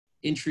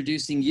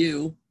introducing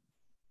you,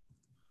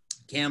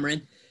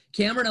 Kamran.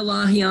 Kamran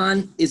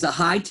Elahian is a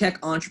high-tech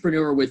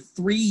entrepreneur with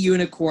 3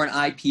 unicorn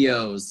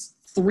IPOs.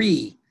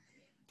 3.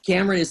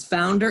 Kamran is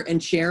founder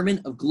and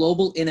chairman of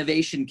Global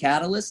Innovation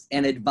Catalyst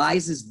and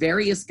advises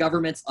various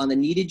governments on the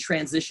needed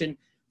transition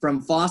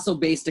from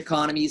fossil-based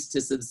economies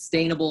to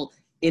sustainable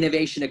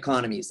innovation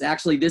economies.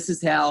 Actually, this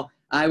is how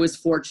I was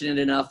fortunate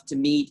enough to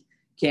meet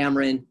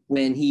Kamran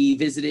when he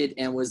visited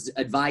and was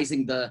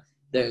advising the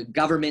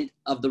government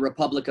of the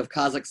Republic of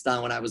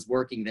Kazakhstan when I was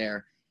working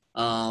there.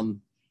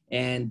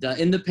 In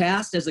the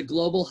past, as a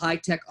global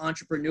high-tech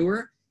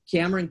entrepreneur,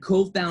 Kamran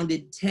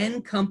co-founded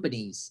 10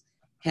 companies,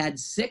 had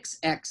 6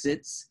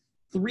 exits.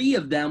 3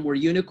 of them were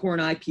unicorn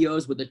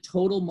IPOs with a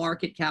total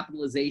market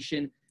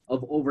capitalization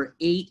of over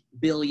 $8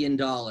 billion.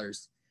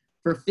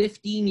 For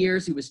 15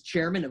 years, he was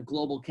chairman of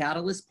Global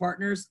Catalyst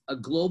Partners, a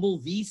global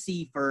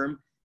VC firm,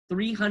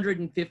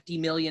 $350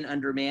 million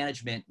under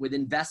management, with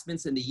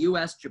investments in the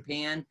US,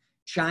 Japan,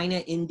 China,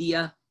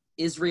 India,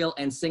 Israel,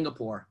 and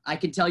Singapore. I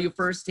can tell you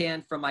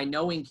firsthand from my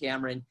knowing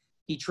Kamran,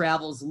 he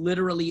travels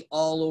literally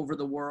all over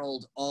the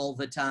world all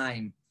the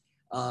time,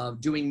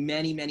 doing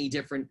many, many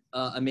different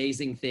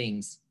amazing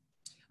things.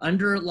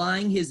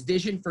 Underlying his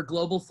vision for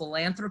global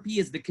philanthropy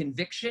is the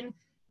conviction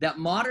that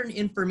modern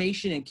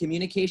information and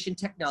communication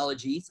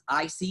technologies,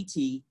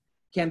 ICT,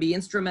 can be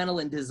instrumental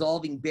in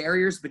dissolving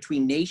barriers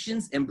between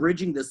nations and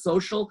bridging the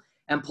social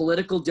and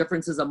political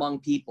differences among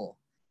people.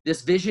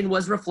 This vision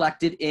was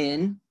reflected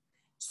in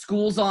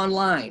Schools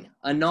Online,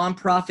 a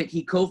nonprofit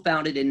he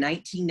co-founded in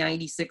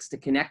 1996 to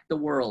connect the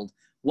world,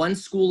 one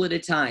school at a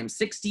time.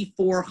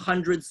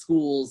 6,400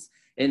 schools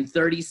in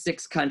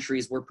 36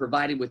 countries were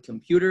provided with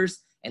computers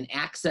and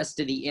access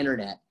to the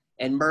internet,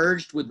 and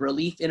merged with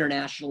Relief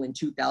International in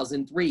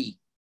 2003.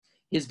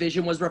 His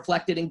vision was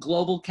reflected in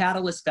Global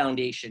Catalyst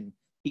Foundation.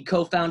 He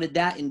co-founded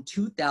that in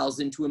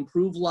 2000 to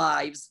improve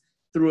lives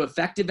through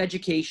effective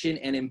education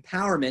and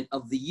empowerment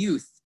of the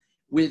youth,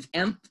 with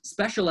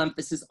special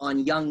emphasis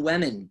on young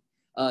women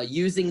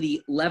using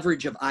the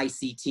leverage of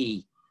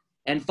ICT.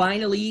 And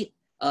finally,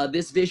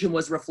 this vision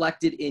was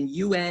reflected in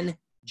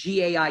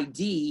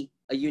UNGAID,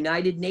 a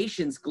United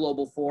Nations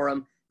global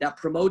forum that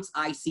promotes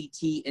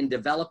ICT in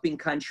developing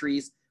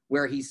countries,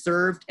 where he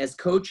served as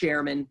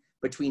co-chairman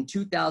between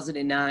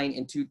 2009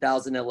 and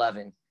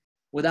 2011.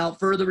 Without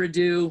further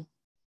ado,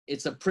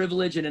 it's a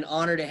privilege and an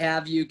honor to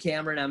have you,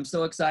 Kamran. I'm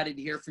so excited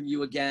to hear from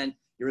you again.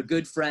 You're a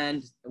good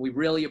friend, and we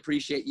really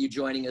appreciate you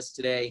joining us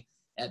today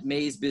at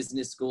Mays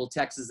Business School,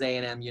 Texas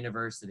A&M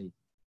University.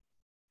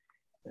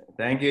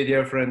 Thank you,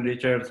 dear friend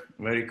Richard.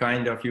 Very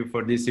kind of you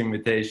for this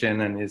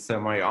invitation, and it's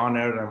my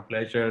honor and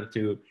pleasure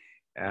to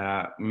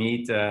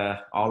meet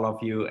all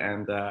of you.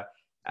 And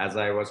as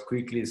I was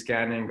quickly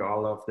scanning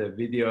all of the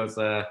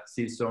videos,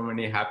 see so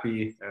many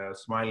happy,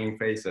 smiling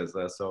faces.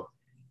 So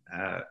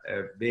a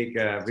big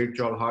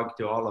virtual hug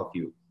to all of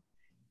you.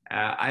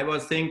 I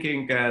was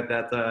thinking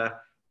that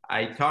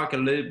I talk a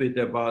little bit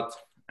about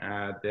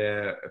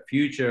the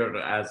future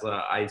as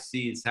I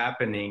see it's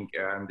happening,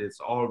 and it's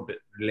all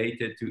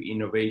related to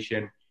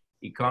innovation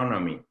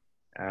economy.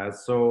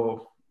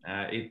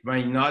 It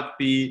might not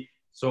be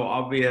so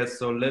obvious,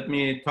 so let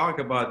me talk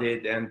about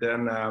it, and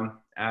then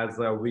as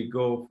we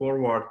go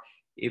forward,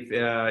 if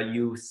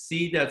you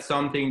see that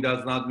something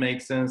does not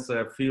make sense,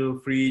 feel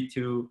free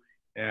to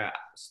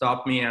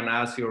stop me and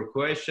ask your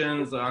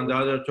questions. On the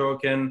other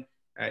token,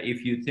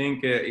 if you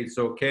think it's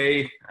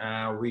okay,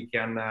 we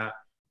can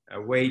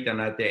wait, and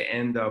at the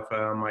end of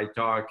my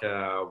talk,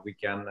 we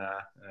can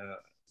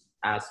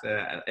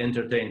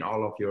entertain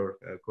all of your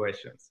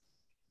questions.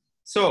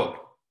 So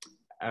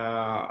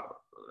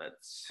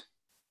let's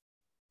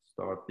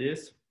start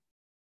this.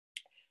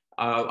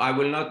 I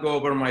will not go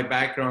over my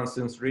background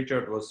since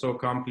Richard was so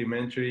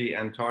complimentary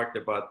and talked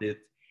about it.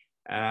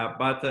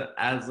 But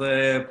as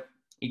an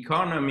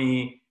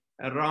economy,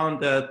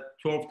 around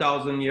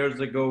 12,000 years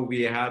ago,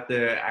 we had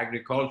the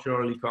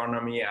agricultural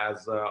economy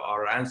as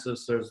our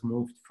ancestors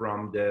moved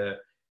from the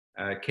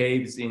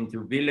caves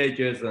into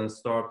villages and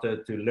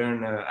started to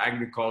learn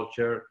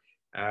agriculture.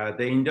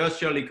 The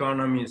industrial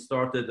economy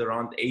started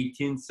around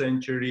 18th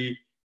century.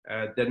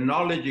 The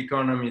knowledge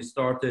economy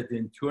started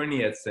in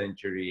 20th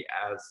century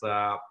as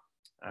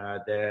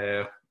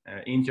the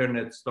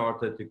internet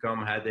started to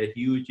come, had a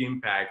huge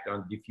impact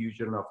on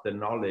diffusion of the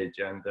knowledge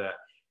and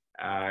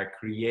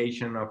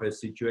creation of a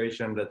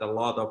situation that a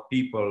lot of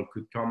people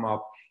could come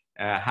up,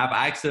 have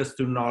access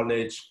to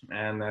knowledge,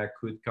 and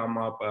could come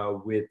up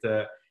with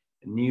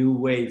new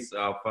ways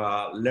of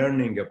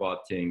learning about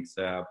things.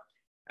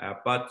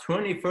 But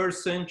 21st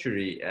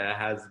century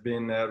has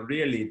been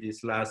really,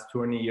 this last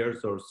 20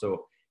 years or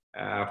so,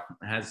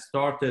 has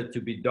started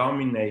to be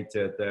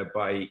dominated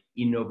by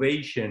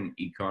innovation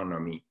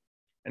economy.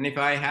 And if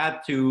I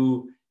had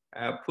to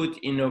put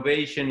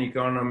innovation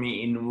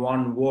economy in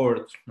one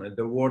word,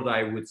 the word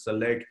I would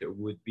select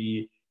would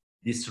be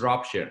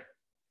disruption.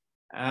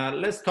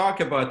 Let's talk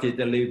about it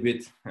a little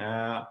bit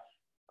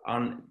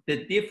on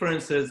the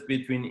differences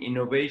between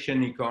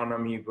innovation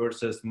economy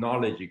versus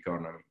knowledge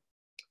economy.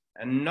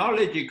 And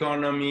knowledge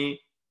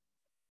economy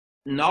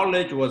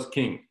knowledge was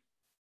king.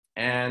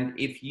 And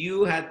if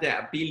you had the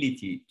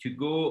ability to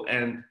go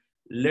and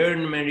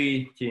learn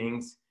many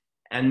things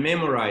and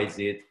memorize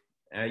it,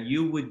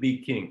 you would be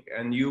king,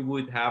 and you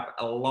would have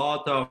a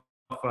lot of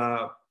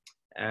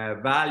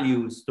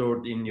value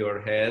stored in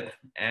your head,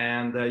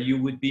 and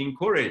you would be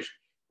encouraged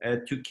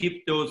to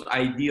keep those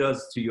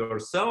ideas to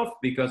yourself,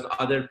 because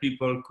other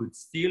people could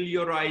steal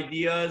your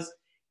ideas.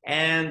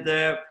 And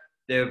the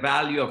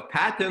value of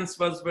patents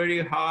was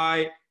very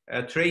high.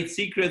 Trade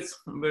secrets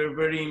were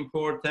very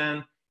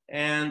important,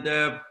 and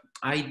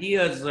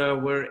ideas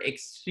were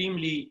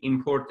extremely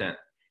important.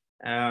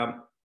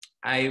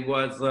 I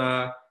was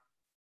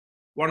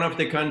one of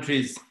the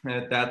countries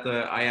that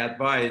I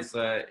advise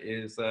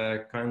is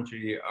a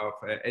country of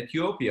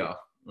Ethiopia,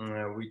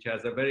 which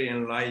has a very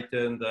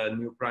enlightened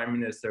new prime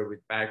minister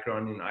with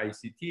background in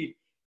ICT.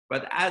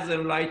 But as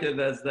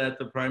enlightened as that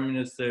the prime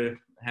minister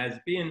has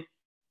been,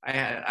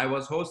 I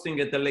was hosting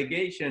a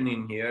delegation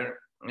in here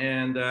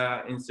and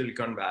in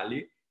Silicon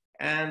Valley,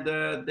 and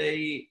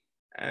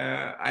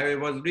I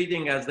was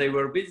reading as they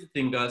were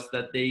visiting us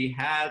that they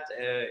had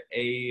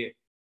a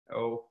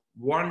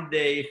 1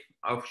 day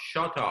of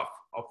shut off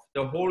of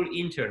the whole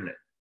internet.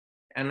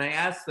 And I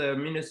asked the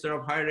Minister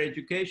of Higher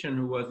Education,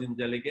 who was in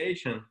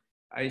delegation,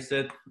 I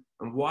said,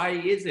 why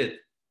is it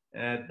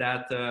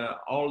that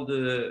all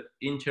the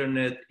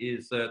internet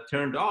is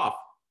turned off?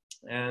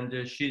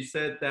 And she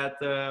said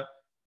that,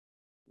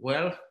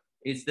 well,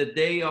 it's the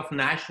day of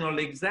national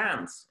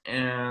exams.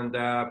 And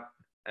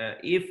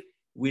if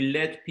we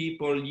let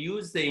people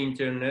use the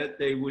internet,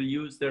 they will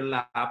use their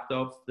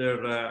laptops,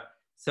 their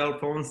cell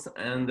phones,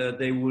 and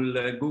they will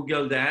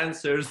Google the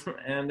answers,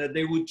 and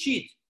they would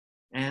cheat.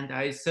 And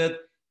I said,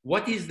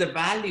 what is the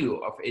value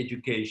of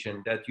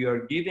education that you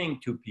are giving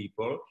to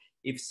people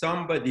if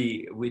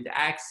somebody with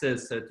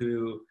access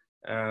to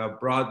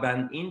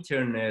broadband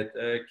internet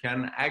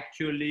can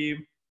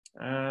actually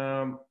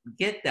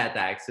get that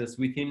access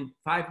within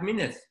 5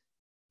 minutes?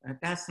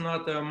 That's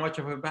not much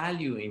of a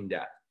value in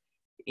that.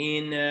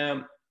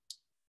 In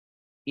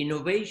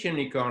innovation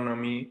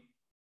economy,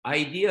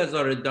 ideas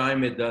are a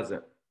dime a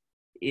dozen.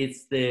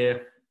 It's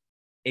the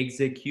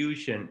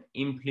execution,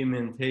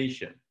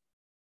 implementation,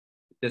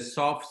 the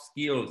soft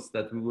skills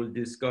that we will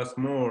discuss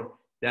more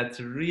that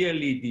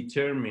really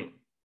determine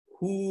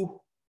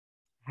who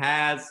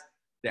has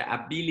the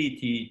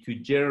ability to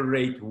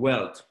generate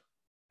wealth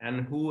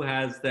and who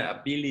has the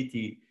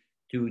ability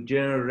to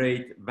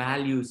generate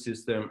value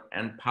system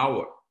and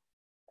power.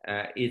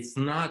 It's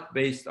not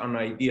based on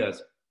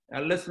ideas.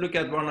 Let's look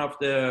at one of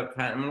the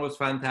most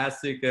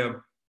fantastic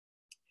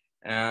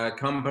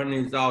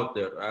companies out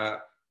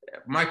there,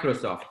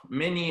 Microsoft.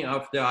 Many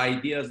of the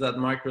ideas that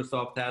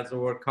Microsoft has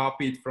were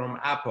copied from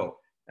Apple.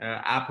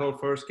 Apple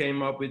first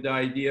came up with the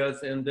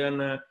ideas, and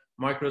then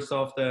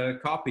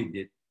Microsoft copied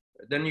it.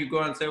 Then you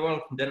go and say,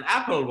 well, then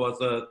Apple was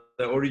the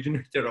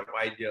originator of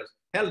ideas.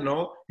 Hell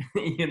no.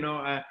 You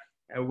know,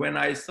 when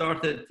I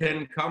started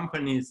 10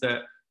 companies,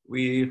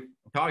 we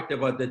talked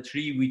about the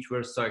 3 which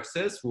were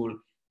successful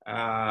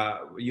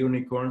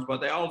unicorns,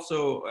 but I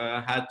also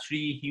had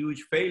 3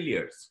 huge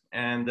failures,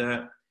 and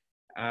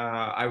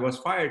I was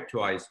fired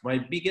twice. My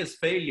biggest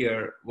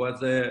failure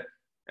was a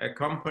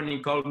company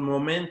called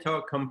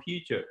Momenta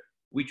Computer,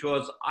 which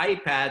was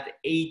iPad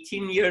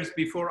 18 years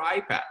before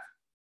iPad.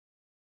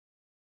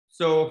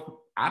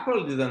 So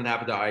Apple didn't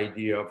have the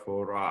idea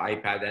for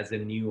iPad as a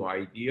new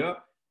idea.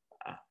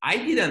 I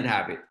didn't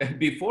have it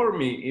before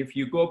me. If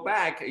you go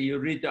back, you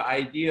read the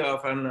idea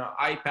of an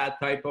iPad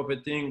type of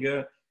a thing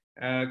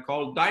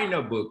called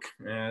Dynabook,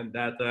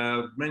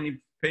 that many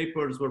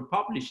papers were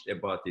published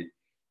about it.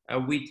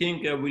 We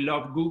think we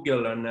love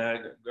Google, and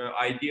the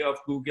idea of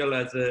Google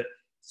as a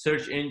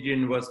search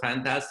engine was a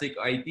fantastic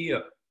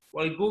idea.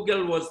 Well,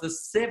 Google was the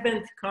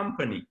 7th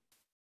company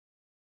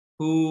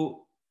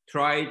who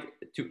tried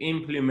to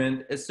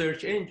implement a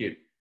search engine.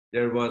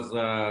 There was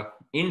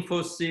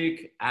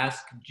InfoSeek,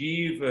 Ask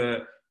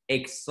Jeeves,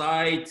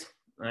 Excite,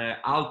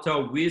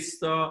 Alta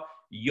Vista,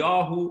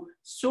 Yahoo,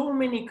 so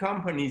many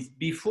companies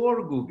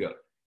before Google.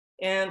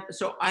 And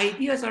so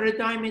ideas are a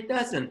dime a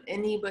dozen.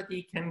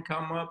 Anybody can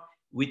come up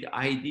with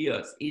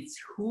ideas. It's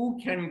who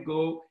can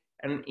go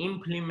and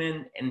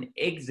implement and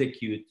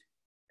execute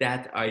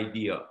that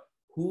idea.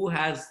 Who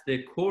has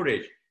the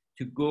courage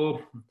to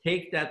go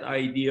take that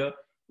idea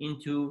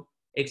into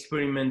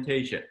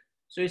experimentation.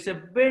 So it's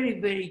a very,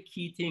 very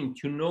key thing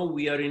to know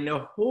we are in a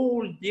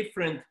whole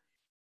different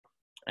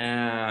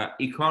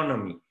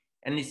economy.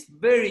 And it's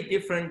very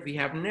different. We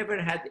have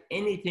never had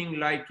anything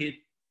like it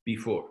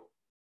before.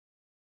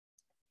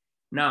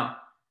 Now,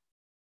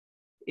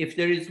 if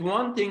there is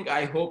one thing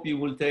I hope you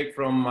will take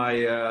from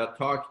my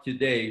talk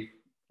today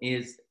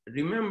is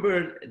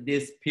remember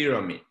this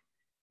pyramid.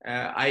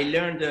 I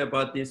learned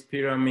about this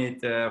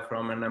pyramid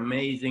from an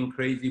amazing,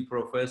 crazy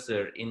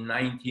professor in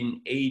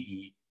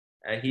 1980.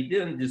 He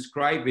didn't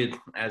describe it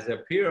as a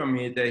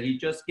pyramid. He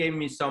just gave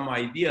me some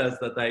ideas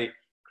that I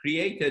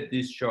created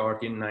this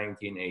chart in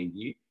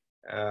 1980.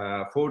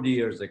 40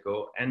 years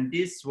ago. And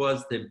this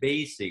was the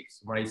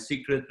basics, my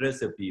secret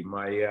recipe,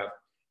 my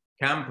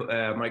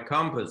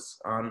compass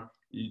on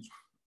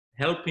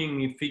helping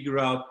me figure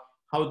out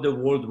how the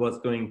world was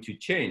going to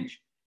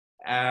change.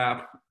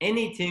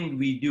 Anything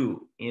we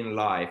do in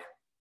life,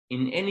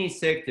 in any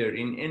sector,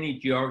 in any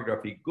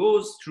geography,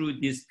 goes through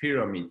this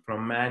pyramid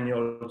from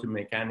manual to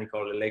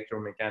mechanical,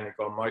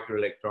 electromechanical,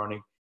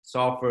 microelectronic,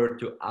 software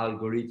to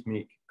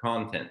algorithmic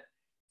content.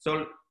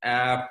 So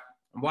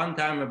one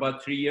time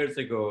about 3 years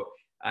ago,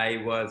 I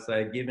was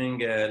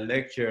giving a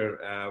lecture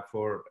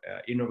for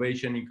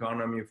innovation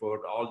economy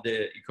for all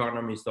the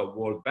economists of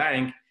World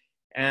Bank.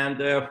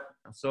 And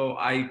so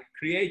I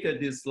created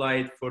this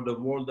slide for the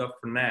world of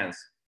finance.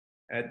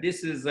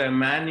 This is a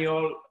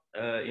manual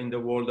in the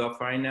world of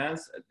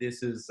finance.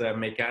 This is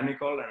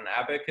mechanical, an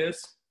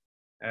abacus.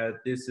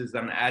 This is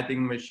an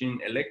adding machine,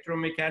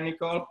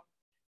 electromechanical.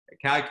 A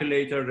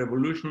calculator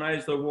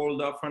revolutionized the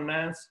world of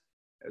finance.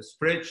 A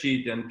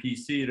spreadsheet and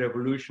PC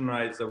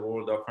revolutionized the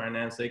world of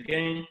finance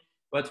again.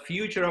 But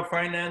future of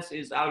finance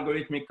is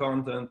algorithmic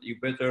content. You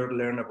better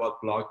learn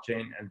about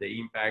blockchain and the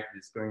impact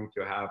it's going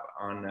to have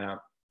on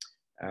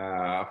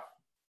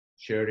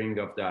sharing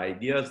of the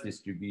ideas,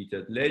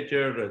 distributed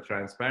ledger,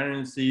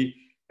 transparency,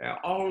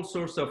 all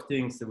sorts of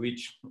things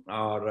which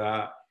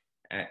are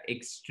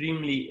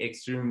extremely,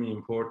 extremely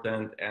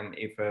important. And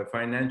if a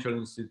financial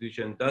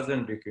institution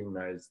doesn't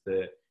recognize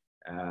the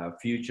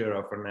future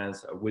of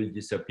finance will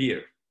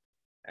disappear.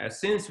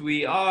 Since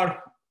we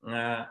are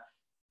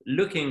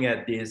looking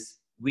at this,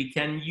 we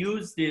can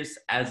use this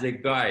as a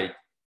guide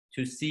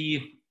to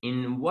see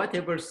in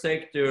whatever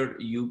sector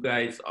you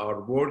guys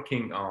are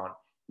working on,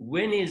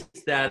 when is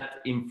that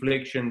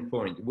inflection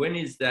point? When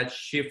is that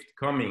shift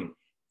coming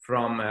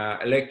from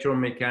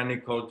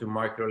electromechanical to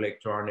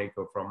microelectronic,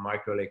 or from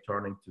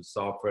microelectronic to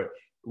software?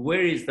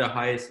 Where is the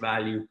highest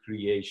value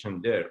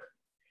creation there?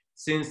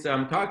 Since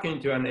I'm talking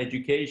to an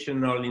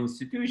educational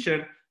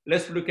institution,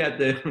 let's look at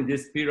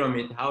this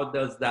pyramid. How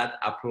does that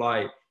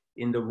apply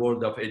in the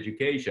world of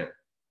education?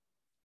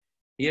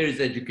 Here is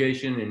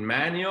education in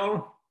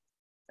manual.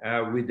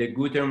 With the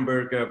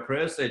Gutenberg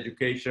press,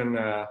 education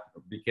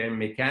became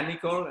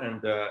mechanical,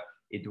 and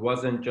it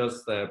wasn't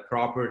just the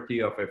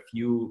property of a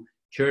few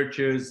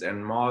churches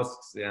and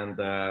mosques and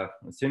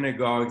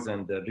synagogues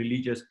and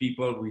religious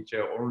people which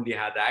only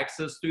had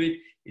access to it.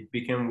 It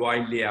became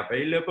widely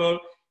available.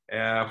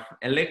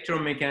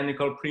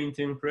 Electromechanical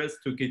printing press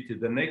took it to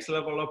the next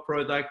level of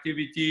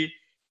productivity,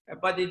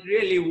 but it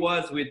really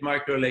was with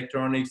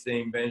microelectronics, the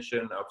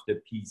invention of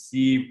the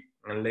PC,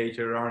 and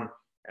later on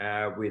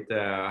with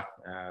the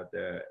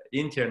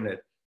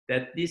internet,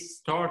 that this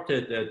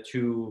started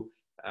to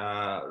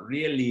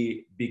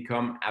really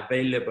become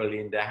available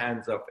in the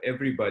hands of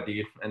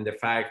everybody. And the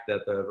fact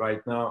that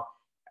right now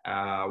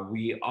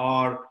we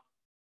are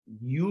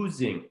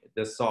using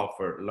the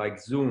software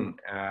like Zoom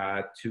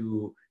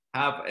to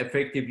have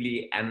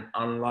effectively an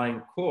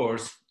online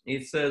course,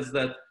 it says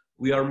that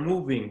we are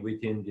moving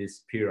within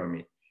this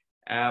pyramid.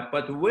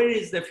 But where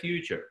is the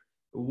future?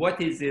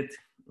 What is it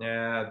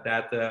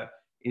that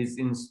is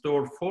in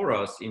store for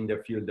us in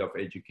the field of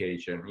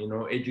education? You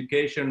know,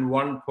 education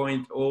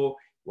 1.0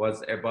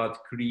 was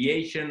about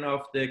creation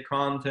of the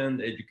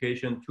content.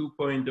 Education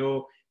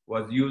 2.0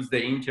 was use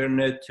the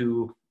internet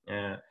to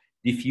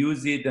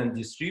diffuse it and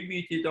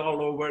distribute it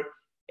all over.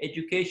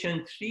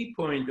 Education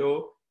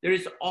 3.0, there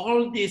is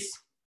all this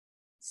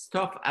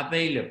stuff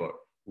available,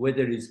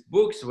 whether it's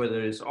books,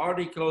 whether it's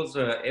articles,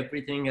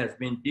 everything has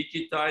been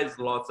digitized,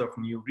 lots of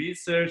new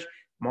research,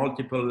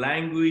 multiple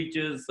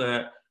languages,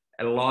 a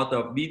lot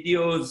of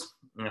videos,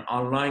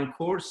 online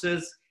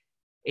courses.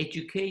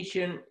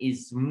 Education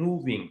is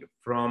moving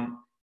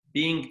from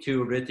being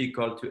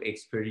theoretical to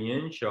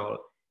experiential,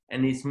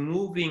 and is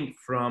moving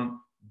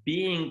from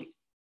being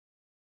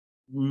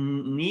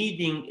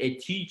needing a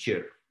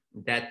teacher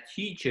that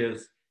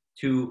teaches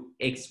to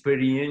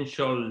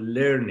experiential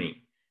learning.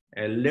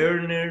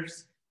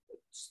 Learners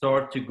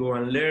start to go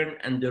and learn,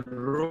 and the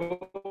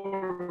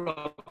role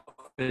of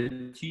a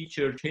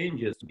teacher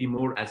changes to be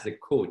more as a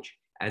coach,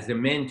 as a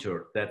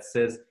mentor that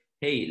says,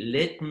 hey,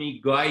 let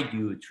me guide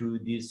you through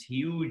this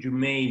huge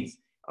maze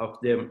of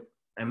the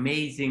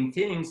amazing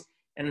things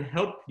and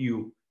help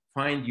you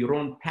find your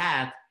own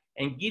path,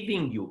 and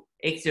giving you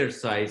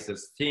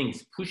exercises,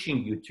 things,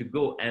 pushing you to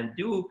go and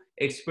do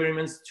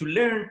experiments to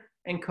learn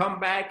and come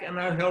back, and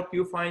I'll help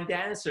you find the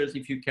answers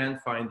if you can't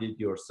find it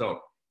yourself.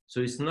 So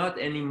it's not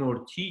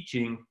anymore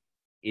teaching,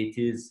 it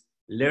is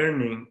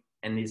learning,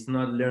 and it's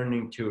not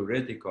learning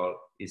theoretical,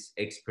 it's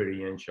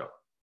experiential.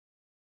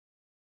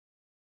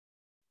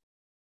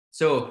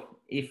 So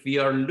if we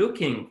are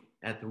looking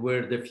at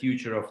where the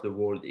future of the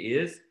world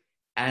is,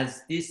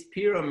 as this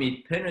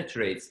pyramid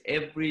penetrates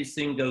every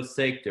single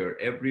sector,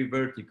 every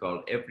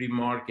vertical, every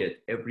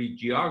market, every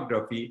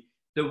geography,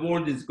 the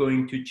world is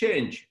going to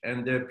change,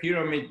 and the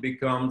pyramid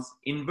becomes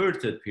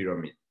inverted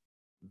pyramid.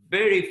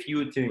 Very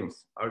few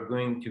things are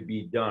going to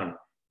be done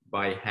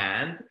by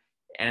hand,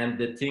 and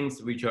the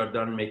things which are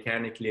done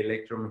mechanically,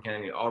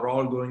 electromechanically, are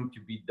all going to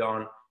be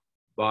done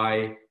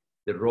by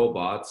the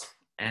robots,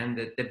 and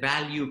that the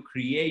value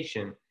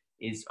creation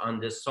is on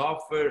the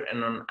software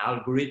and on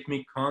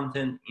algorithmic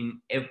content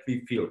in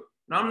every field.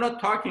 Now, I'm not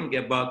talking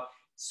about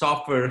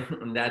software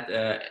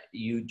that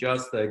you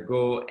just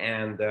go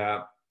and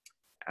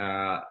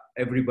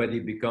everybody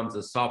becomes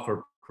a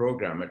software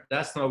programmer.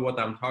 That's not what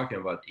I'm talking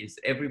about. It's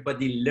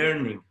everybody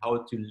learning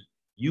how to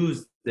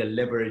use the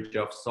leverage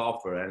of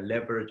software and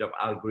leverage of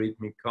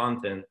algorithmic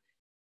content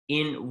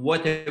in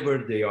whatever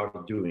they are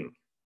doing.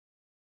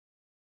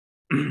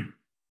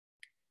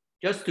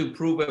 Just to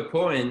prove a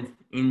point,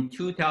 in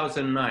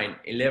 2009,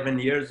 11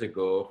 years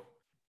ago,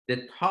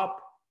 the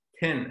top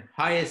 10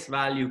 highest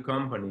value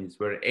companies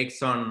were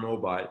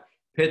ExxonMobil,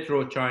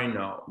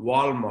 PetroChina,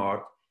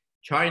 Walmart,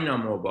 China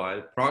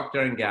Mobile,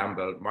 Procter &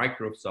 Gamble,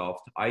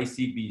 Microsoft,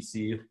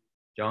 ICBC,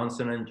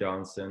 Johnson &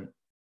 Johnson,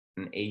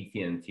 and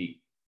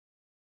AT&T.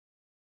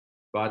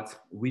 But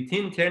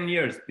within 10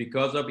 years,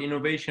 because of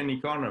innovation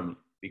economy,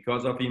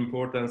 because of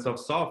importance of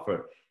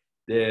software,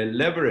 the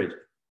leverage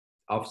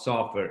of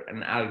software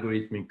and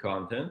algorithmic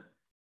content,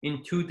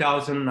 in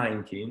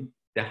 2019,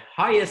 the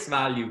highest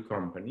value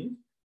companies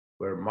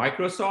were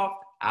Microsoft,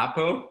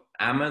 Apple,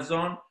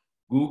 Amazon,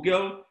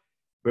 Google,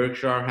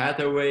 Berkshire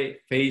Hathaway,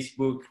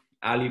 Facebook,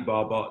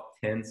 Alibaba,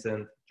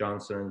 Tencent,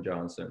 Johnson &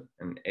 Johnson,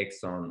 and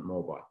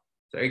ExxonMobil.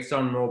 So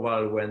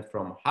ExxonMobil went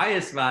from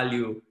highest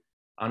value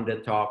on the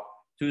top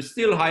to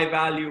still high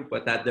value,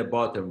 but at the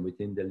bottom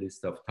within the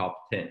list of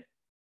top 10.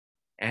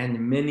 And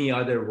many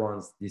other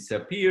ones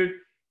disappeared.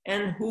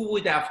 And who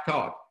would have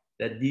thought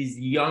that these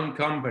young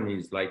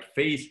companies like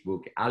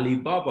Facebook,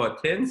 Alibaba,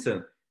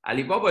 Tencent,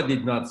 Alibaba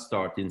did not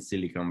start in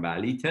Silicon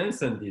Valley,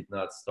 Tencent did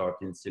not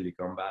start in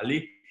Silicon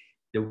Valley.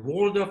 The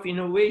world of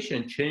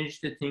innovation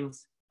changed the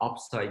things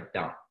upside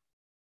down.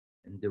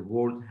 And the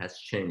world has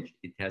changed.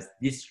 It has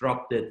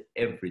disrupted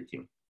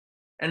everything.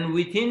 And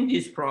within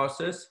this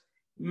process,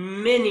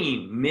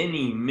 many,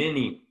 many,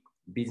 many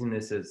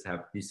businesses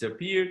have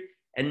disappeared,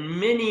 and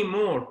many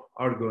more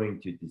are going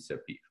to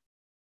disappear.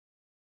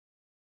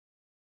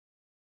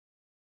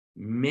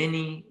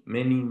 Many,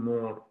 many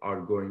more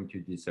are going to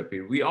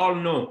disappear. We all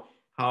know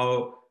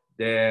how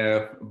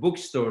the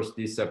bookstores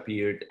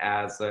disappeared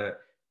as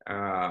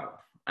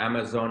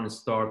Amazon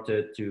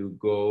started to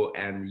go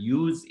and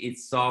use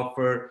its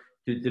software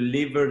to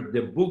deliver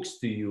the books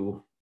to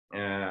you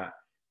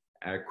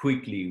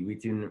quickly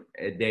within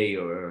a day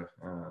or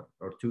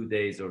 2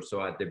 days or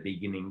so at the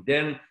beginning.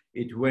 Then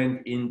it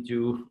went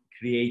into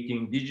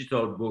creating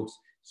digital books,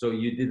 so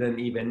you didn't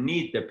even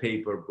need the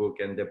paper book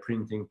and the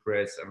printing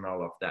press and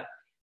all of that.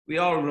 We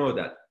all know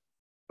that.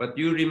 But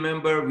you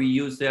remember we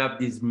used to have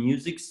these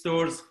music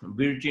stores,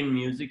 Virgin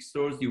music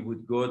stores. You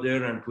would go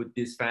there and put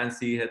these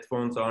fancy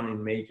headphones on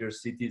in major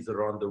cities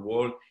around the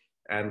world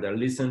and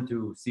listen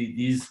to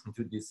CDs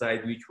to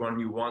decide which one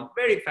you want.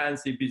 Very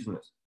fancy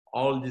business.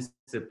 All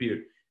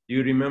disappeared. Do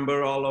you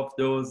remember all of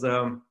those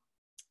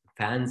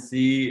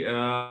fancy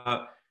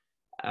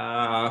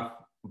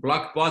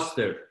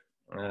blockbuster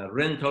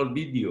rental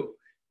video?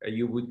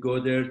 You would go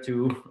there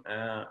to,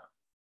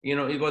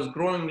 it was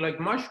growing like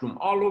mushroom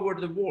all over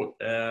the world,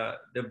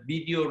 the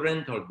video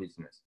rental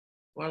business.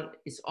 Well,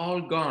 it's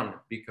all gone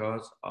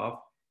because of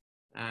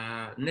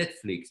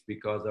Netflix,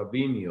 because of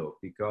Vimeo,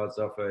 because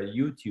of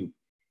YouTube.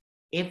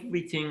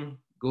 Everything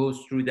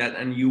goes through that,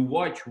 and you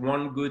watch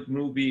one good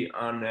movie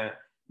on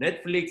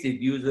Netflix,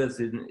 it uses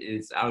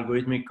its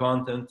algorithmic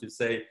content to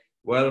say,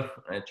 well,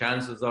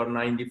 chances are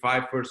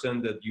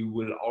 95% that you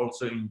will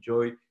also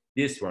enjoy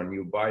this one.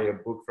 You buy a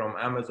book from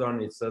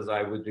Amazon, it says,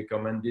 I would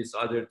recommend this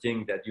other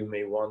thing that you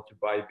may want to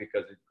buy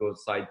because it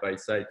goes side by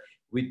side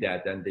with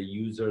that. And the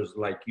users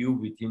like you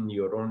within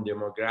your own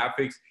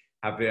demographics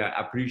have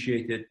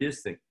appreciated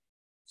this thing.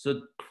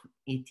 So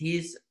it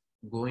is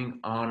going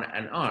on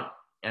and on.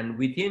 And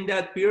within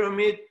that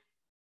pyramid,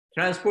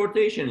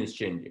 transportation is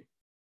changing.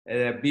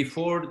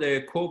 Before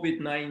the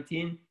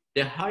COVID-19,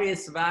 the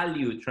highest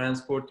value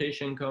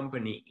transportation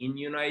company in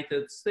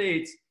United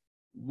States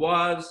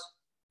was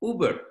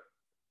Uber,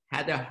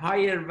 had a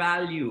higher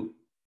value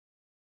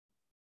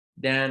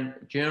than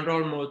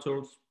General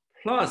Motors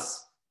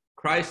plus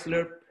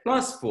Chrysler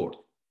plus Ford.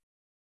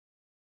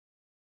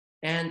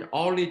 And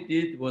all it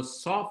did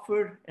was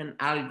software and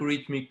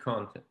algorithmic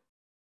content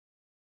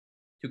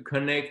to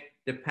connect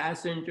the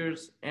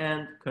passengers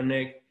and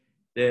connect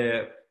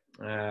the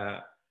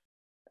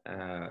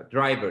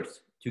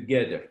drivers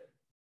together.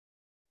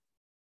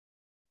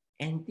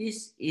 And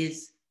this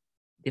is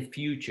the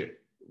future.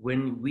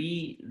 When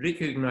we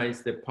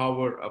recognize the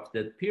power of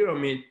that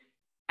pyramid,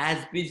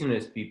 as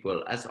business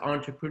people, as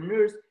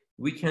entrepreneurs,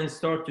 we can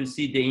start to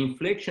see the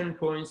inflection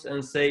points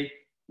and say,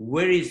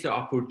 where is the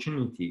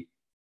opportunity?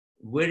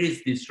 Where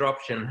is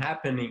disruption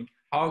happening?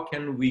 How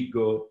can we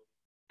go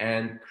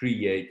and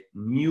create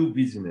new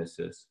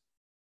businesses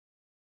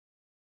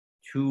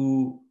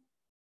to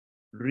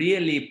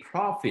really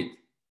profit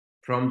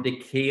from the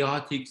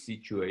chaotic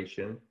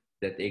situation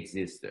that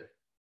existed?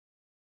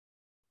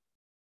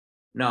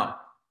 Now,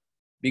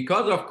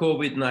 because of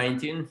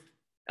COVID-19,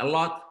 a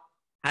lot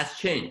has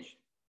changed.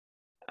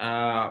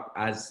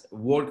 as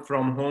work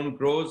from home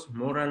grows,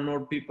 more and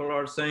more people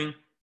are saying,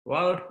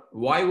 well,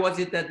 why was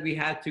it that we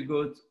had to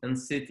go and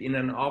sit in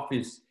an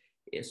office,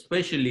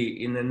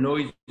 especially in a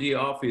noisy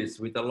office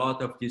with a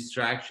lot of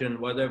distraction,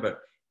 whatever?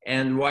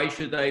 And why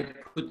should I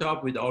put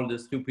up with all the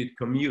stupid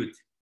commute?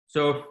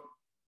 So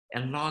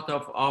a lot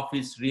of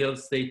office real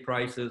estate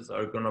prices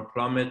are going to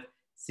plummet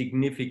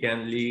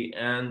significantly,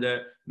 and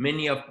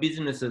many of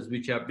businesses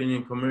which have been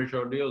in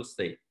commercial real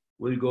estate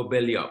will go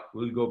belly up,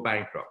 will go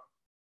bankrupt.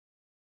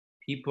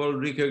 People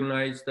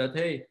recognize that,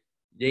 hey,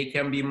 they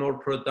can be more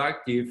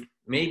productive.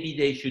 Maybe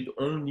they should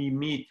only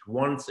meet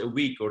once a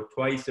week or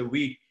twice a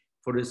week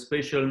for a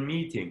special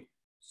meeting.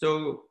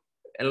 So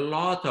a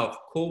lot of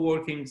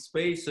co-working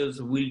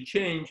spaces will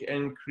change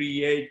and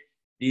create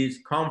these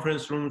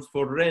conference rooms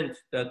for rent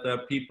that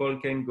people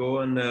can go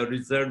and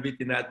reserve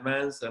it in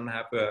advance and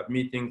have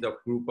meetings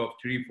of group of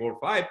 3, 4,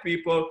 5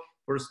 people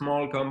for a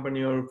small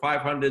company, or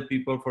 500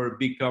 people for a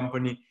big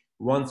company.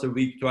 Once a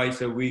week,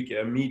 twice a week,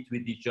 meet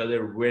with each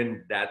other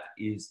when that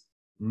is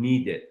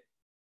needed.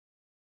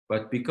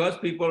 But because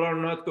people are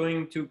not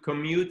going to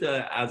commute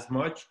as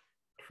much,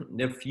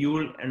 the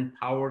fuel and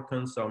power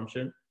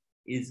consumption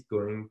is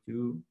going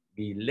to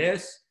be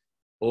less.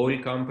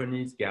 Oil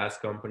companies, gas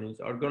companies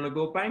are going to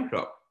go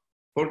bankrupt.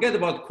 Forget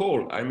about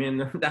coal. I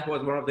mean, that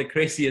was one of the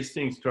craziest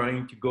things,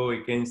 trying to go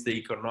against the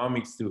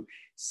economics to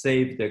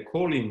save the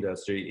coal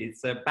industry.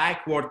 It's a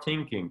backward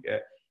thinking.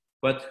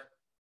 But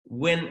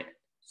when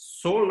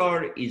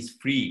solar is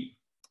free,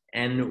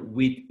 and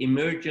with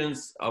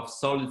emergence of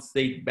solid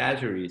state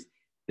batteries,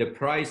 the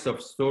price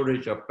of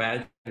storage of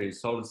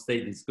batteries, solid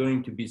state, is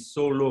going to be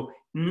so low,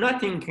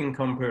 nothing can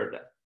compare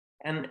that.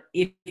 And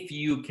if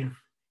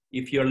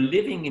you're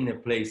living in a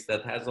place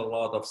that has a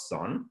lot of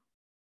sun,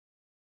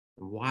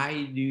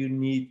 why do you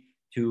need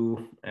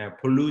to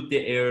pollute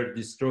the air,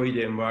 destroy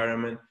the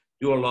environment,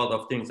 do a lot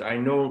of things? I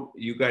know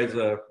you guys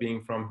are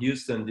being from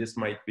Houston, this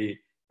might be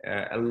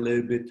a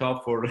little bit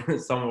tough for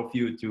some of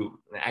you to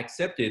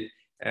accept it,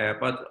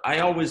 but I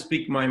always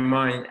speak my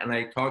mind and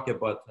I talk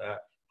about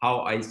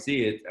how I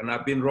see it, and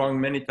I've been wrong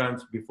many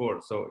times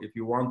before, so if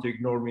you want to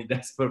ignore me,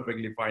 that's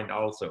perfectly fine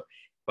also.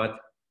 But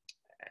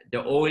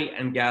the oil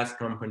and gas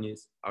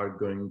companies are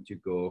going to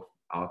go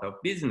out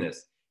of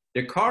business.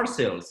 The car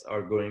sales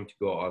are going to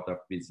go out of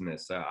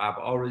business. I've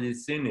already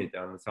seen it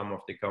on some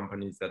of the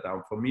companies that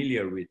I'm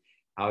familiar with,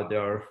 how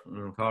their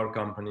car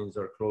companies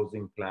are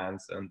closing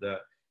plants and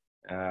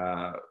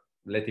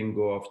letting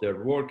go of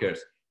their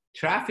workers.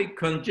 Traffic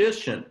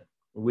congestion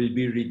will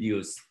be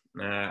reduced.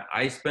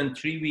 I spend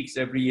 3 weeks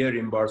every year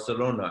in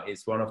Barcelona.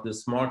 It's one of the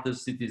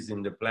smartest cities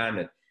in the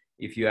planet.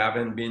 If you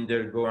haven't been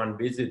there, go and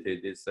visit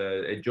it. It's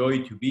a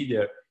joy to be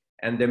there.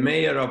 And the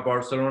mayor of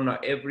Barcelona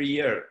every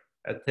year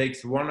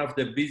takes one of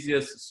the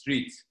busiest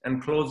streets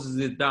and closes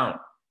it down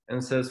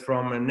and says,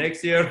 from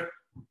next year,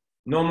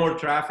 no more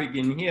traffic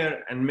in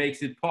here, and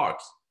makes it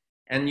parks.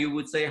 And you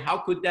would say, how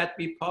could that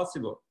be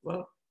possible?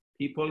 Well,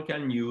 people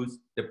can use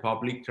the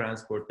public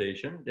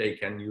transportation. They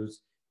can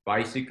use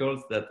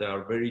bicycles that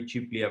are very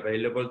cheaply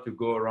available to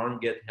go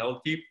around, get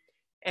healthy.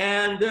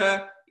 And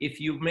if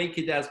you make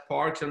it as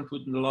parks and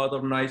put in a lot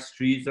of nice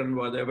trees and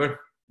whatever,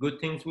 good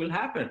things will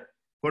happen.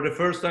 For the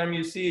first time,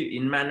 you see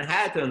in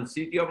Manhattan,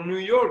 city of New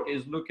York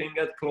is looking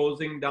at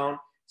closing down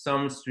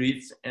some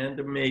streets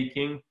and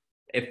making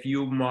a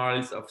few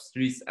miles of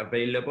streets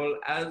available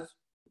as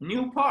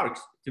new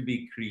parks to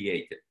be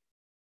created.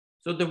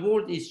 So the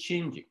world is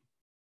changing.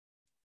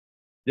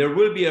 There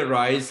will be a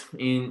rise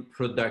in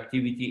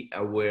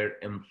productivity-aware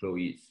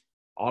employees.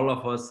 All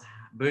of us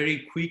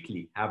very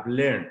quickly have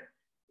learned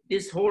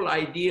this whole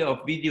idea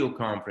of video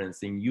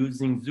conferencing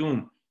using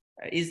Zoom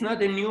is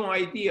not a new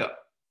idea.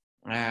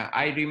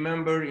 I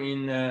remember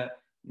in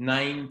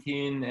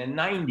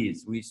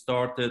 1990s, we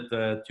started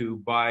to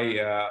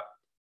buy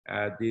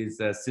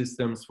these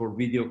systems for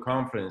video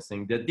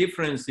conferencing. The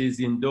difference is,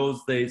 in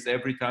those days,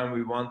 every time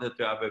we wanted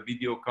to have a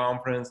video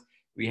conference,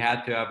 we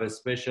had to have a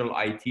special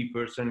IT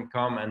person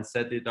come and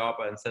set it up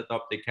and set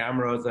up the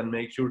cameras and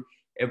make sure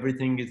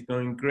everything is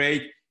going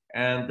great.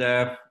 And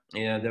there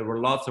were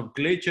lots of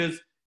glitches.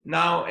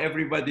 Now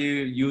everybody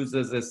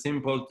uses a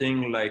simple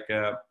thing like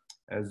a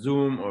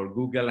Zoom or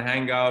Google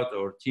Hangout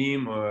or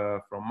Team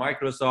from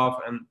Microsoft,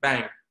 and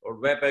bang, or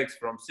WebEx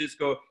from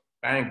Cisco,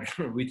 bang,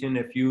 within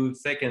a few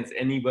seconds,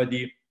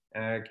 anybody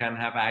can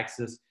have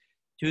access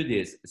to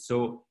this.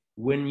 So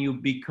when you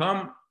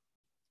become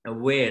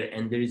aware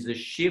and there is a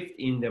shift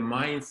in the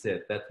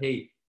mindset that,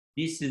 hey,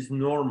 this is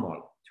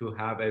normal to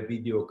have a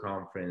video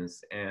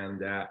conference,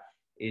 and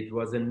it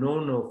was a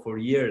no-no for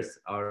years,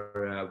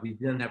 or we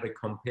didn't have a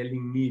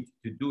compelling need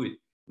to do it.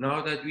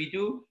 Now that we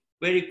do,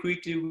 very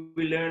quickly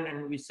we learn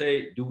and we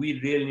say, do we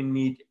really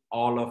need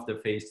all of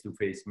the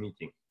face-to-face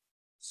meeting?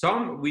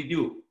 Some we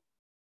do.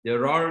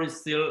 There are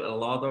still a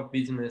lot of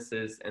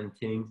businesses and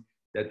things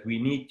that we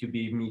need to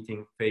be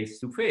meeting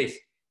face-to-face,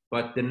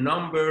 but the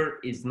number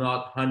is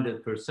not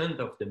 100%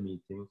 of the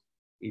meetings.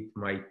 It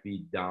might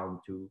be down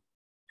to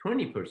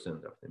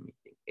 20% of the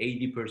meeting.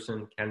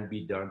 80% can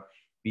be done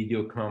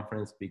video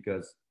conference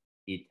because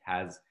it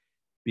has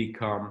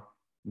become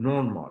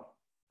normal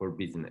for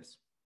business.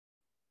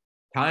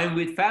 Time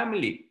with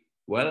family.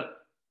 Well,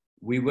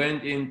 we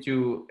went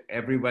into,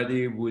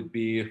 everybody would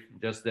be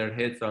just their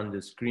heads on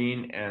the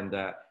screen, and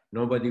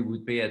nobody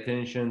would pay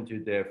attention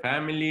to their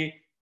family,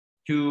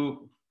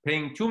 to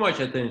paying too much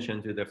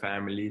attention to the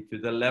family, to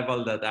the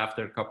level that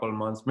after a couple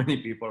months, many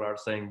people are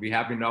saying, we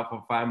have enough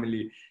of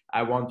family,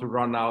 I want to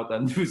run out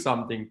and do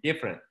something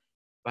different.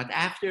 But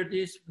after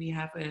this, we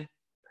have a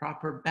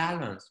proper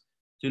balance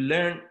to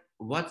learn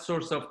what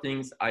sorts of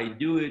things I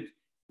do it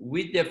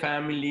with the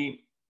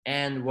family,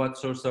 and what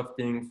sorts of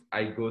things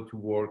I go to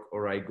work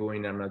or I go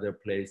in another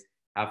place,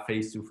 have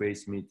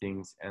face-to-face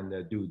meetings, and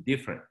do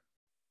different.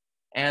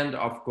 And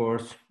of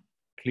course,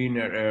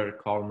 cleaner air,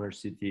 calmer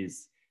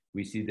cities.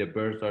 We see the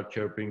birds are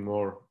chirping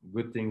more,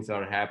 good things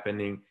are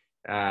happening.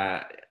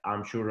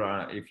 I'm sure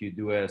if you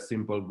do a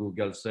simple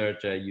Google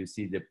search, you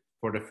see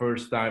for the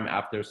first time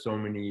after so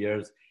many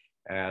years,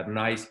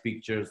 nice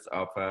pictures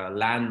of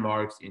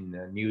landmarks in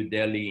New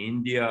Delhi,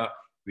 India,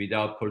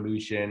 without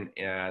pollution,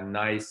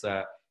 nice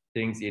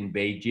things in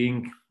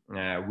Beijing,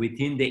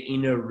 within the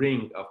inner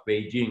ring of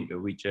Beijing,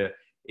 which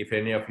if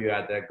any of you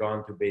had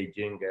gone to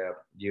Beijing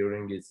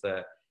during this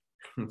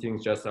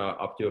things just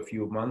up to a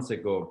few months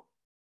ago,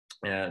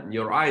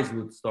 your eyes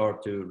would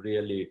start to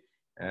really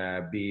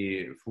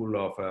be full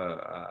of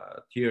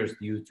tears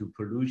due to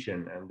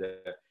pollution, and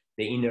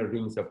the inner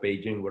rings of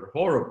Beijing were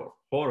horrible,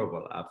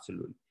 horrible,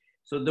 absolutely.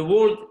 So the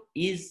world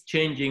is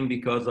changing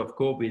because of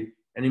COVID,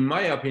 and in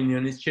my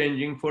opinion, it's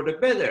changing for the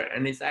better,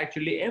 and it's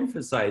actually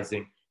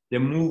emphasizing the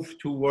move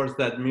towards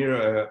that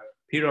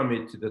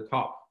pyramid to the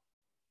top.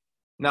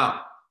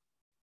 Now,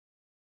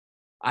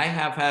 I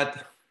have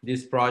had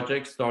this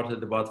project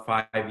started about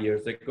 5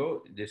 years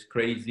ago, this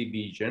crazy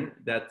vision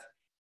that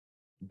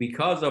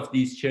because of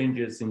these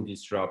changes in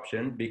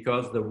disruption,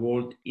 because the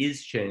world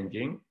is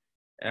changing,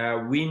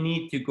 we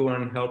need to go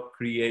and help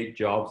create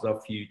jobs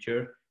of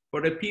future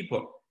for the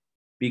people,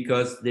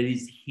 because there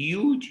is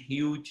huge,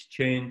 huge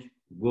change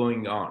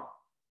going on.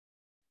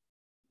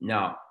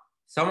 Now,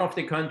 some of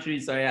the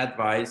countries I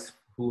advise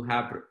who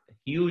have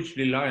huge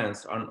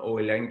reliance on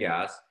oil and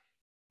gas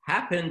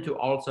happen to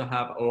also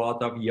have a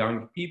lot of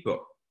young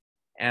people.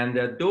 And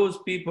those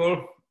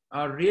people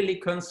are really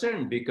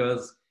concerned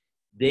because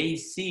they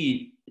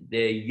see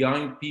the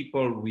young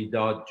people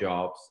without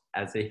jobs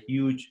as a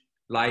huge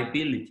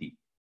liability.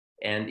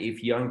 And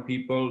if young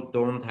people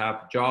don't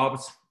have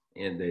jobs,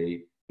 and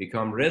they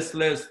become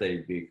restless, they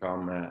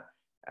become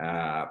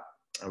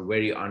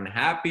very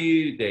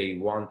unhappy, they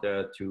want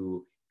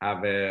to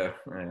have a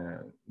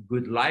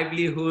good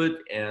livelihood,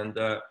 and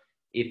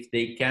if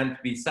they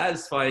can't be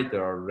satisfied,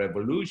 there are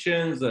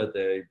revolutions,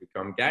 they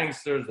become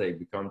gangsters, they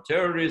become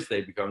terrorists,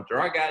 they become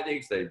drug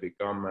addicts, they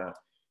become,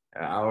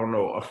 I don't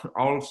know,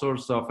 all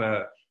sorts of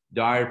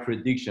dire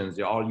predictions.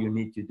 All you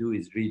need to do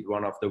is read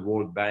one of the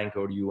World Bank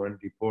or UN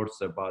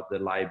reports about the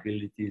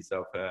liabilities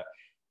of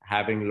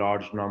having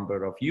large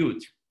number of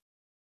youth.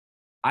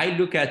 I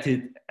look at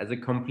it as a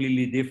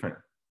completely different.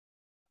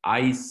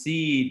 I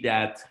see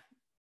that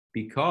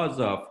because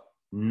of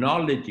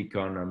knowledge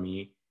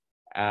economy,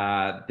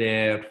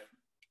 the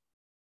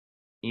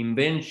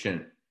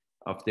invention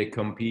of the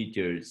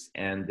computers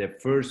and the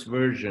first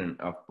version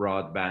of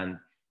broadband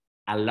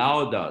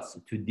allowed us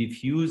to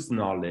diffuse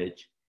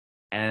knowledge,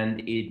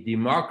 and it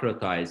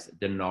democratized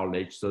the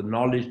knowledge. So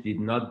knowledge did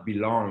not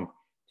belong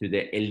to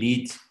the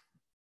elite,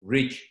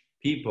 rich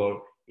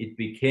people. It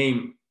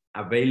became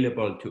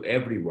available to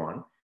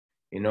everyone.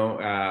 You know,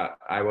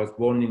 I was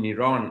born in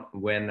Iran.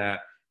 When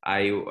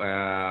I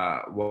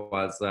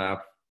was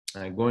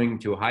going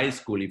to high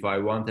school, if I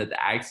wanted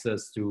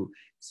access to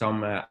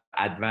some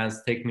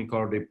advanced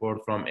technical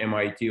report from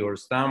MIT or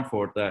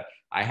Stanford,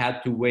 I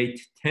had to wait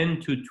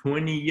 10 to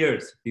 20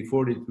 years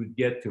before it would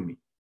get to me.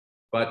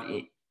 But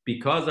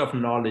because of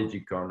knowledge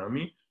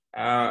economy,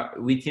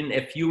 within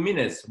a few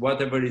minutes,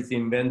 whatever is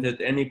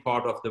invented, any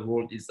part of the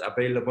world is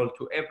available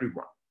to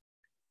everyone.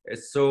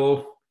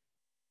 So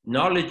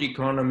knowledge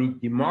economy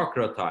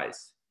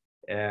democratized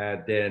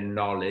the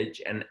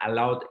knowledge and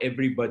allowed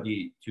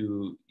everybody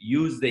to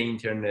use the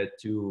internet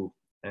to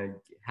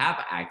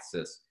have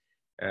access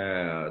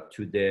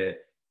to the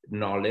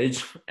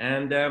knowledge,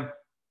 and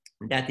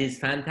that is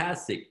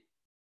fantastic.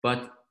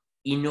 But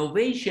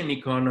innovation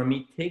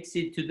economy takes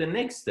it to the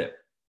next step,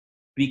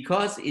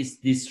 because it's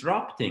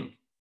disrupting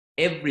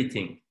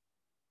everything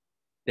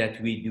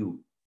that we do.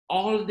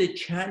 All the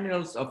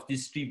channels of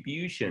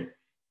distribution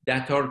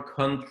that are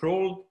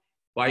controlled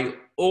by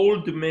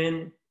old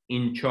men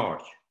in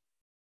charge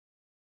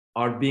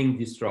are being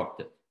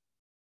disrupted.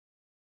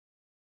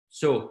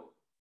 So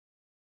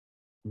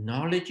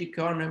knowledge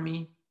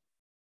economy,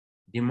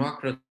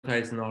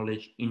 democratized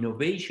knowledge,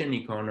 innovation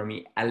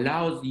economy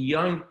allows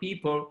young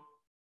people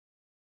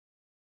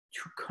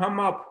to come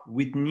up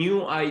with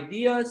new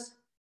ideas,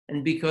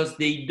 and because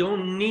they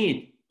don't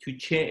need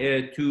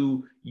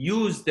to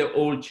use the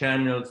old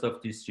channels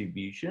of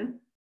distribution,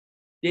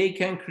 they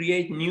can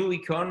create new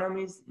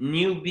economies,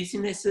 new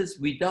businesses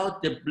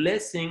without the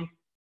blessing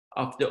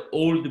of the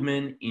old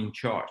men in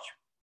charge.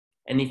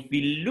 And if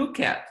we look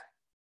at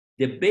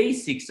the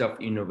basics of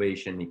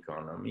innovation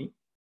economy,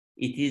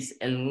 it is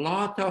a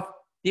lot of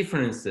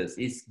differences.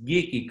 It's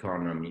gig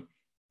economy.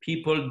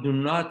 People do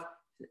not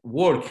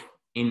work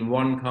in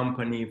one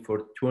company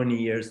for 20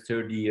 years,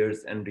 30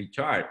 years and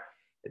retire.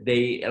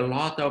 A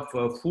lot of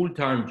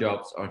full-time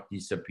jobs are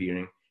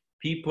disappearing.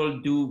 People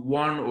do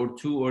 1 or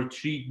 2 or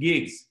 3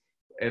 gigs,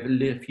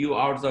 a few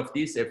hours of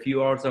this, a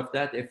few hours of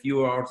that, a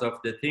few hours of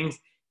the things,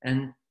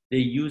 and they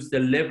use the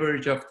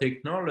leverage of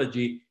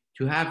technology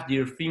to have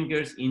their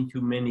fingers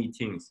into many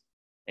things.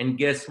 And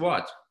guess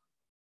what?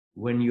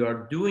 When you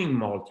are doing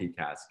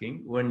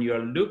multitasking, when you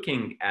are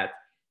looking at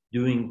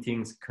doing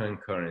things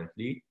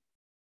concurrently,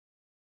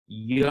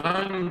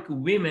 young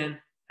women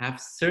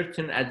have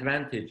certain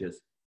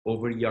advantages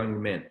over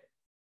young men.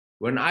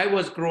 When I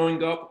was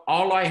growing up,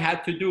 all I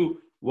had to do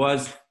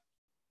was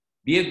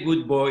be a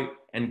good boy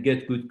and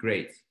get good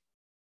grades.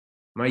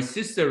 My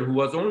sister, who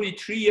was only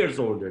 3 years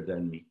older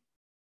than me,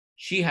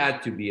 she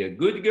had to be a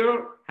good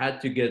girl, had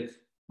to get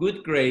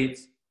good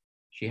grades.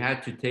 She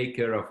had to take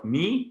care of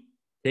me,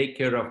 take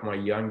care of my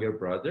younger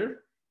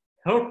brother,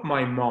 help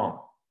my mom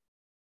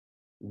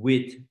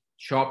with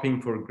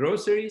shopping for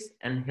groceries,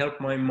 and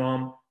help my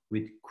mom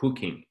with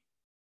cooking.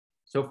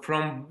 So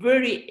from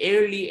very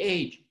early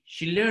age,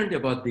 she learned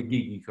about the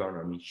gig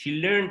economy.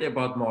 She learned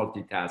about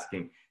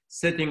multitasking,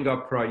 setting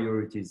up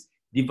priorities,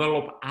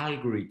 develop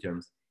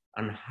algorithms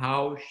on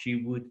how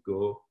she would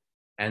go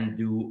and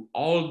do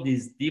all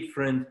these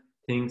different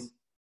things,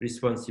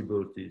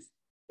 responsibilities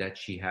that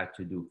she had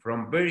to do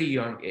from very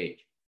young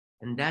age.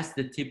 And that's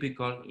the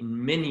typical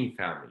in many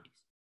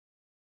families.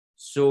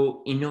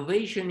 So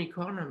innovation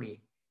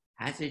economy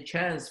has a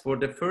chance for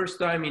the first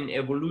time in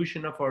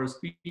evolution of our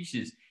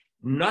species,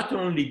 not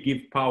only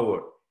give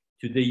power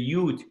to the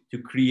youth to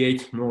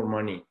create more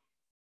money,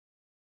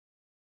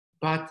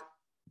 but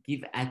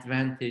give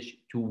advantage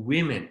to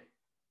women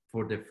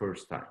for the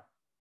first time.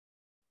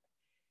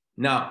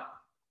 Now,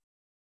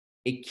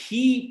 a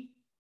key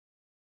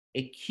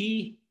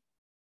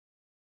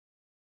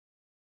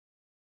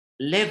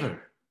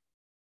lever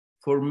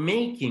for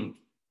making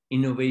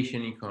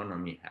innovation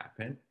economy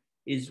happen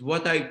is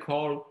what I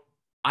call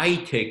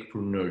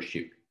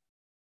I-techpreneurship.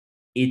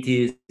 It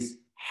is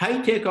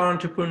high-tech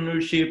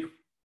entrepreneurship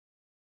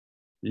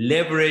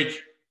leveraged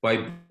by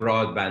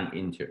broadband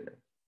internet.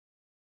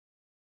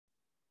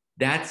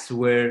 That's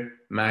where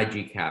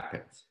magic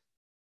happens.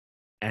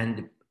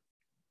 And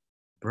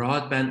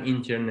broadband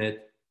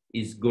internet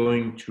is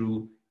going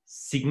through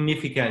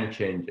significant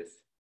changes.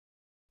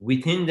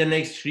 Within the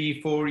next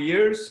 3-4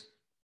 years,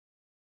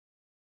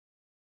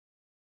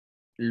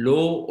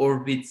 low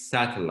orbit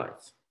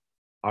satellites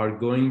are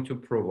going to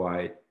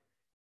provide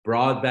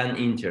broadband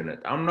internet.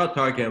 I'm not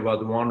talking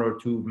about 1 or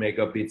 2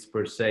 megabits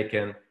per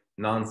second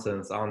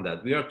nonsense on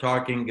that. We are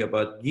talking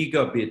about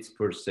gigabits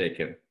per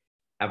second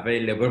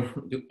available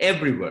to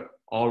everywhere,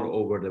 all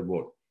over the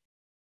world.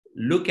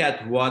 Look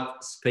at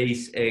what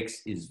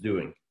SpaceX is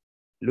doing.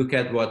 Look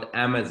at what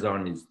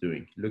Amazon is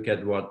doing. Look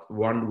at what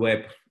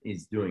OneWeb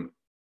is doing.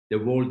 The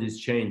world is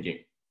changing.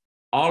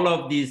 All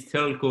of these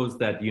telcos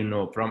that you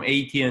know, from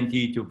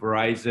AT&T to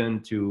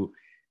Verizon to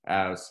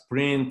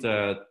Sprint,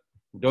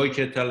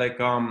 Deutsche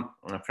Telekom,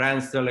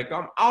 France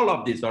Telecom, all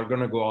of these are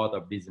going to go out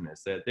of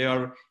business. They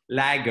are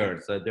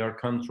laggards. They are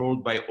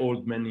controlled by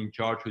old men in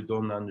charge who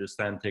don't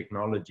understand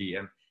technology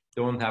and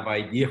don't have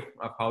idea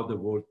of how the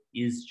world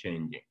is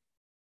changing.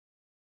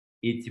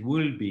 It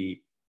will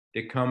be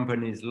the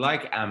companies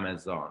like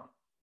Amazon,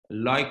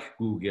 like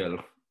Google,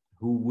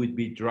 who would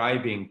be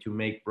driving to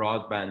make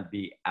broadband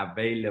be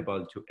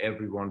available to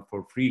everyone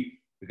for free,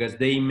 because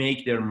they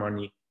make their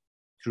money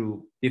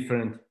through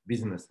different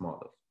business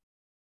models.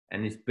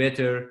 And it's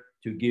better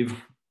to give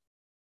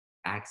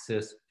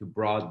access to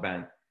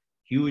broadband,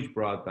 huge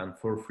broadband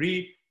for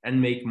free, and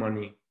make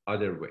money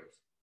other ways.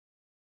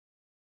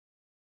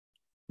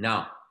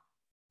 Now,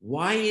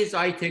 why is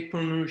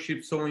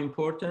I-techpreneurship so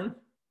important?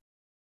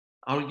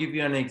 I'll give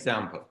you an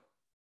example.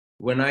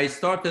 When I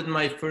started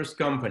my first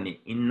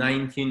company in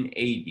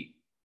 1980,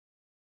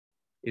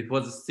 it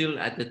was still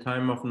at the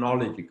time of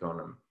knowledge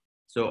economy.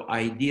 So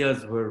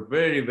ideas were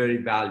very, very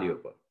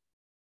valuable.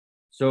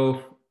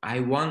 So I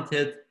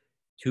wanted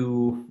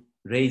to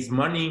raise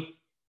money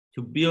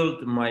to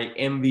build my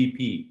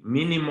MVP,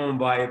 minimum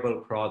viable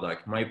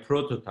product, my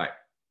prototype,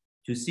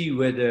 to see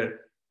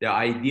whether the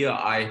idea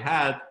I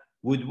had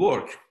would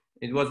work.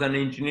 It was an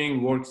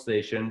engineering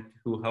workstation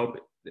to help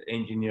the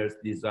engineers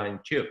design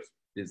chips,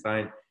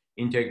 design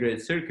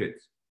integrated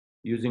circuits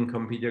using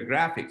computer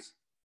graphics.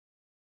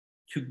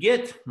 To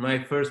get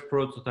my first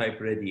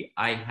prototype ready,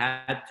 I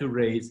had to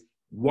raise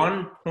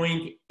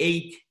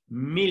 $1.8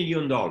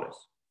 million.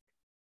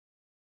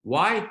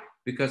 Why?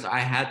 Because I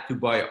had to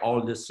buy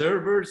all the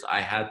servers,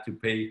 I had to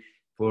pay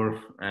for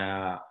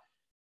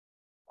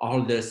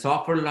all the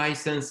software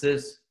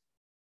licenses.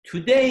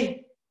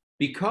 Today,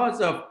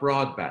 because of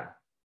broadband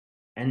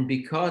and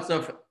because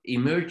of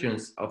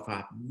emergence of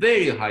a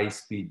very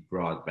high-speed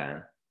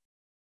broadband,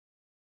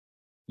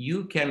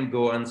 you can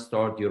go and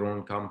start your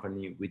own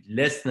company with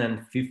less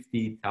than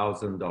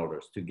 $50,000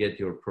 to get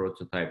your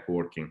prototype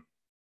working,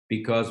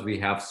 because we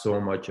have so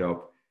much of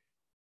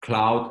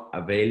cloud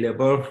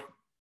available,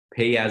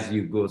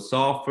 pay-as-you-go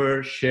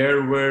software,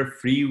 shareware,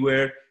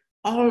 freeware,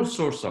 all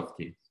sorts of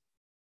things.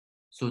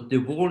 So the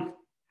world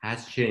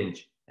has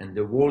changed, and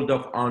the world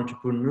of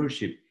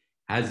entrepreneurship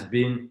has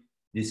been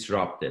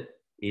disrupted.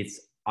 It's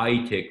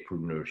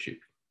I-techpreneurship.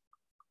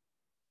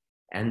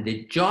 And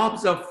the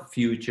jobs of the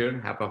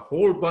future have a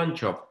whole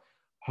bunch of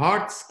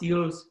hard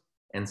skills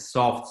and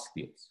soft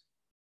skills.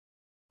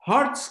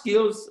 Hard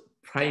skills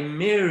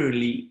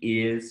primarily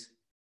is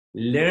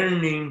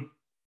learning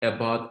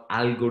about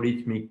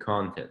algorithmic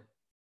content,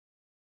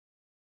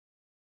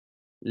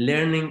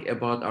 learning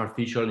about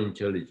artificial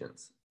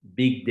intelligence,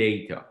 big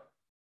data,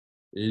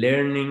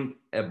 learning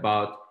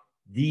about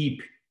deep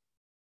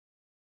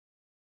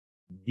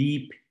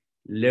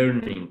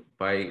learning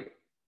by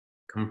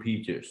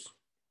computers.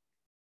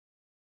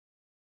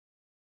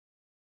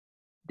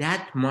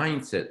 That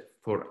mindset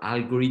for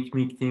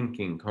algorithmic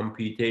thinking,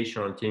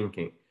 computational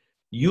thinking,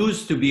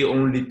 used to be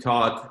only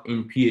taught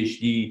in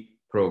PhD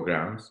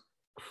programs,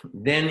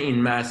 then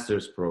in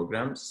master's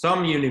programs.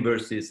 Some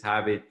universities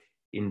have it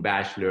in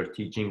bachelor,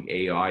 teaching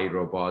AI,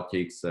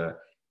 robotics,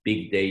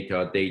 big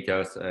data,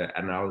 data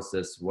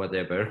analysis,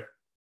 whatever.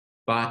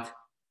 But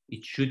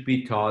it should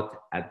be taught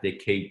at the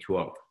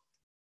K-12.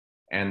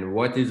 And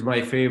what is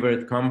my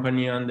favorite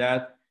company on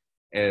that?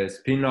 A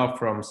spin-off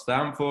from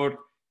Stanford.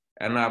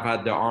 And I've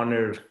had the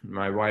honor,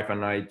 my wife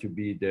and I, to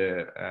be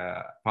the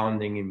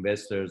founding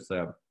investors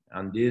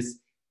on this.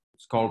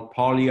 It's called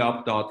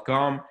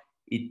polyup.com.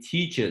 It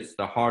teaches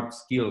the hard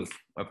skills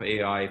of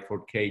AI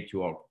for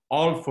K-12,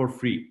 all for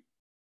free.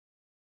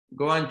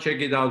 Go and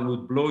check it out. It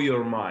would blow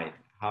your mind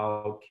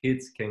how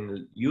kids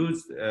can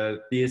use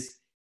this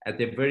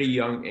at a very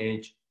young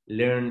age,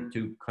 learn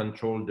to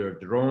control their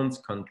drones,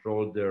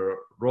 control their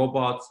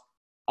robots,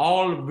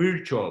 all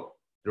virtual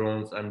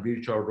drones and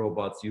virtual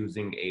robots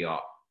using AI.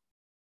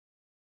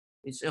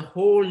 It's a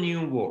whole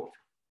new world.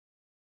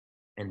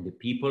 And the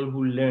people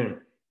who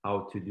learn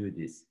how to do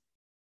this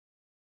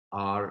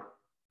are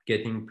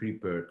getting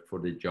prepared for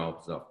the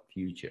jobs of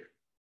future.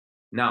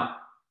 Now,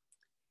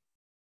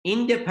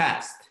 in the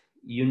past,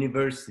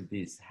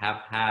 universities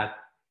have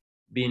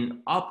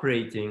been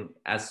operating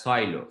as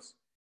silos.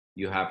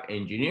 You have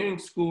engineering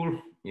school,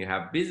 you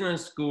have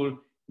business school,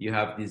 you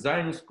have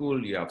design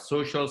school, you have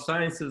social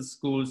sciences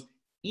schools.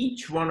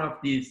 Each one of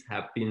these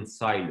have been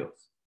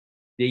silos.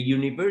 The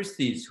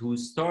universities who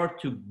start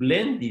to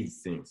blend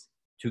these things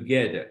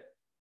together.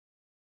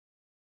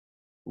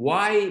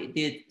 Why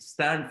did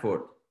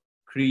Stanford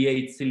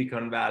create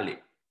Silicon Valley?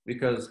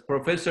 Because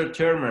Professor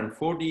Terman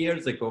 40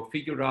 years ago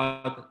figured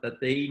out that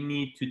they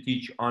need to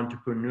teach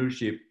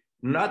entrepreneurship,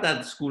 not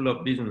at School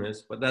of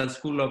Business, but at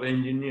School of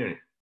Engineering.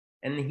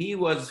 And he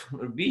was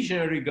a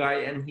visionary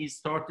guy, and he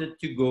started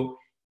to go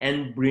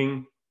and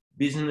bring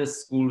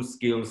business school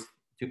skills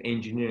to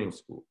engineering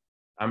school.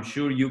 I'm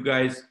sure you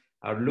guys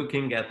are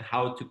looking at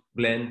how to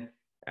blend.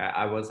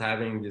 I was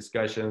having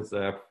discussions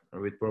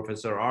with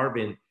Professor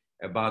Arvin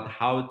about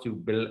how to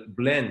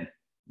blend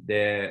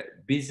the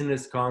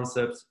business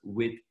concepts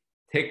with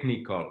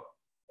technical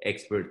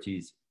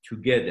expertise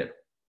together.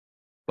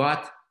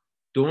 But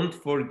don't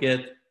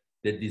forget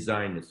the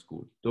design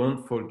school.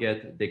 Don't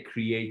forget the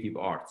creative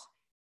arts.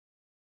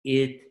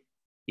 It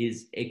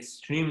is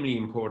extremely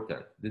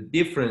important. The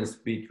difference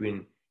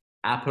between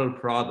Apple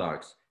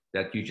products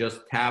that you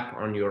just tap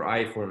on your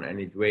iPhone and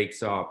it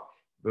wakes up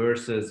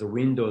versus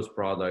Windows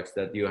products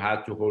that you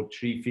have to hold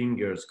 3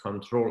 fingers,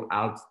 Control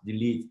Alt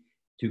Delete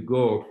to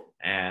go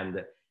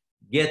and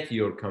get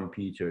your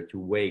computer to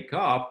wake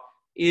up,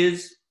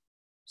 is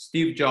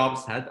Steve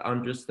Jobs had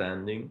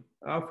understanding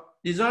of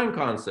design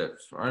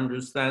concepts,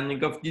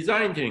 understanding of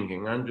design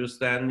thinking,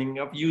 understanding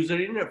of user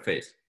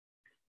interface.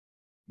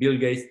 Bill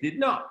Gates did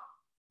not.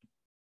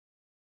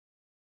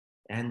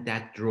 And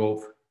that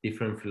drove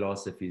different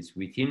philosophies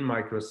within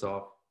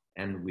Microsoft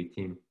and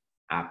within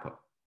Apple.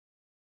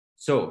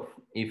 So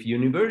if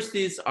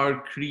universities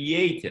are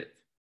created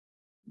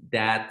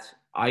that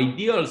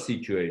ideal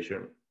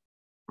situation,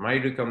 my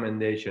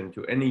recommendation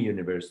to any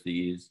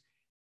university is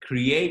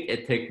create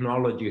a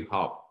technology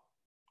hub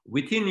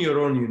within your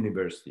own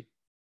university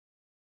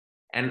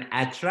and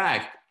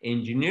attract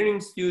engineering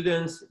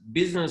students,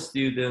 business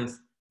students,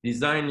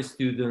 design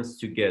students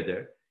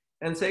together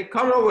and say,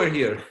 come over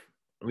here.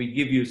 We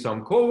give you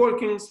some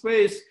co-working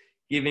space,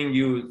 giving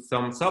you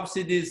some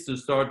subsidies to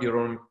start your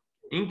own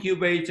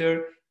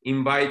incubator,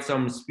 invite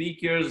some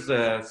speakers,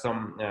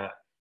 some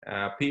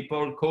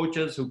people,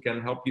 coaches who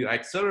can help you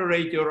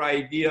accelerate your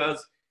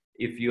ideas.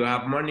 If you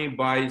have money,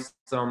 buy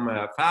some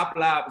fab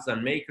labs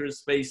and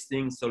makerspace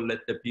things, so let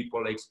the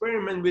people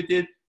experiment with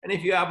it. And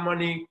if you have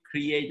money,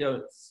 create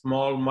a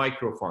small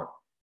microfund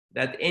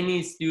that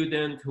any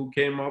student who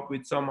came up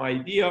with some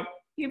idea,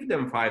 give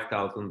them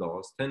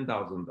 $5,000,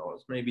 $10,000,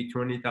 maybe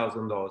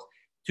 $20,000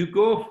 to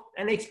go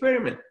and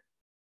experiment.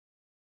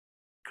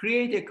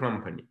 Create a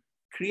company,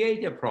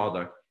 create a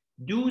product,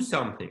 do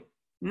something.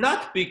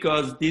 Not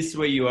because this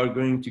way you are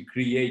going to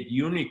create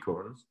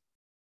unicorns.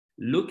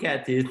 Look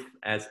at it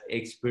as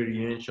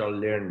experiential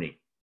learning,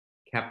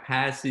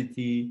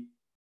 capacity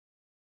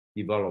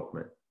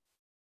development.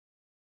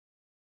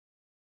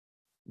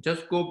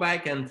 Just go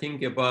back and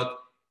think about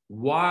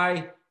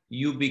why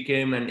you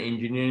became an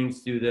engineering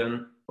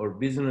student or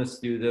business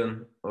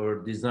student or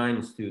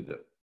design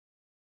student.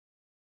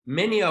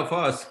 Many of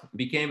us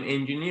became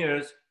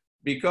engineers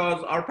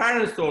because our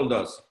parents told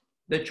us.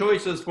 The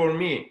choices for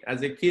me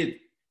as a kid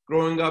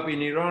growing up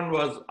in Iran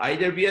was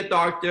either be a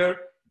doctor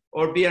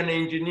or be an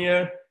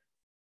engineer.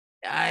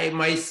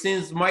 My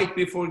sins might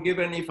be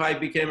forgiven if I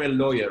became a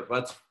lawyer,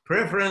 but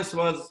preference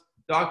was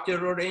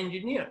doctor or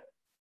engineer.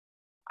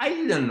 I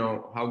didn't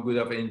know how good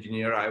of an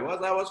engineer I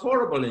was. I was a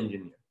horrible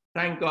engineer.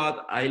 Thank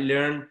God I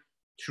learned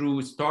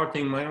through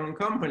starting my own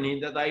company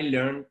that I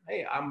learned,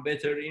 hey, I'm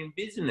better in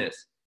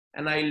business.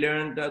 And I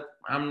learned that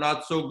I'm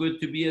not so good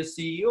to be a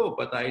CEO,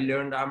 but I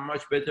learned I'm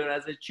much better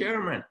as a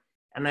chairman.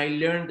 And I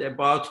learned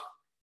about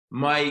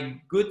my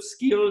good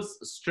skills,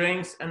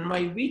 strengths, and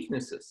my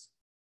weaknesses.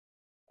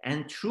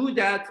 And through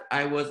that,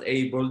 I was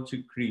able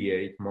to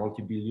create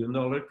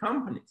multi-billion-dollar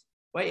companies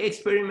by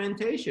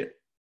experimentation.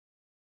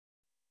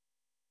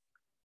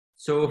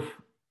 So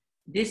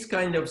this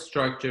kind of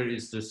structure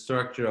is the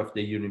structure of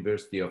the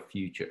University of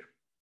Future.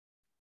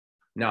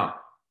 Now,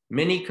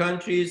 many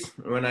countries,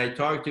 when I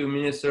talk to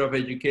Minister of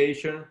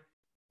Education,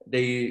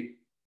 they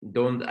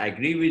don't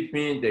agree with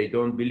me, they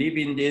don't believe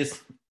in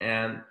this,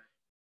 and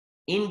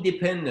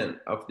independent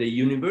of the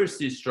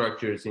university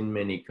structures in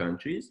many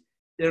countries,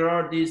 there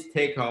are these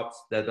tech hubs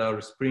that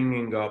are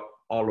springing up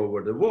all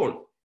over the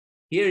world.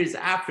 Here is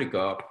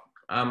Africa.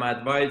 I'm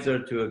advisor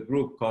to a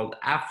group called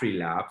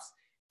AfriLabs.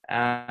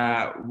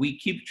 We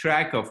keep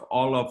track of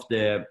all of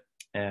the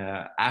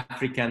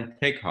African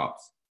tech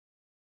hubs.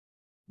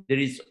 There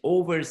is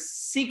over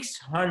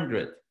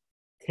 600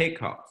 tech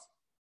hubs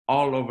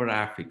all over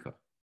Africa.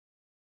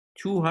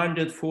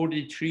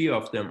 243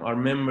 of them are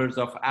members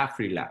of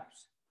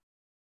AfriLabs.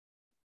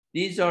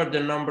 These are the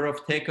number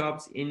of tech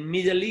hubs in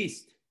Middle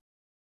East,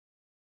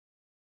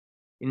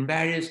 in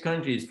various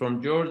countries,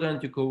 from Jordan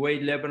to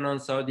Kuwait, Lebanon,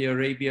 Saudi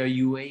Arabia,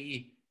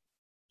 UAE.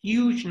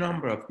 Huge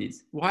number of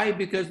these. Why?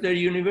 Because their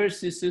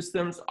university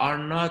systems are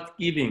not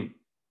giving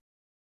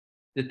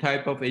the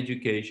type of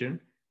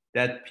education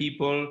that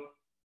people,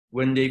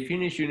 when they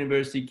finish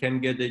university, can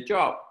get a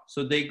job.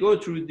 So they go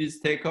through these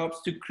tech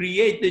hubs to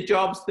create the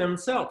jobs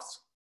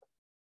themselves.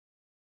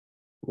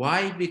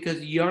 Why?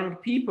 Because young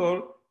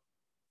people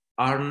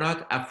are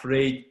not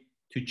afraid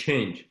to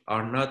change,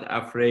 are not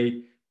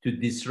afraid to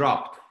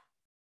disrupt.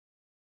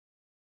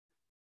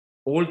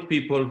 Old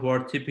people who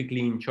are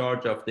typically in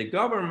charge of the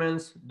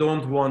governments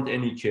don't want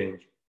any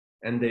change.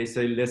 And they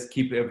say, let's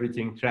keep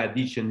everything,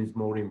 tradition is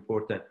more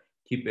important,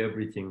 keep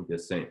everything the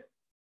same.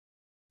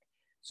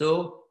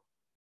 So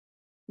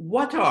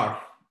what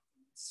are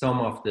some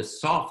of the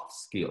soft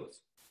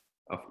skills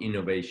of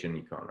innovation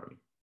economy?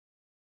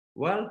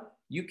 Well,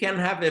 you can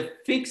have a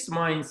fixed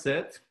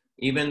mindset,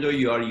 even though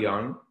you are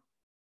young,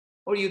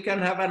 or you can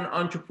have an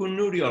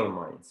entrepreneurial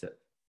mindset.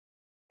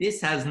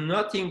 This has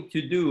nothing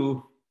to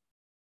do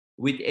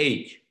with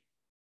age.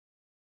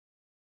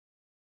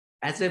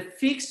 As a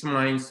fixed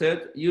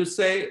mindset, you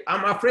say,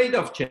 I'm afraid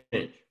of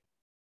change.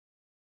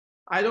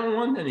 I don't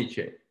want any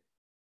change.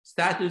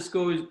 Status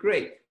quo is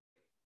great.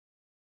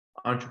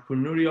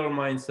 Entrepreneurial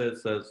mindset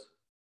says,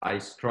 I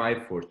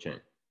strive for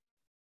change.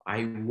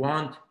 I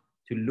want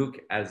to look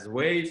as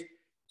ways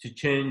to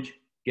change,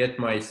 get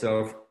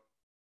myself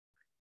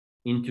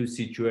into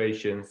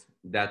situations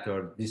that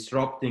are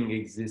disrupting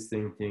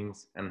existing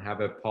things and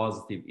have a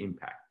positive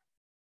impact.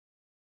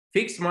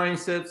 Fixed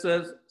mindset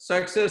says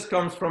success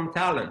comes from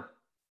talent.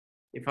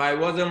 If I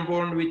wasn't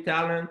born with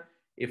talent,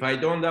 if I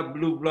don't have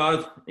blue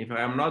blood, if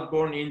I am not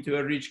born into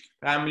a rich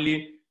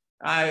family,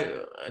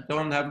 I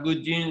don't have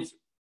good genes,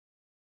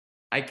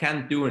 I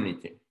can't do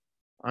anything.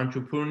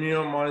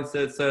 Entrepreneurial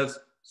mindset says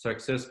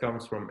success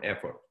comes from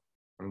effort.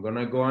 I'm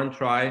gonna go and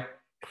try,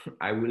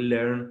 I will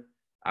learn,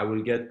 I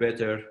will get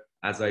better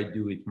as I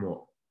do it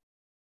more.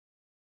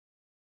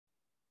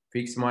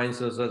 Fixed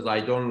mindset says I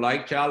don't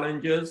like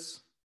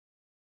challenges.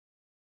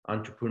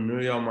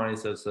 Entrepreneurial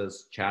mindset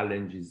says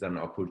challenge is an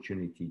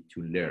opportunity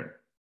to learn.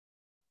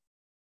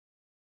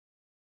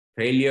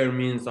 Failure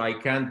means I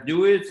can't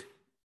do it.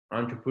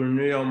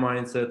 Entrepreneurial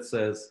mindset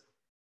says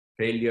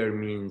failure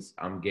means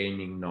I'm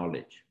gaining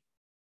knowledge.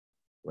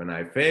 When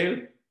I fail,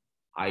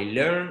 I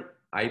learn,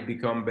 I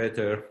become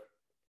better.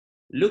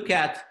 Look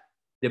at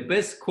the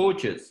best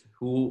coaches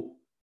who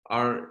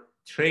are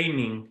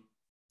training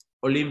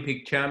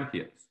Olympic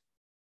champions.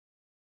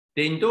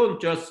 They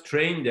don't just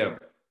train them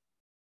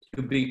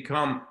to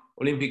become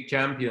Olympic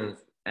champions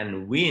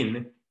and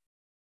win.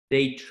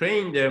 They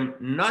train them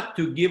not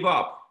to give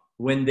up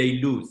when they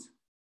lose.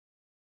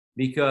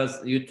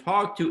 Because you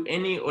talk to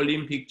any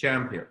Olympic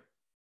champion,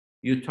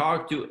 you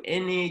talk to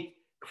any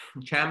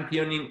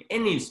champion in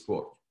any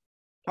sport,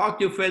 talk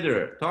to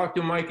Federer, talk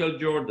to Michael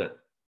Jordan,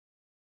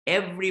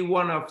 every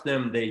one of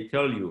them, they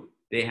tell you,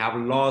 They have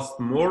lost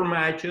more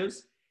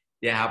matches.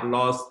 They have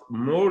lost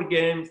more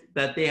games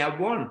that they have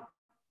won.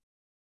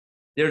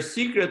 Their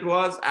secret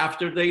was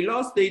after they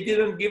lost, they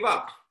didn't give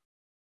up.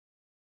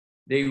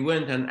 They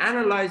went and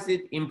analyzed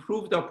it,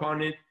 improved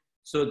upon it.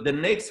 So the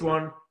next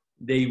one,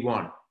 they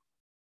won.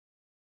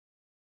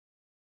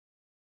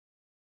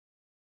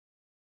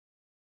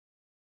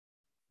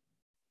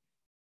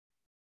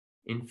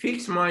 In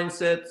fixed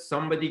mindset,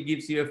 somebody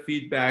gives you a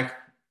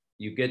feedback,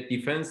 you get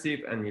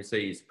defensive and you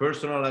say it's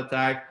personal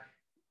attack.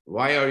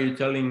 Why are you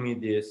telling me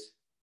this?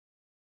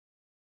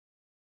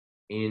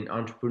 In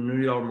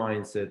entrepreneurial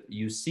mindset,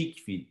 you seek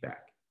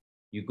feedback.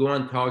 You go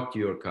and talk to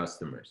your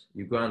customers.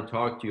 You go and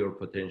talk to your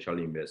potential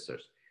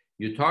investors.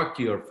 You talk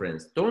to your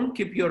friends. Don't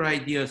keep your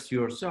ideas to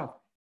yourself.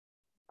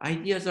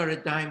 Ideas are a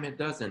dime a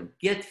dozen.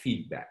 Get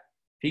feedback.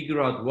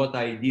 Figure out what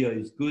idea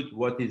is good,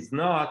 what is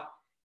not,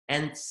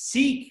 and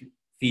seek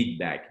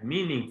feedback,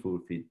 meaningful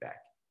feedback.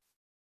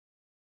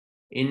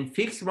 In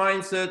fixed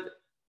mindset,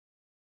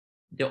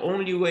 the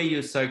only way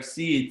you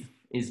succeed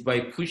is by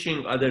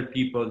pushing other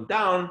people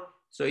down.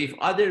 So if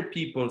other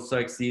people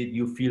succeed,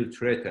 you feel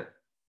threatened.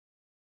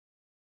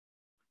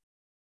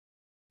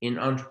 In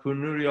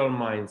entrepreneurial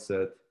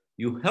mindset,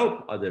 you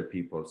help other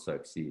people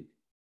succeed,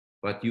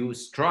 but you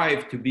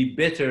strive to be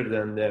better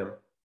than them.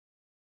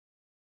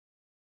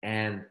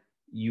 And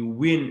you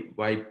win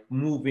by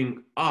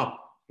moving up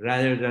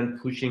rather than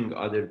pushing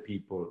other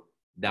people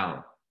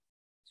down.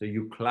 So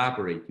you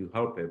collaborate, you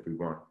help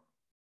everyone.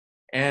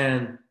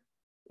 And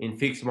in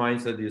fixed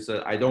mindset, you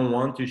said, I don't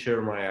want to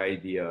share my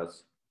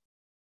ideas.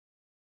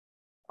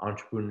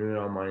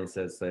 Entrepreneurial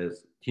mindset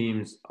says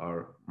teams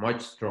are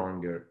much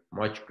stronger,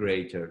 much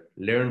greater.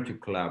 Learn to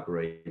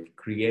collaborate,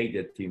 create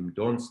a team.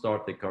 Don't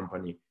start a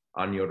company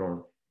on your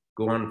own.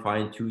 Go and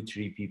find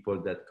 2-3 people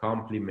that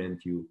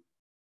complement you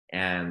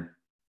and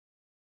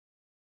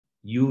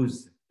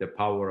use the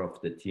power of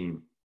the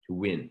team to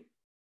win.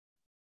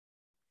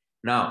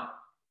 Now,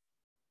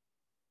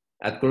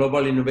 at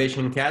Global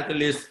Innovation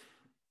Catalyst,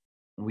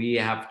 we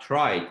have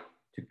tried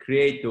to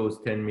create those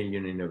 10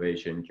 million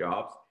innovation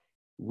jobs.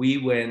 We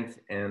went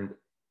and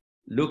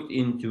looked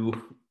into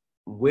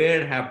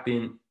where have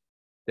been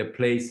the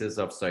places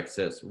of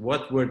success.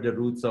 What were the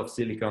roots of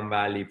Silicon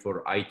Valley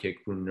for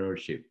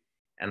entrepreneurship?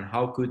 And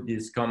how could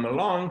this come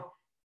along?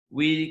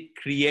 We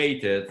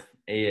created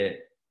a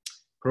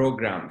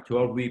program,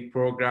 12-week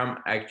program.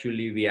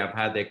 Actually, we have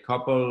had a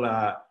couple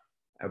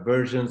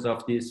versions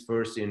of this,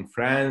 first in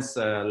France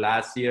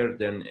last year,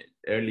 then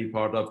early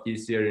part of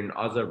this year in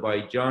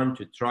Azerbaijan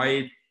to try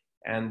it.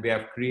 And we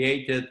have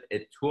created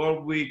a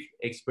 12-week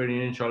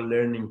experiential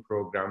learning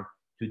program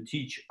to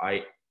teach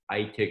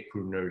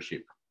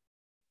entrepreneurship.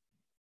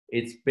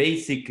 It's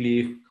basically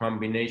a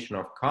combination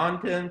of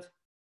content,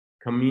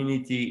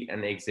 community,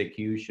 and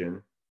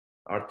execution.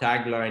 Our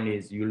tagline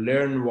is, you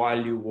learn while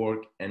you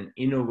work and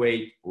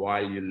innovate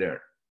while you learn.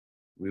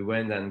 We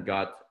went and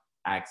got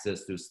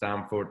access to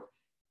Stanford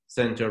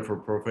Center for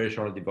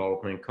Professional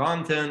Development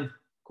content,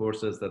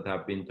 courses that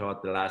have been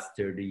taught the last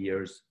 30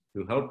 years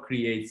to help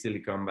create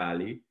Silicon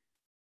Valley.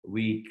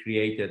 We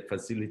created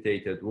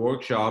facilitated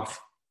workshops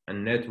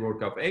and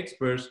network of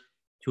experts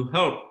to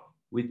help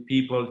with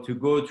people to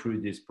go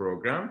through this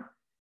program.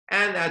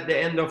 And at the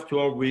end of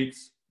 12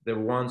 weeks, the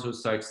ones who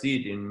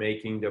succeed in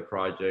making the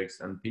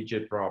projects and pitch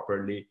it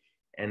properly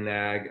and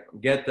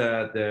get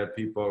the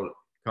people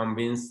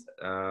convinced,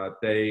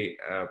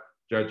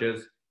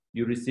 judges,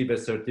 you receive a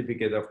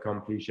certificate of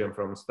completion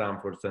from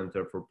Stanford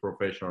Center for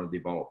Professional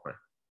Development.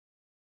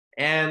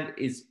 And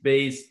it's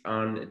based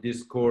on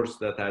this course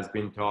that has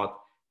been taught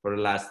for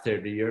the last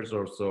 30 years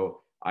or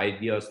so,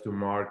 Ideas to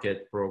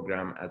Market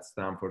program at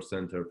Stanford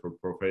Center for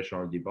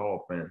Professional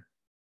Development.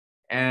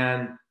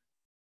 And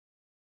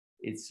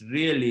it's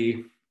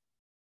really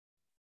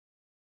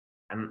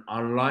an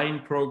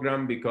online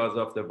program because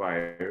of the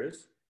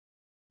virus,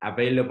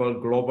 available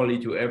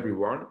globally to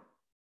everyone.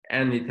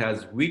 And it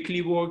has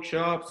weekly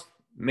workshops,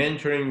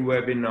 mentoring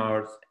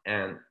webinars,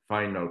 and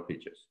final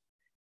pitches.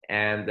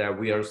 And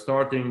we are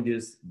starting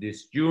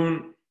this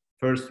June.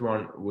 First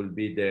one will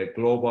be the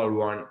global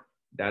one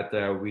that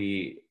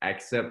we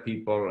accept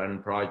people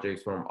and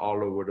projects from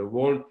all over the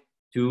world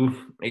to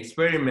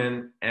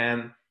experiment.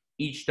 And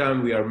each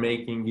time we are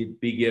making it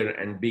bigger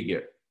and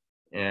bigger.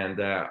 And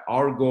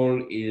our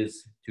goal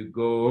is to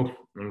go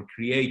and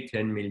create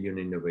 10 million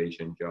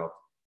innovation jobs.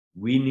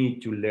 We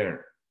need to learn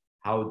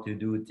how to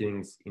do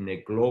things in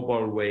a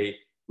global way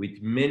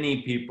with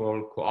many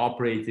people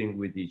cooperating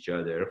with each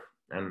other.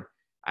 And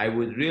I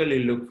would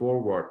really look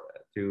forward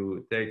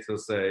to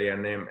Texas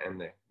A&M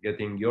and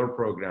getting your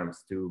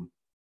programs to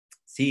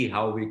see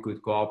how we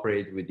could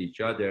cooperate with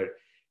each other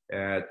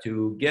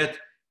to get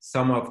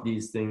some of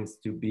these things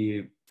to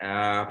be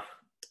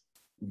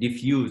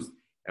diffused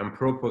and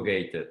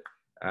propagated,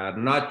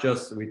 not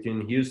just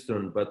within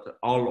Houston, but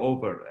all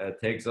over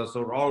Texas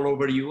or all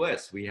over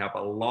US. We have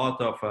a lot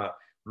of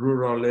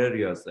rural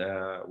areas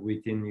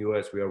within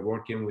US. We are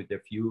working with a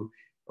few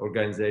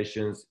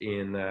organizations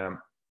in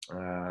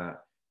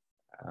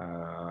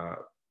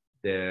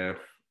the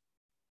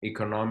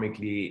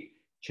economically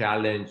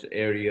challenged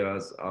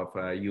areas of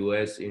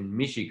US in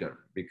Michigan,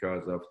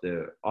 because of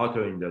the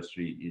auto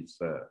industry is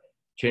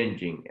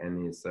changing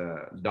and is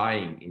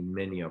dying in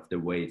many of the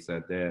ways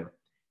that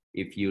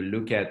if you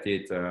look at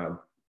it,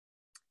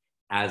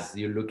 as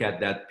you look at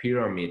that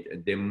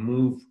pyramid, the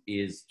move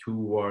is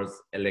towards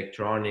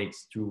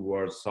electronics,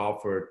 towards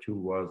software,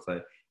 towards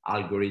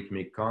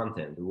algorithmic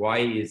content. Why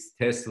is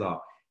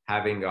Tesla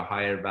having a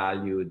higher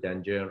value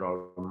than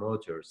General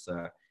Motors?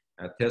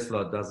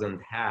 Tesla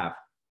doesn't have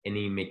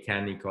any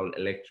mechanical,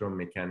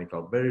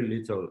 electromechanical, very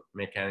little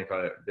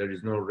mechanical. There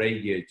is no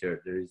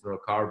radiator, there is no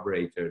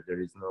carburetor,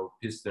 there is no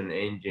piston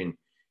engine,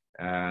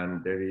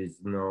 and there is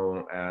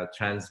no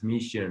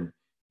transmission,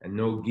 and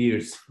no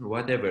gears,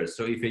 whatever.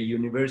 So if a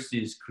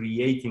university is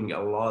creating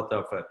a lot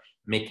of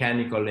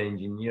mechanical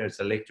engineers,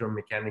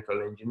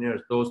 electromechanical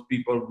engineers, those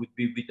people would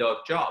be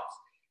without jobs.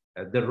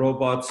 The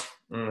robots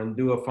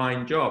do a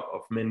fine job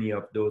of many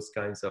of those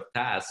kinds of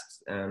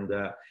tasks, and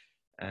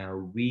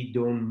we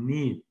don't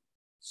need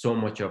so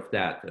much of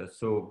that.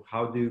 So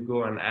how do you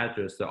go and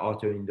address the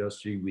auto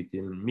industry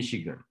within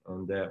Michigan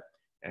and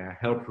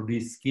help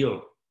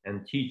reskill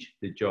and teach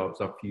the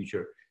jobs of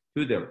future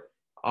to them?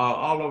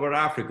 All over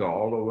Africa,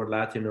 all over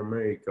Latin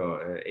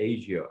America,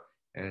 Asia,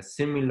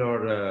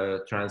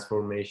 similar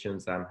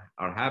transformations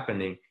are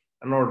happening.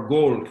 And our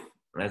goal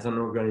as an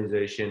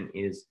organization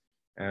is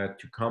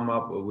to come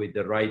up with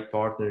the right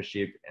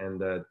partnership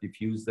and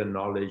diffuse the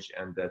knowledge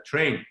and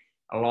train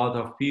a lot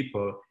of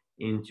people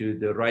into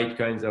the right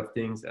kinds of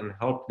things and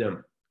help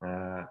them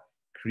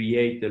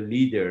create the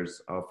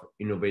leaders of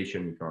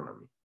innovation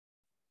economy.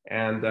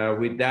 And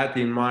with that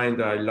in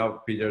mind, I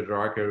love Peter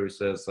Drucker, who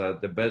says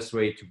the best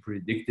way to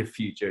predict the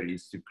future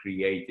is to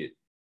create it.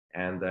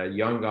 And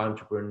young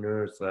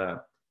entrepreneurs,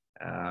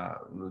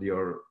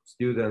 your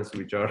students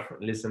which are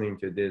listening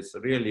to this,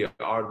 really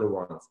are the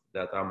ones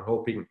that I'm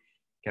hoping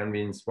can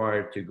be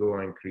inspired to go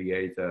and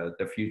create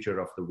the future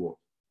of the world.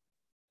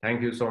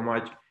 Thank you so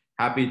much.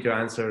 Happy to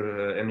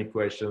answer any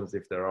questions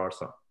if there are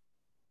some.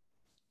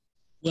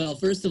 Well,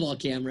 first of all,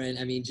 Kamran,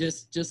 I mean,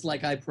 just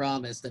like I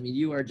promised, I mean,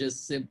 you are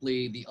just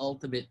simply the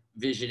ultimate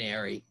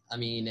visionary. I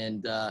mean,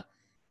 and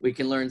we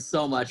can learn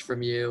so much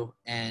from you,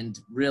 and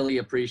really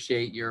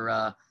appreciate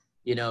your,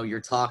 you know, your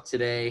talk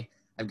today.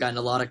 I've gotten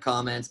a lot of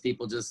comments,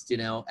 people just, you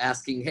know,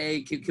 asking,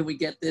 hey, can we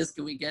get this?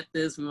 Can we get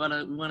this? We want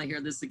to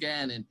hear this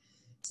again. And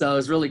so it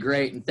was really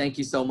great. And thank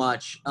you so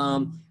much.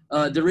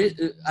 I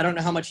don't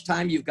know how much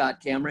time you've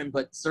got, Kamran,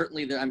 but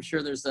certainly I'm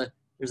sure there's a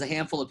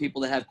handful of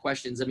people that have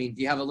questions. I mean,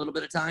 do you have a little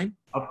bit of time?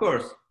 Of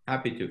course,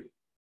 happy to.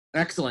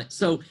 Excellent.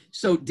 So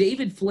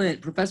David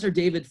Flint, Professor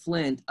David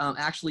Flint,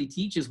 actually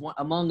teaches,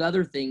 among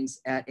other things,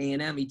 at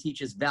A&M. He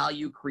teaches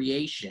value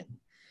creation,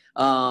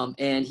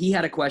 and he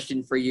had a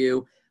question for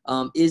you.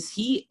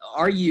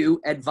 Are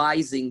you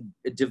advising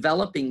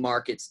developing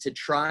markets to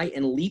try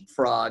and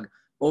leapfrog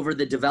over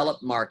the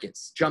developed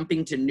markets,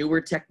 jumping to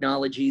newer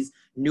technologies,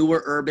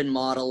 newer urban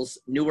models,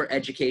 newer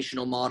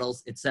educational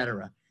models,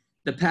 etc.?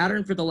 The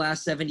pattern for the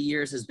last 70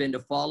 years has been to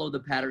follow the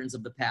patterns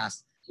of the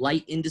past.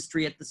 Light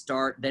industry at the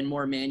start, then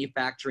more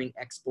manufacturing,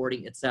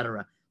 exporting,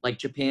 etc., like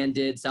Japan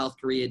did, South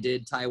Korea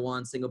did,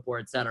 Taiwan, Singapore,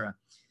 etc.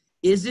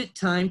 Is it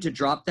time to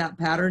drop that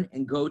pattern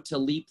and go to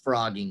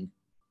leapfrogging?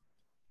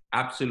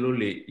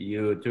 Absolutely.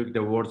 You took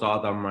the words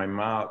out of my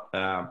mouth.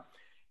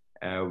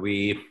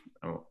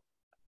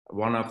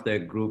 One of the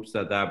groups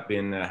that I've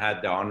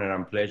had the honor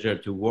and pleasure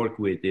to work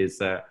with is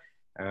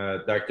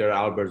Dr.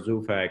 Albert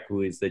Zufak,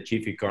 who is the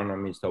chief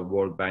economist of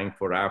World Bank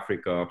for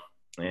Africa,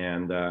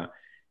 and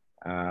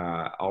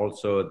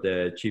also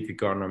the chief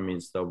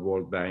economist of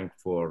World Bank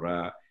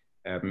for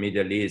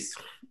Middle East.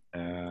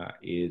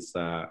 His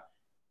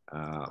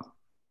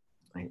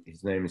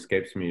name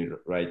escapes me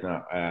right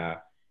now.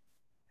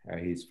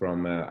 He's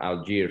from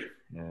Algiers,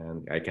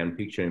 and I can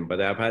picture him. But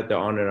I've had the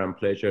honor and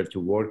pleasure to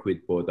work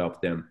with both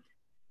of them.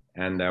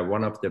 And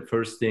one of the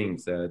first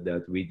things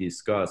that we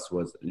discussed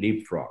was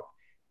leapfrog.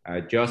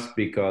 Just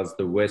because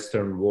the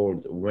Western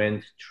world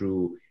went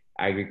through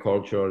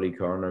agricultural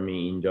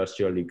economy,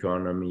 industrial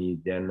economy,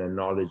 then a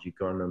knowledge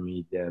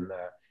economy, then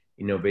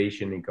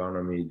innovation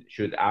economy,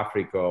 should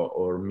Africa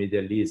or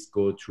Middle East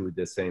go through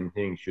the same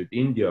thing? Should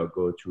India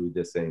go through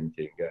the same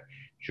thing?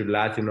 Should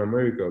Latin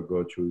America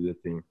go through the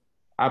thing?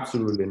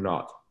 Absolutely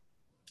not.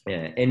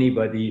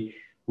 Anybody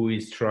who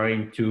is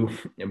trying to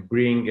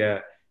bring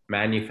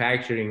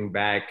manufacturing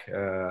back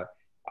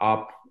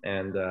up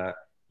and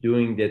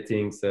doing the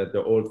things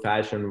the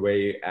old-fashioned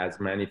way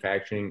as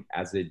manufacturing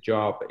as a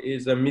job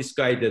is a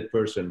misguided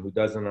person who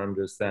doesn't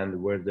understand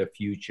where the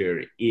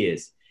future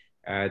is.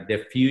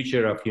 The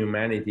future of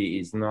humanity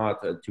is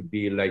not to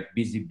be like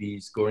busy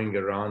bees going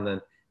around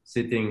and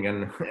sitting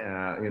and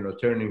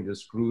turning the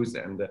screws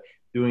and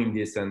doing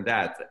this and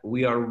that.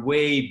 We are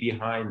way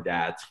behind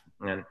that,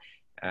 and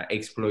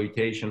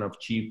exploitation of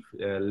cheap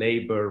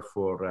labor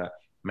for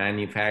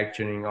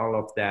manufacturing, all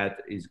of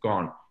that is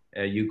gone.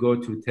 You go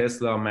to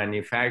Tesla,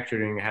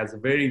 manufacturing has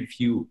very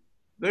few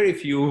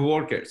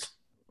workers,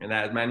 and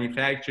that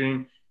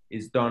manufacturing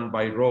is done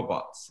by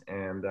robots.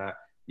 And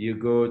you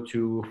go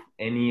to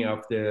any of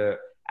the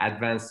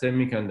advanced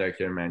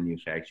semiconductor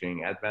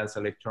manufacturing, advanced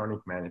electronic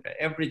manufacturing,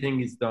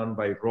 everything is done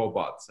by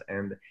robots.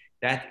 And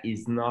that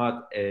is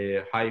not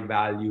a high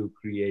value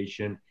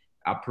creation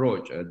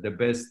approach. The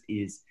best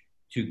is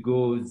to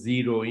go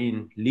zero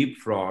in,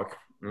 leapfrog,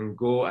 and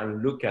go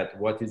and look at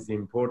what is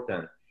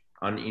important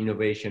on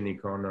innovation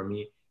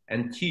economy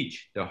and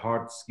teach the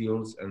hard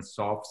skills and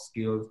soft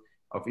skills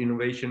of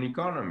innovation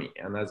economy.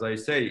 And as I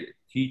say,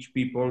 teach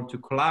people to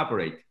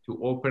collaborate,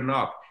 to open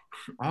up.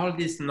 All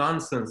this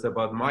nonsense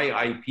about my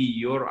IP,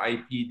 your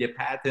IP, the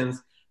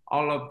patents,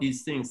 all of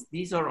these things,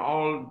 these are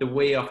all the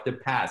way of the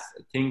past,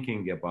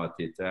 thinking about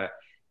it.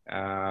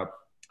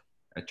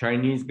 A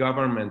Chinese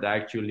government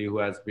actually, who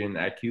has been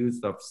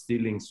accused of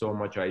stealing so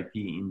much IP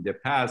in the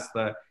past,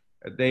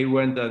 they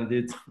went and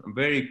did a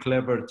very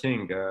clever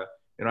thing.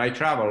 I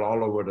travel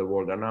all over the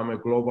world, and I'm a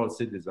global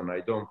citizen.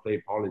 I don't play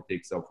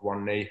politics of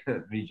one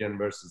region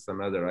versus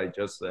another. I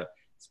just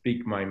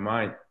speak my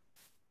mind.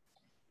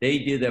 They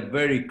did a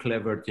very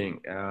clever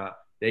thing.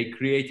 They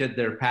created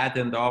their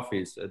patent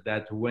office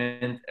that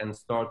went and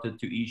started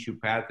to issue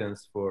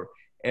patents for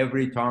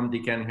every Tom,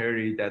 Dick, and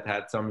Harry that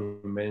had some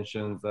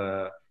inventions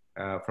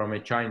from a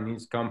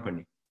Chinese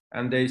company.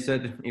 And they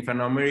said, if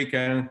an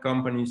American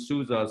company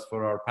sues us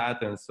for our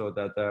patents so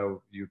that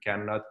you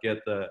cannot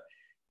get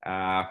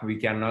we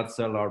cannot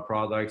sell our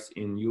products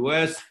in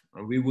US,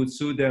 we would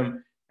sue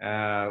them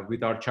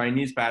with our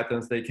Chinese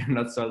patents. They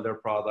cannot sell their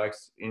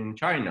products in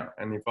China.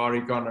 And if our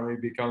economy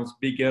becomes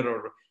bigger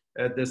or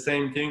the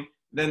same thing,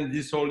 then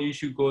this whole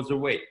issue goes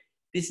away.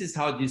 This is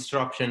how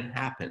disruption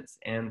happens.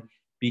 And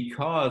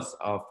because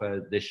of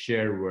the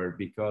shareware,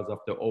 because of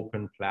the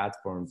open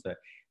platforms,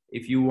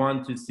 if you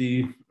want to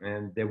see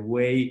the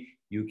way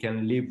you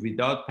can live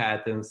without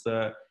patents,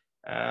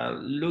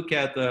 look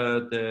at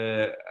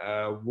the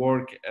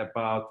work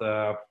about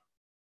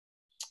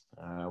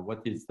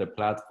what is the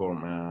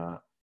platform?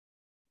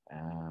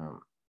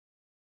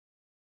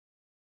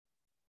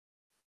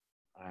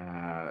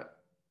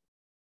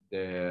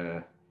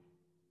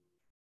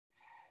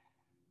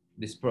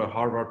 This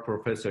Harvard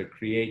professor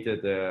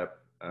created a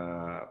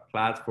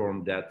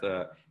platform that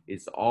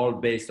is all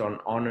based on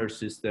honor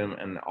system,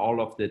 and all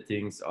of the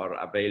things are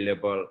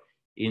available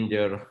in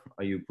there.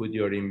 You put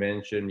your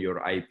invention,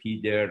 your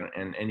IP there,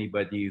 and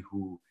anybody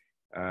who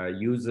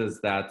uses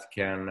that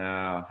can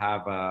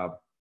have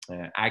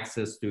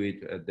access to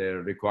it.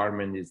 The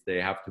requirement is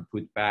they have to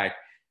put back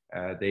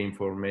the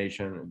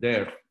information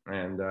there.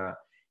 And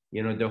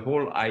the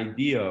whole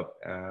idea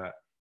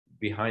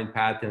behind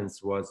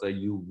patents was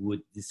you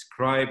would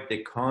describe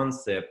the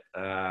concept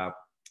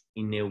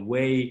in a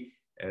way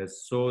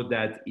so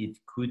that it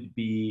could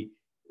be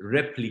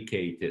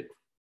replicated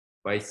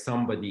by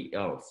somebody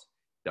else.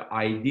 The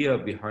idea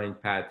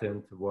behind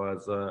patent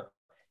was a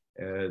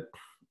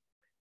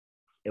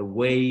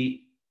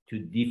way to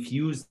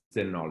diffuse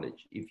the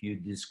knowledge. If you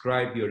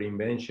describe your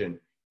invention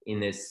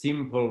in a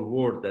simple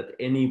word that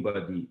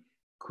anybody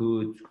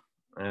could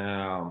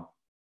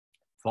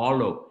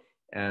follow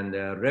and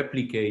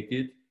replicate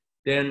it,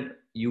 then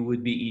you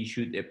would be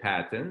issued a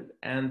patent,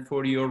 and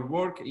for your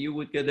work you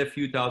would get a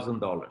few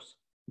 $1,000s,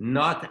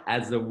 not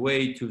as a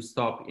way to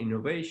stop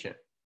innovation.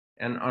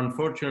 And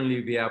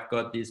unfortunately, we have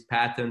got these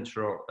patent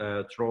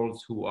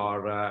trolls who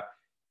are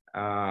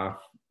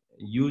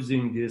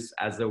using this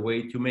as a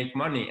way to make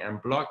money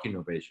and block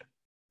innovation.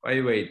 By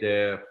the way,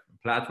 the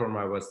platform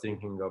I was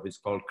thinking of is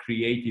called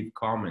Creative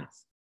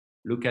Commons.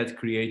 Look at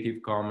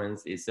Creative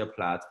Commons. It's a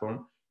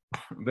platform,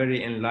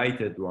 very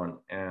enlightened one,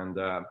 and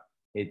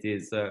it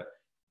is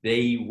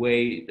the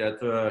way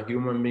that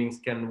human beings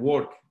can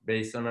work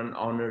based on an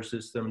honor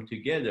system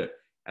together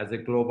as a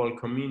global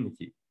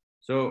community.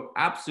 So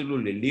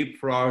absolutely,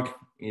 leapfrog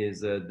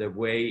is the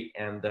way.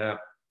 And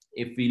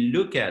if we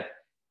look at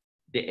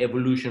the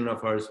evolution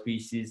of our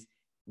species,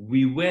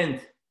 we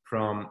went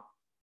from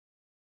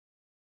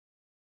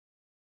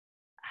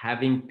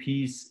having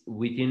peace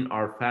within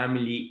our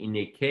family in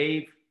a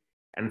cave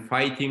and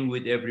fighting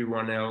with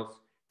everyone else,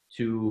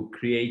 to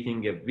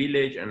creating a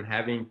village and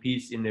having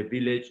peace in a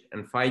village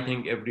and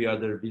fighting every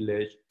other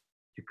village,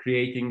 to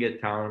creating a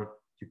town,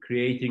 to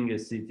creating a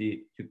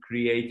city, to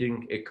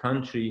creating a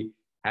country,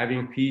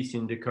 having peace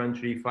in the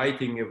country,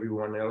 fighting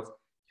everyone else,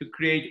 to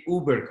create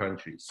Uber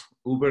countries.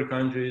 Uber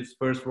countries,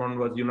 first one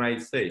was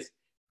United States.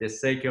 The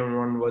second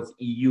one was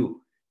EU.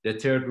 The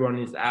third one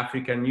is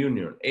African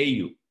Union,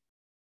 AU.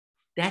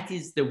 That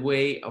is the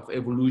way of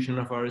evolution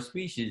of our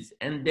species.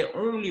 And the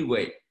only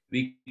way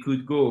we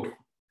could go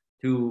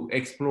to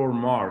explore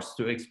Mars,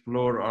 to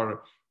explore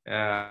our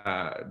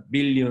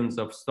billions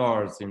of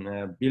stars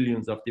in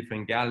billions of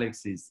different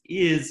galaxies,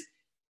 is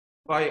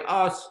by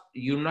us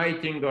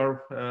uniting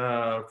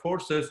our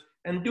forces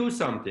and do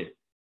something.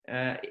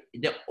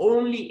 The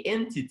only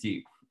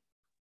entity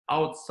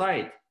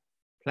outside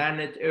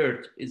planet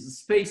Earth is a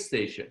space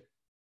station.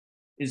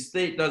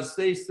 Does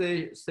space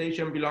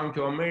station belong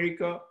to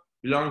America,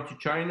 belong to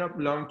China,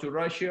 belong to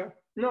Russia?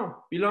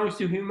 No, belongs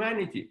to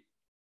humanity.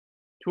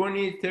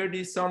 20,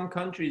 30 some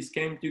countries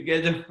came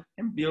together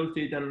and built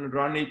it and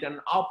run it and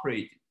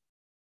operate it.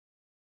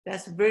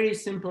 That's a very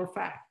simple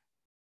fact.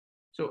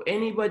 So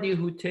anybody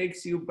who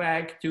takes you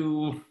back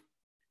to,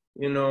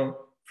 you know,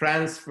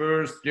 France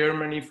first,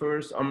 Germany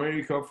first,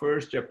 America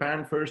first,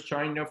 Japan first,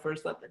 China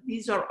first,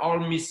 these are all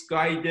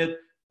misguided,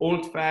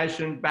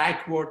 old-fashioned,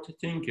 backward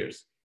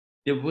thinkers.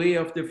 The way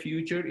of the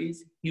future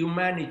is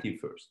humanity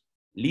first.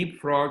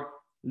 Leapfrog,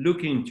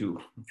 look into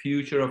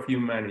future of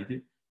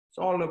humanity. It's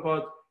all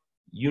about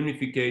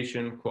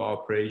unification,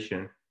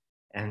 cooperation,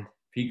 and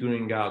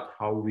figuring out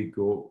how we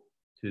go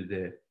to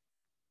the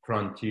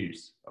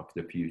frontiers of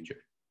the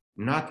future.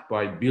 Not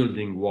by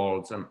building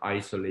walls and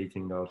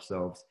isolating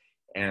ourselves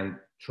and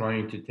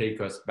trying to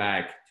take us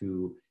back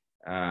to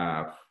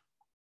 15th,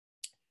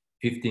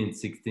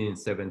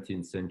 16th,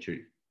 17th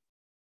century.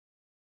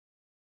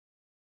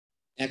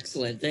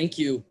 Excellent. Thank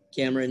you,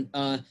 Kamran.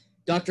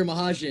 Dr.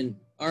 Mahajan,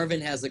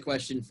 Arvind has a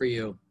question for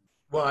you.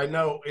 Well, I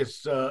know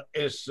it's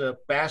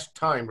past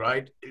time,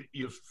 right?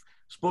 You're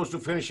supposed to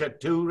finish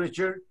at 2,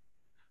 Richard?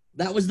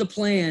 That was the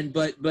plan,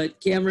 but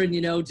Kamran,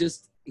 you know,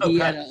 just he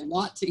had a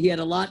lot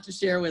to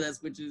share with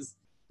us, which is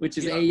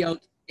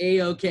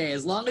a-okay.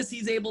 As long as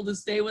he's able to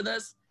stay with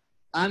us,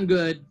 I'm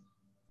good.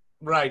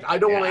 Right. I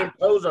don't want to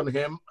impose on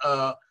him,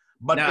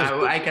 but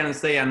no, I can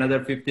stay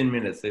another 15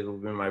 minutes. It will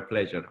be my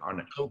pleasure,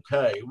 honor.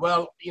 Okay.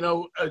 Well, you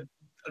know,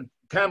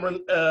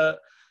 Kamran,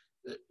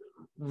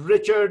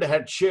 Richard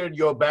had shared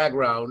your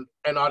background,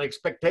 and our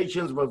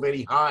expectations were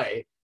very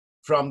high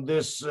from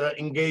this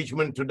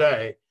engagement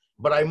today.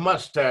 But I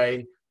must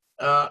say,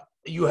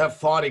 you have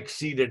far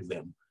exceeded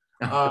them,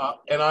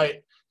 and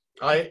I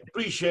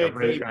appreciate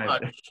very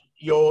much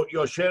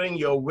your sharing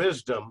your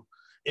wisdom,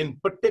 in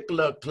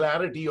particular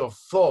clarity of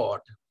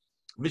thought,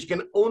 which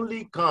can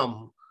only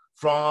come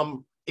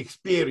from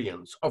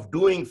experience of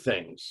doing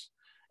things,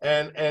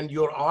 and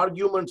your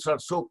arguments are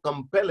so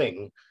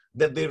compelling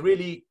that they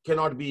really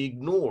cannot be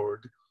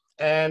ignored,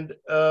 and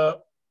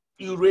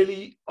you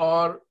really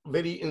are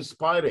very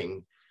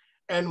inspiring.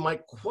 And my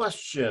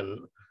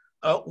question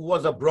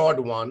was a broad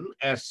one,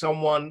 as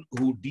someone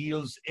who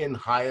deals in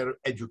higher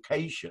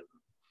education,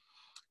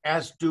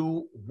 as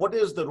to what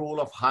is the role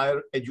of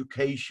higher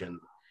education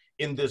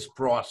in this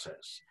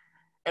process.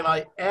 And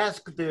I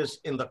ask this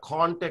in the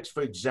context,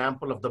 for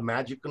example, of the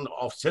magic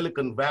of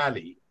Silicon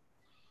Valley.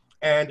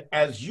 And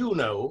as you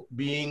know,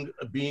 being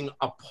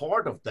a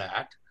part of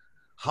that,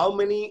 how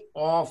many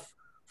of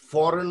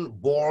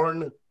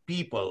foreign-born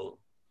people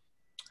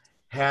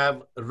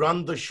have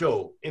run the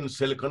show in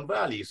Silicon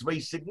Valley? It's a very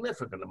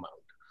significant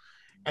amount.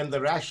 And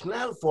the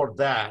rationale for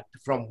that,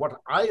 from what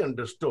I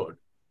understood,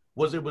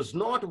 was it was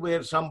not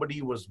where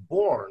somebody was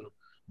born,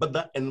 but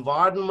the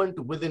environment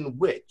within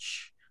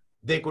which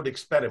they could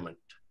experiment.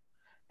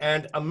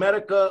 And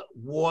America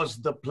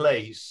was the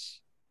place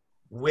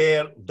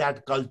where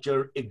that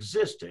culture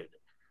existed.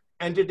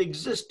 And it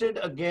existed,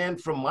 again,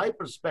 from my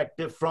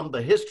perspective, from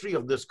the history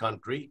of this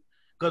country,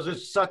 because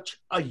it's such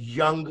a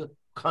young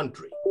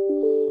country.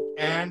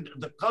 And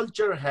the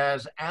culture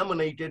has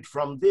emanated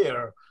from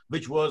there,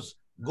 which was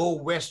Go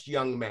West,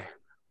 Young Man,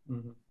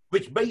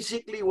 which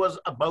basically was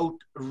about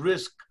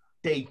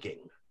risk-taking.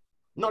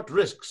 Not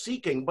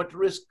risk-seeking, but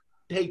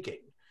risk-taking.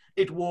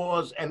 It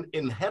was an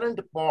inherent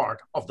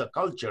part of the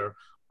culture,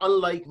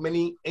 unlike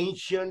many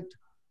ancient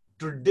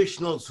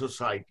traditional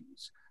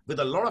societies, with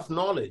a lot of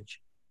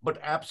knowledge, but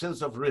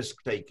absence of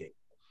risk-taking.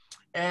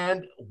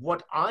 And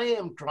what I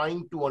am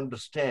trying to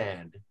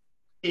understand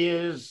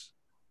is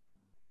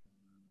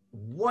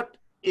what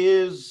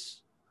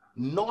is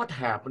not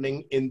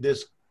happening in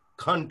this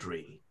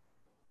country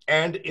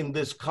and in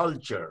this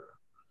culture,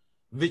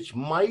 which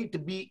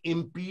might be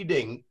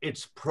impeding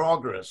its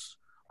progress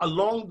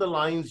along the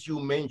lines you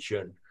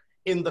mentioned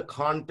in the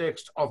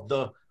context of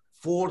the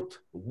fourth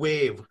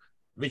wave,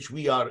 which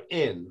we are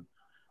in,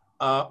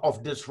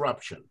 of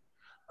disruption.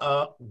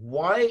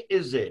 Why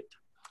is it,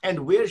 and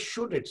where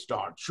should it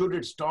start? Should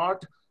it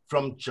start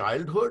from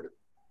childhood?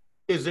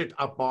 Is it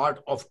a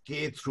part of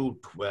K through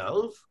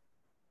 12?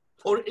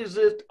 Or is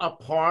it a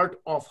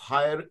part of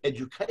higher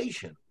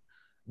education?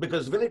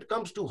 Because when it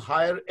comes to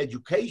higher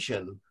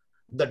education,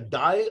 the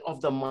die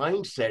of the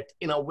mindset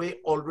in a way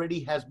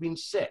already has been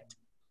set.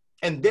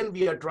 And then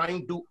we are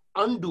trying to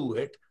undo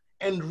it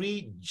and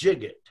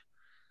rejig it.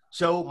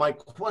 So my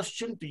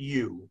question to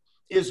you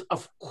is,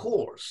 of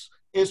course,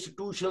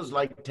 institutions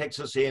like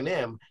Texas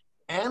A&M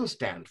and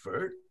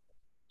Stanford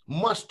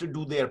must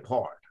do their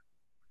part.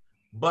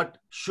 But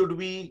should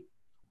we,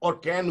 or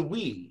can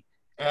we,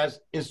 as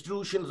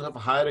institutions of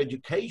higher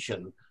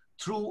education,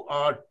 through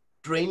our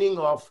training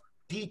of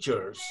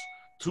teachers,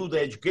 through the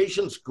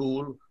education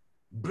school,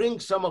 bring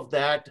some of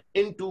that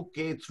into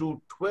K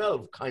through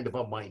 12 kind of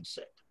a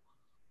mindset?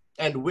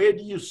 And where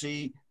do you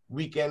see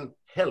we can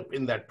help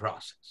in that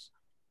process?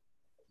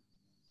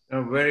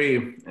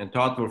 Very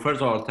thoughtful.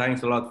 First of all,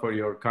 thanks a lot for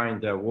your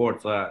kind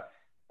words.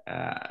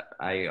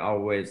 I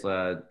always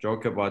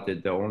joke about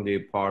it. The only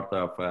part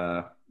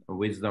of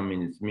wisdom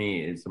in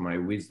me is my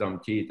wisdom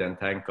teeth, and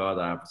thank God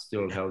I've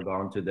still held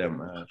on to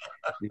them.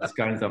 These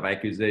kinds of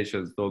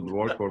accusations don't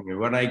work for me.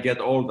 When I get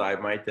old, I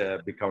might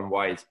become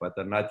wise, but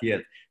not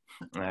yet.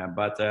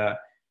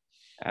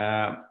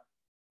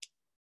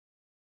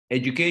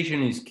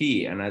 Education is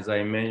key, and as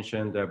I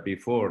mentioned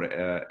before,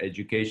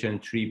 Education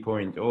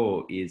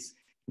 3.0 is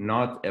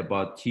not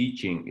about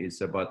teaching,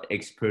 it's about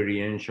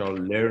experiential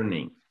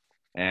learning.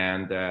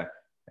 And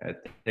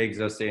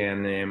Texas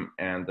A&M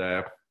and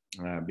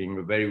being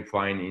a very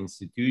fine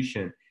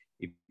institution,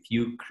 if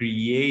you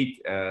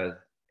create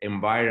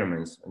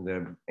environments,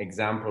 the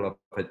example of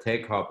a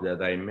tech hub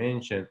that I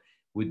mentioned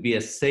would be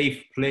a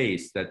safe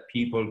place that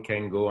people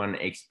can go and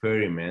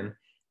experiment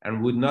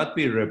and would not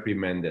be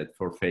reprimanded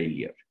for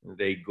failure.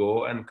 They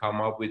go and come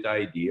up with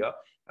idea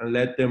and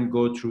let them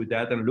go through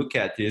that and look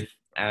at it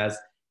as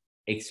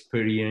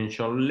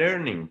experiential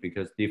learning,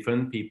 because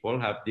different people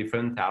have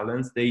different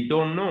talents they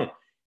don't know.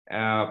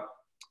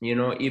 You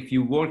know, if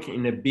you work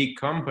in a big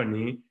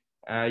company,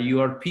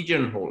 you are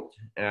pigeonholed.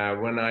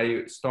 When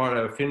I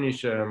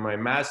finished my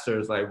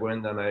master's, I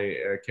went and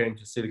I came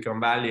to Silicon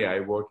Valley. I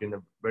work in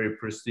a very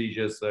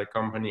prestigious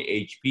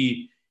company,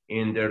 HP,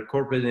 in their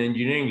corporate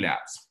engineering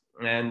labs.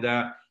 And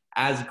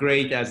as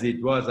great as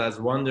it was, as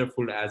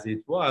wonderful as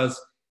it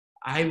was,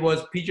 I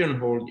was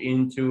pigeonholed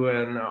into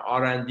an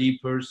R&D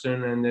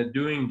person and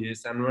doing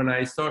this. And when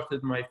I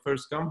started my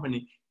first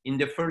company, in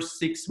the first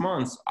 6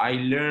 months, I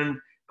learned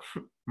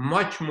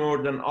much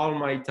more than all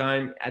my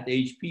time at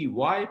HP.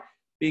 Why?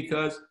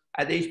 Because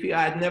at HP,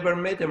 I had never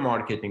met a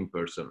marketing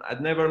person.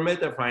 I'd never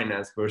met a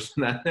finance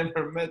person. I'd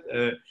never met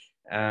a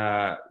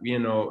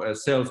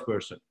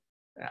salesperson.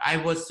 I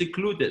was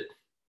secluded.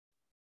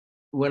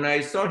 When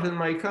I started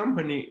my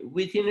company,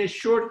 within a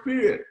short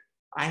period,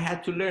 I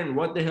had to learn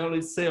what the hell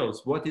is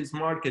sales, what is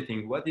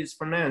marketing, what is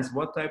finance,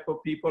 what type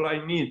of people I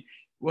need,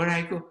 where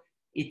I go.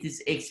 It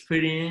is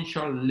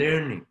experiential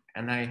learning.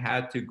 And I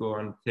had to go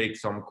and take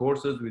some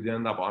courses. We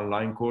didn't have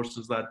online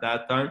courses at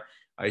that time.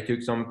 I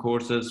took some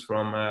courses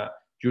from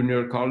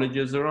junior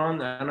colleges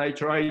around, and I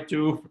tried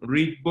to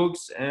read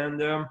books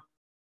and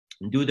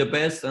do the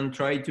best and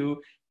try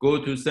to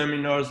go to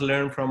seminars,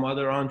 learn from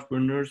other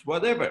entrepreneurs,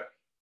 whatever.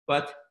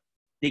 But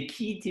the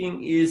key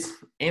thing is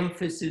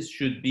emphasis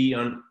should be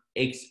on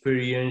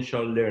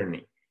experiential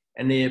learning.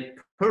 And the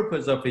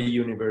purpose of a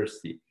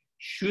university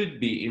should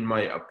be, in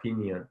my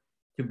opinion,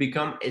 to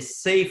become a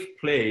safe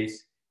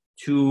place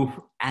to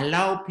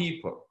allow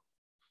people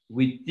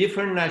with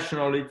different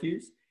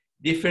nationalities,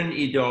 different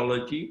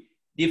ideology,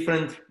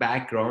 different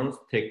backgrounds,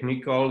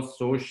 technical,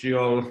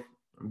 social,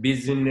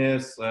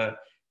 business,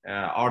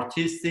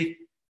 artistic,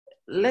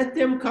 let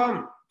them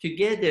come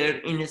together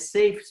in a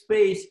safe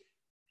space,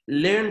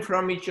 learn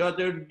from each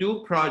other,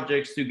 do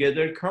projects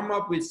together, come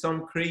up with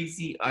some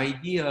crazy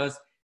ideas,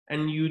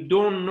 and you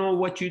don't know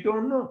what you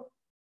don't know.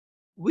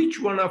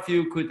 Which one of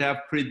you could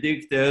have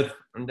predicted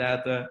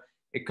that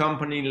a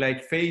company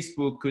like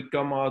Facebook could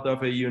come out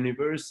of a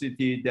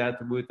university that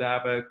would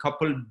have a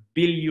couple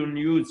billion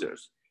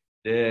users?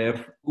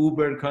 The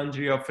Uber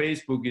country of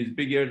Facebook is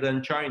bigger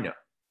than China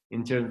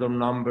in terms of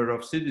number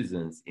of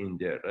citizens in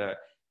there.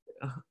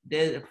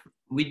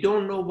 We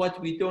don't know what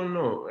we don't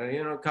know.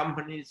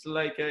 Companies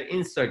like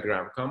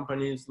Instagram,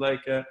 companies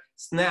like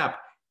Snap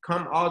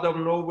come out of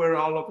nowhere.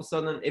 All of a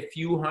sudden, a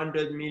few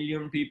 100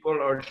 million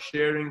people are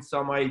sharing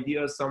some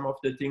ideas, some of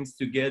the things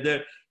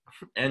together.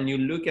 And you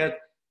look at,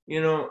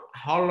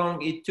 how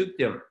long it took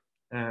them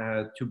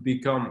to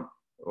become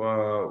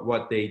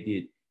what they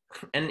did.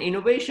 And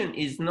innovation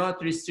is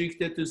not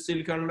restricted to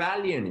Silicon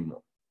Valley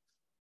anymore.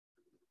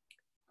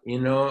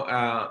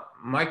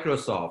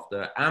 Microsoft,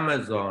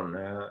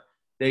 Amazon,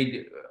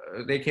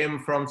 they came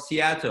from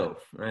Seattle.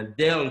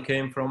 Dell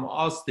came from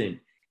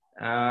Austin.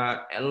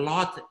 A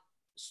lot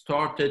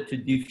started to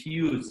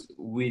diffuse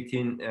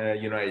within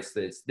United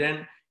States.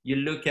 Then you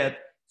look at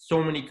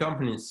so many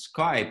companies.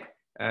 Skype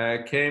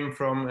came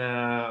from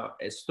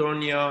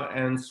Estonia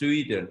and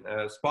Sweden.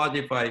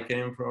 Spotify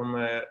came from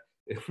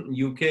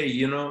UK.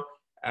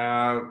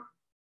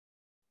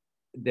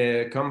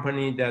 The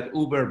company that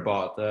Uber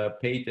bought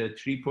paid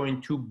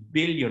 $3.2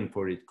 billion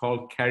for it,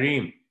 called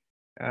Careem.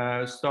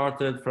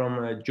 Started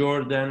from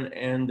Jordan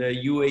and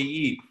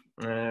UAE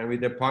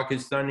with a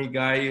Pakistani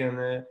guy and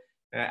an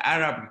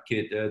Arab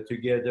kid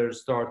together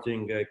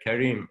starting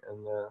Careem.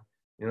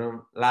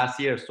 And last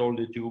year sold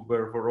it to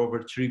Uber for over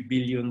 $3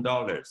 billion.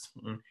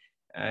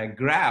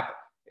 Grab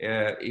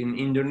in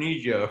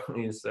Indonesia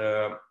is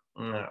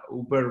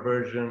Uber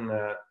version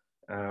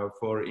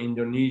for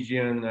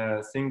Indonesian,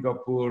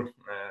 Singapore,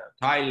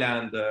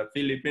 Thailand,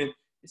 Philippines.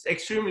 It's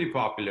extremely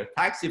popular.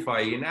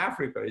 Taxify in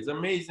Africa is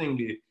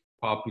amazingly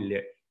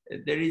popular.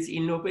 There is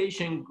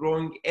innovation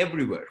growing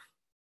everywhere.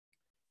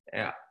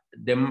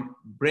 The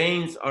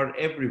brains are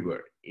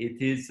everywhere.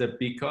 It is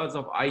because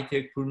of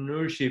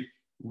entrepreneurship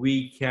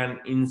we can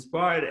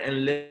inspire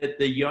and let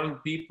the young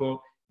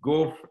people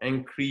go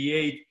and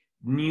create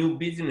new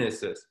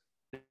businesses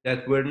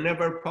that were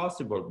never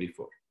possible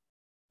before.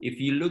 If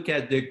you look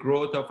at the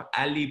growth of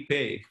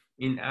Alipay,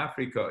 in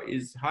Africa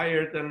is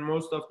higher than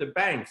most of the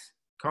banks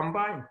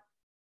combined.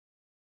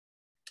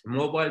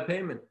 Mobile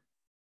payment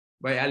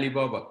by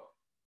Alibaba.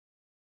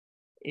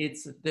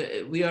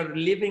 We are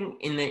living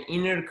in an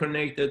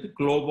interconnected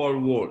global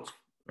world,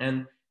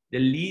 and the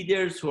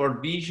leaders who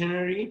are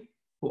visionary,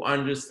 who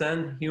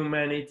understand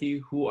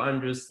humanity, who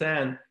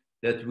understand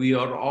that we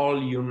are all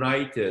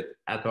united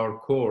at our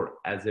core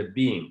as a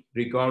being,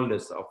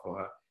 regardless of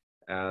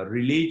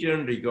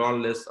religion,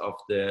 regardless of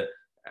the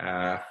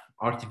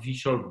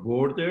artificial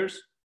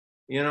borders.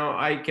 You know,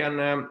 I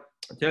can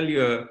tell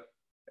you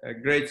a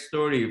great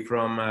story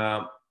from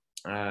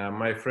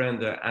my friend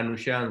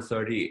Anusha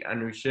Ansari.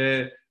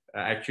 Anusha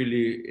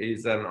actually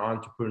is an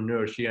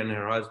entrepreneur. She and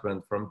her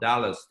husband from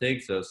Dallas,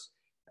 Texas.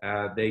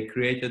 They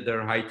created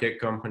their high-tech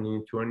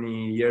company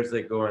 20 years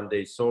ago, and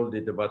they sold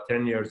it about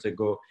 10 years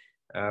ago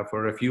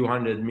for a few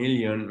 $100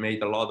 million,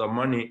 made a lot of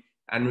money.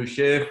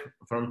 Anusha,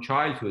 from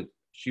childhood,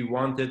 she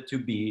wanted to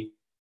be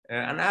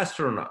an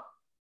astronaut.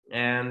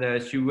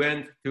 And she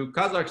went to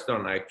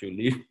Kazakhstan,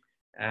 actually,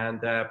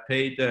 and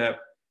paid the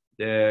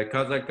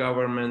Kazakh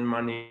government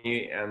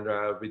money and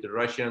with the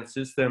Russian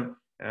system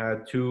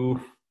to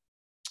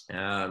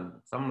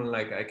something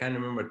like, I can't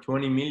remember,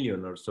 20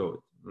 million or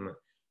so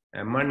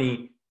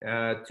money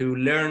to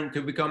learn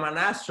to become an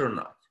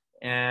astronaut.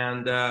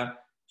 And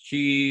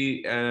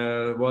she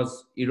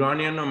was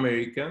Iranian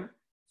American.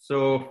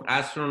 So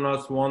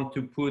astronauts want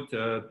to put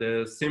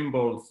the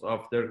symbols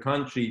of their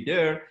country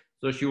there.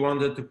 So she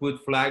wanted to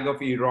put flag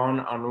of Iran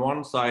on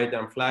one side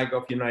and flag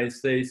of United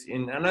States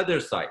in another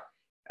side.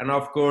 And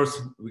of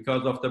course,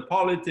 because of the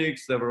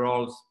politics, there were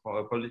all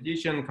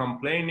politicians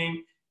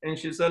complaining. And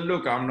she said,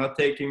 look, I'm not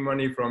taking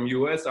money from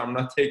US. I'm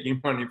not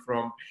taking money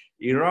from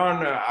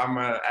Iran. I'm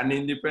an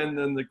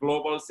independent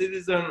global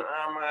citizen.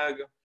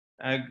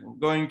 I'm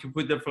going to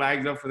put the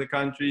flags of the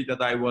country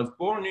that I was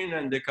born in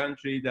and the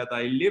country that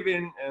I live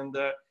in. And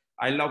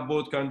I love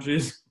both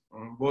countries,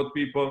 both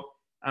people.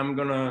 I'm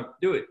gonna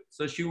do it.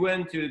 So she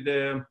went to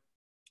the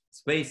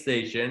space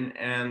station,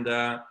 and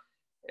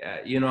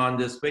you know, on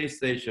the space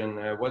station,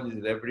 what is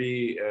it,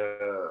 every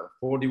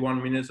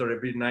 41 minutes or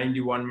every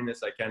 91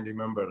 minutes, I can't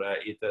remember,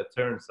 it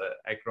turns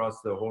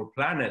across the whole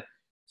planet.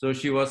 So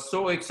she was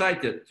so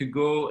excited to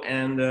go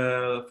and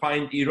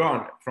find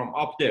Iran from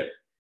up there.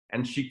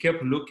 And she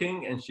kept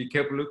looking and she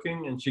kept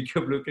looking and she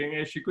kept looking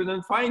and she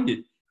couldn't find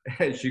it.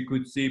 She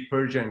could see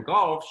Persian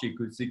Gulf, she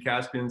could see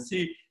Caspian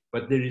Sea,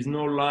 but there is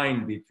no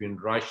line between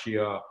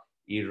Russia,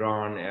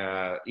 Iran,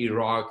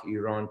 Iraq,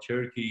 Iran,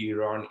 Turkey,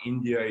 Iran,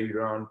 India,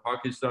 Iran,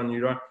 Pakistan,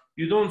 Iran.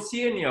 You don't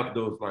see any of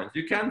those lines.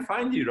 You can't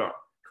find Iran.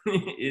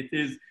 It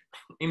is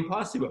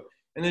impossible.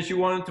 And then she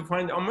wanted to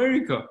find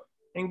America.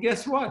 And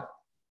guess what?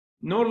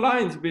 No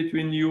lines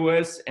between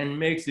US and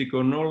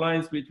Mexico, no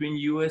lines between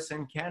US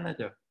and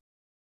Canada.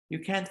 You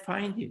can't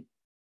find it.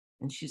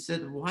 And she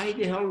said, why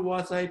the hell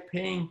was I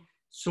paying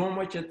so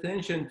much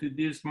attention to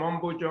this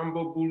mumbo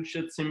jumbo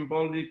bullshit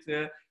symbolic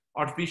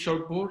artificial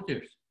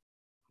borders?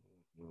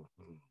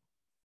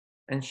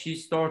 And she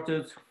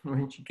started,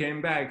 when she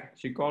came back,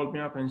 she called me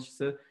up and she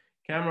said,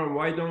 Kamran,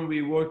 why don't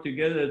we work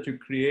together to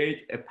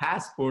create a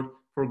passport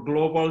for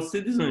global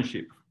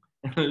citizenship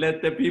and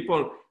let the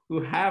people who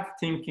have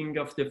thinking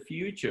of the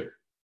future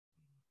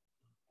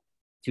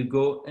to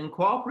go and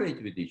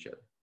cooperate with each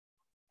other?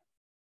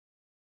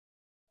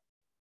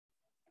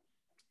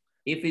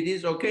 If it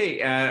is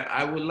okay,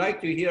 I would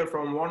like to hear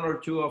from one or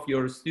two of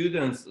your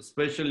students,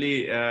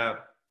 especially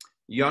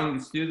young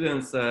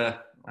students.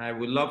 I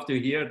would love to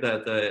hear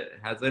that.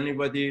 Has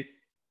anybody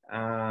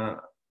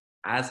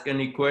asked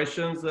any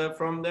questions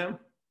from them?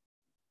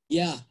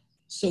 Yeah.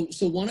 So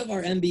one of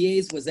our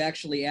MBAs was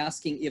actually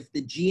asking if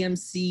the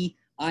GMC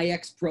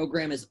IX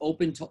program is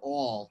open to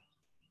all.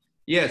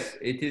 Yes,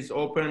 it is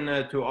open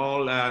to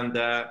all, and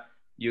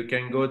you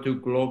can go to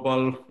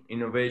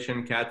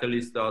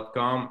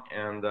globalinnovationcatalyst.com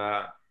and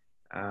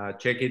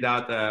check it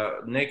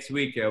out. Next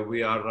week,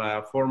 we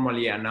are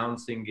formally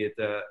announcing it.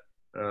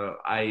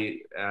 I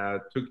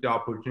took the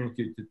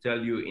opportunity to tell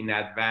you in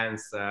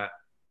advance the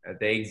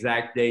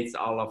exact dates.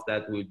 All of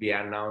that will be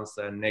announced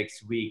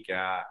next week,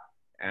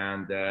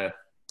 and the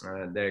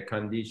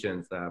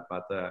conditions.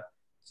 But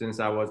since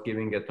I was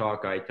giving a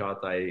talk, I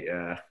thought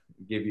I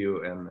give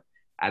you an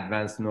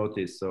advance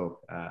notice. So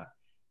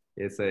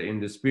it's in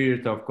the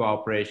spirit of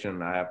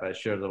cooperation. I have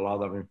shared a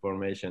lot of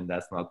information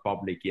that's not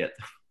public yet.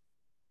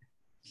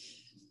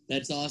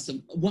 That's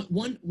awesome.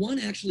 One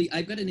actually,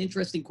 I've got an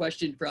interesting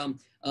question from,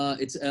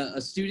 it's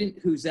a student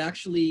who's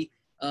actually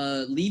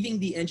leaving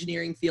the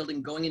engineering field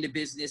and going into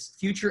business,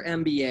 future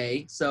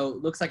MBA. So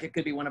it looks like it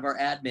could be one of our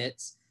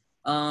admits.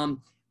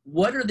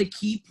 What are the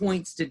key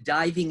points to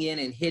diving in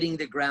and hitting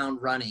the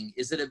ground running?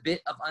 Is it a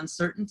bit of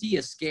uncertainty,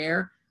 a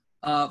scare,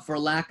 for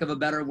lack of a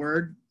better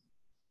word?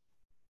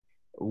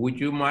 Would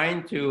you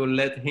mind to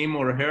let him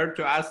or her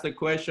to ask the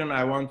question?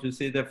 I want to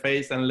see the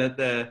face and let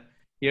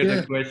hear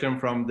the question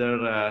from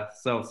their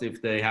selves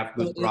if they have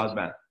good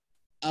broadband.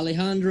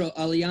 Alejandro,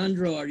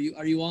 are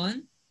you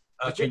on?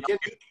 Can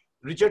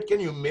Richard, can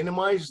you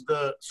minimize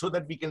so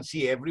that we can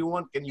see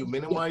everyone? Can you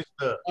minimize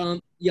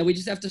yeah, we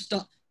just have to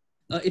stop.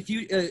 If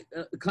you,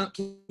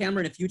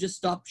 Cameron, if you just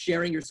stop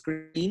sharing your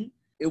screen,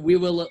 it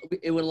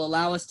will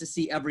allow us to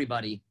see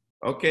everybody.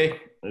 Okay,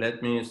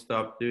 let me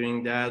stop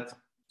doing that.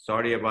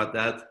 Sorry about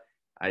that.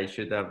 I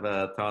should have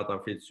thought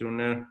of it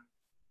sooner.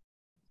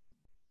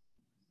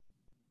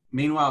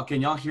 Meanwhile,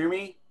 can y'all hear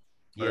me?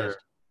 Yes.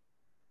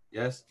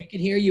 Yes? I can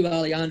hear you,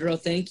 Alejandro.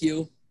 Thank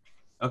you.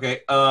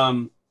 Okay.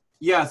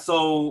 Yeah,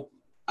 so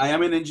I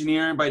am an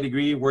engineer by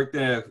degree, worked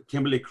at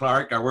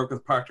Kimberly-Clark. I work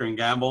with Procter &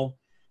 Gamble.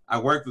 I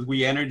worked with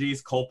We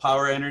Energies, Coal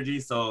Power Energy.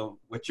 So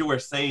what you were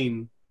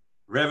saying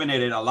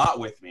resonated a lot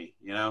with me,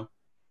 you know?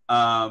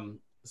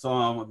 So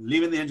I'm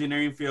leaving the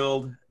engineering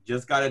field,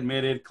 just got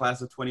admitted,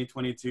 class of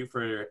 2022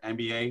 for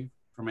MBA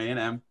from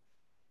A&M.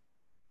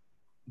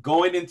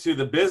 Going into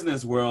the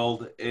business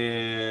world,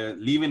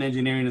 leaving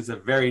engineering is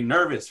very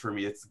nervous for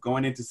me. It's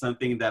going into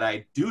something that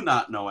I do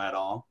not know at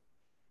all.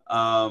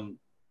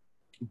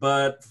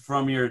 But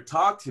from your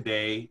talk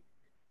today,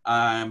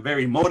 I'm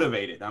very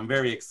motivated. I'm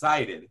very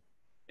excited,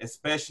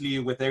 especially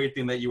with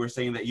everything that you were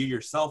saying, that you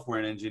yourself were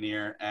an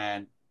engineer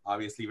and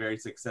obviously very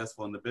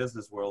successful in the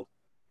business world.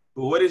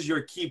 But what is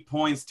your key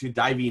points to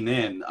diving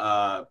in?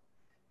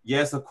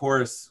 Yes, of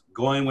course,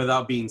 going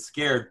without being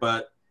scared,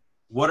 but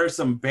what are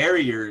some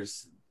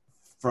barriers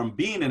from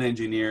being an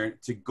engineer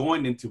to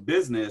going into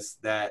business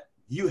that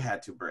you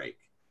had to break?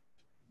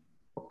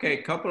 Okay,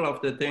 a couple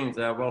of the things.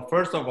 Well,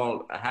 first of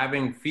all,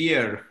 having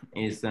fear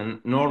is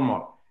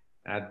normal.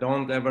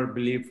 Don't ever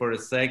believe for a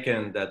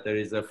second that there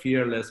is a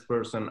fearless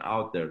person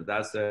out there.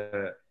 That's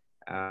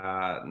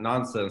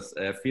nonsense.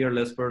 A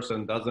fearless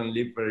person doesn't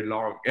live very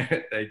long.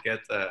 They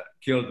get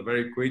killed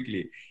very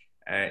quickly.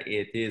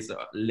 It is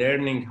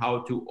learning how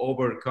to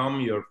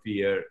overcome your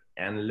fear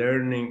and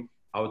learning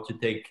how to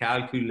take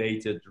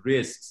calculated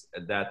risks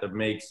that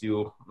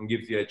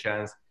gives you a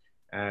chance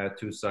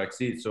to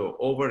succeed. So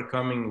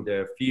overcoming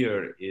the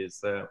fear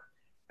is the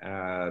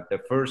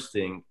first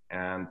thing.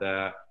 And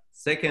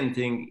second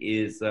thing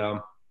is,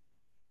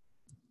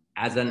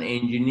 as an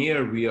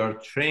engineer, we are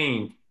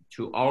trained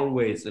to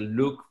always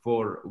look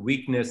for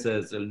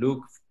weaknesses,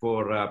 look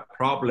for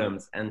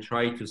problems and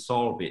try to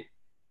solve it.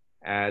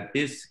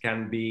 This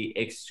can be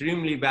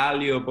extremely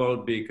valuable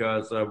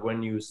because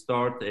when you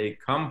start a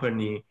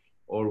company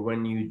or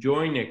when you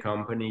join a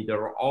company,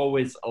 there are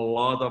always a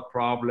lot of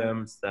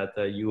problems that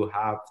you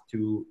have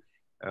to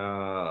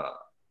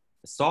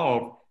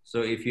solve.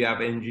 So if you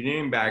have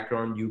engineering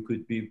background, you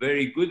could be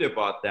very good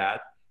about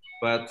that.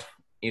 But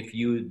if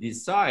you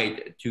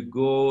decide to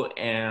go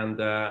and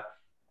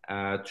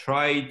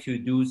try to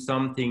do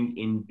something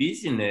in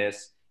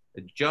business,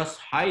 just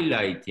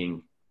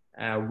highlighting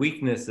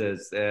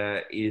weaknesses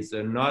is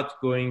not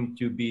going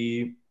to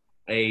be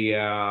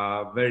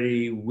a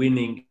very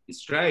winning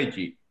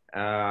strategy.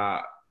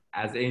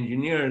 As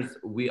engineers,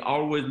 we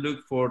always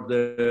look for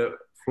the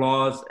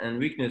flaws and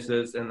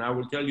weaknesses. And I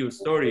will tell you a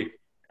story.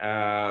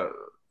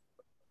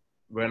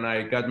 When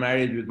I got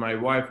married with my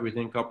wife,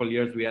 within a couple of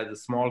years, we had a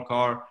small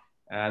car.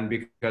 And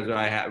because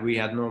we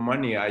had no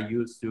money, I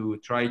used to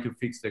try to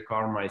fix the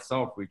car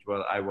myself,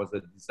 I was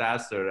a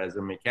disaster as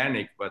a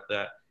mechanic. But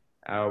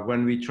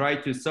when we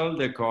tried to sell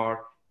the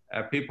car,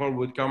 people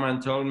would come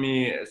and tell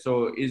me,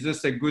 so is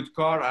this a good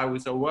car? I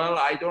would say, well,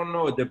 I don't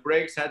know. The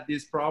brakes had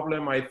this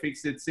problem. I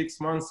fixed it 6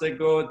 months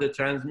ago. The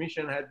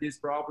transmission had this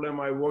problem.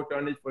 I worked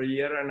on it for a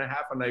year and a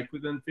half and I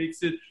couldn't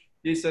fix it.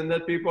 This and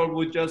that. People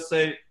would just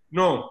say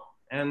no.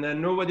 And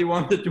then nobody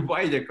wanted to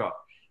buy the car.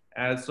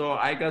 So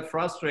I got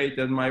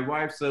frustrated. My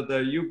wife said,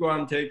 you go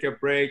and take a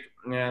break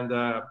and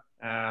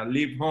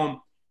leave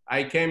home.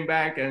 I came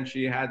back and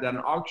she had an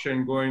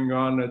auction going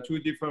on. Two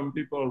different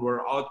people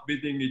were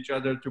outbidding each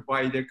other to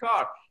buy the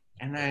car.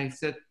 And I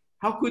said,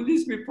 how could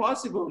this be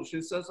possible?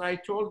 She says, I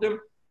told them,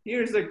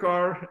 here's the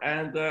car.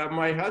 And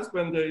my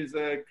husband is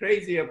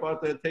crazy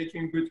about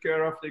taking good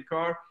care of the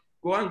car.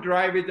 Go and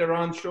drive it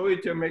around, show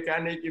it to a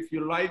mechanic. If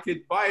you like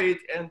it, buy it.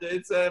 And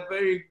it's a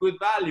very good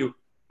value.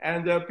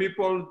 And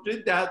people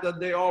did that,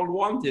 and they all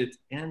want it.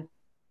 And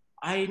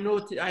I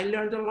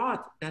learned a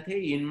lot that,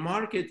 hey, in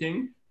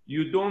marketing,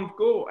 you don't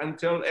go and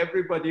tell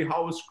everybody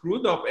how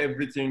screwed up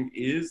everything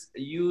is.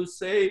 You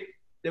say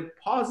the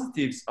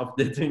positives of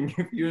the thing.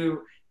 If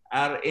you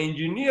are an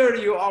engineer,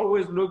 you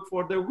always look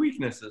for the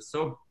weaknesses.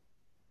 So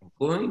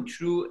going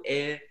through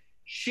a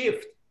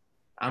shift,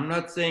 I'm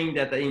not saying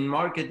that in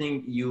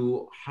marketing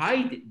you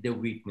hide the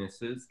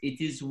weaknesses.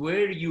 It is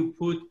where you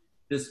put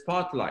the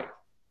spotlight.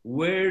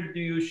 Where do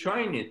you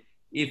shine it?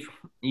 If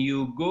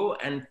you go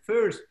and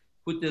first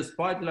put the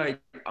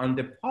spotlight on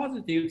the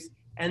positives,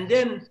 and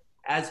then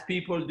as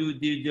people do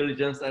due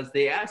diligence, as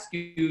they ask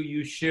you,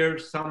 you share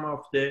some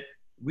of the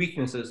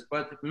weaknesses.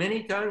 But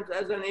many times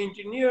as an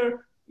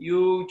engineer,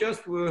 you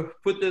just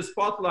put the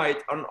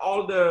spotlight on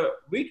all the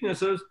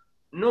weaknesses.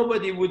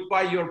 Nobody would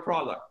buy your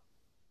product.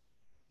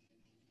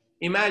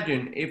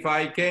 Imagine if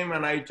I came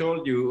and I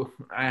told you,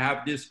 I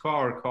have this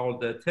car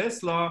called the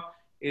Tesla.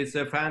 It's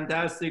a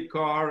fantastic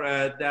car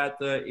that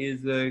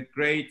is a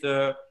great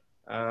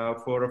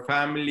for a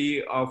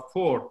family of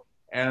 4,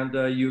 and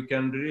you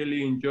can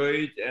really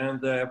enjoy it,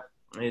 and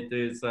it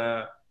is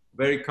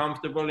very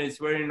comfortable. It's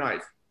very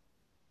nice.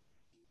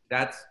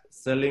 That's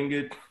selling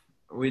it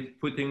with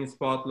putting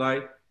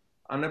spotlight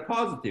on a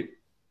positive.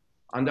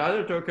 On the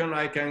other token,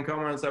 I can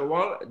come and say,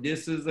 well,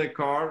 this is a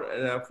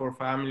car for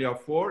family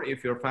of 4.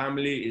 If your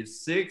family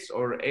is 6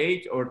 or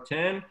 8 or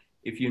 10,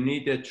 if you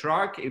need a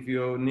truck, if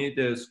you need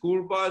a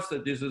school bus,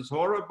 this is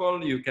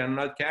horrible. You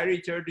cannot carry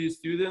 30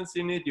 students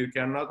in it. You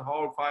cannot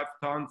haul 5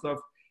 tons of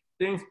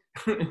things.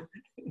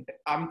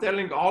 I'm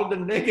telling all the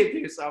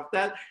negatives of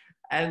that.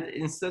 And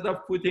instead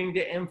of putting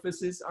the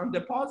emphasis on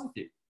the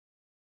positive.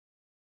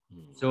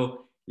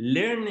 So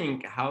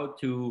learning how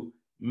to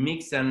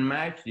mix and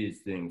match these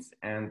things,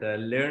 and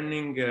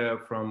learning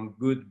from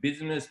good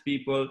business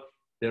people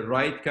the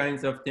right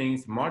kinds of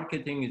things.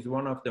 Marketing is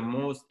one of the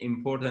most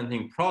important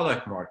things.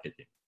 Product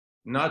marketing,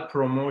 not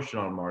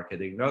promotional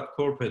marketing, not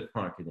corporate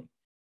marketing.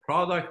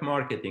 Product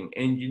marketing.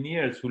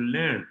 Engineers who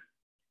learn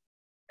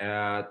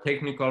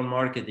technical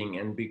marketing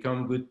and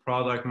become good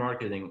product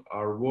marketing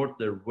are worth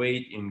their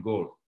weight in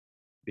gold,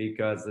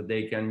 because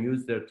they can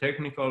use their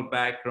technical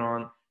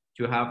background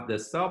to have the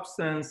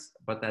substance,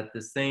 but at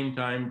the same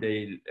time,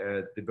 they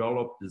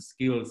develop the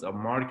skills of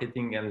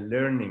marketing and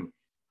learning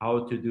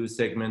how to do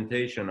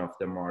segmentation of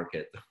the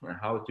market,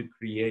 how to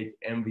create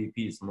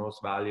MVPs,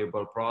 most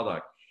valuable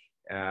product,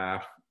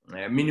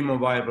 minimum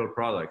viable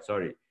product,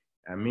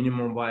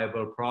 minimum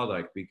viable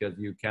product, because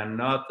you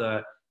cannot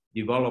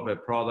develop a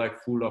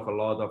product full of a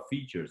lot of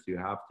features. You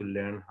have to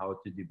learn how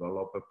to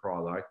develop a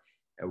product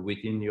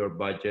within your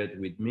budget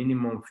with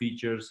minimum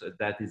features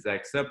that is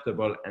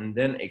acceptable, and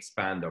then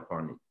expand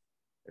upon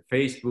it.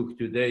 Facebook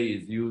today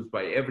is used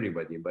by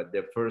everybody, but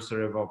the first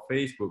rev of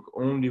Facebook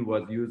only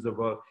was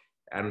usable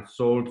and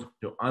sold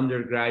to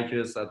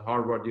undergraduates at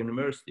Harvard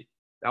University.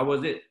 That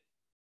was it.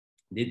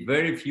 Did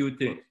very few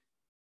things,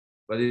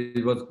 but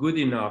it was good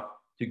enough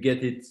to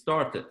get it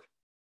started.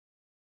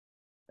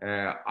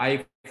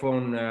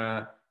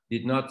 iPhone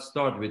did not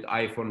start with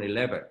iPhone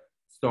 11,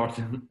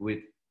 started with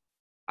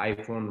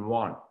iPhone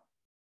 1,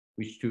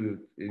 which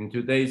in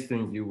today's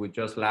things, you would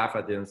just laugh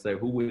at it and say,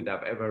 who would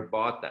have ever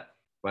bought that?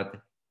 But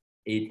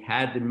it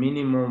had the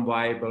minimum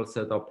viable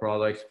set of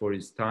products for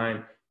its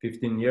time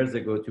 15 years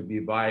ago to be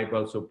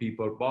viable, so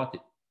people bought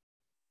it.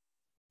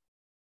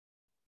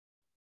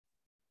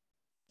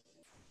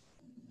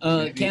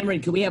 Kamran,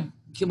 can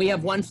we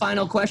have one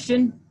final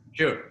question?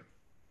 Sure.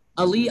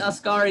 Ali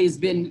Asghari has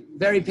been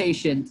very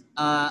patient.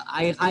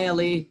 Hi,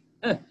 Ali.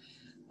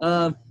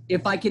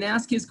 If I can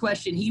ask his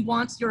question, he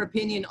wants your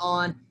opinion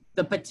on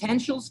the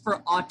potentials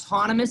for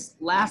autonomous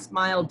last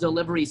mile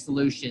delivery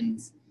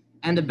solutions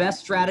and the best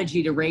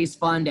strategy to raise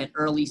fund at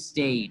early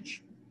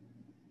stage.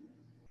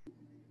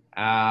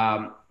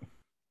 I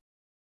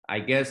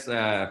guess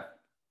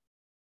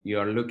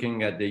you're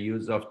looking at the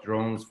use of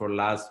drones for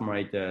last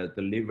mile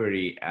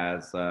delivery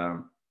as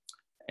a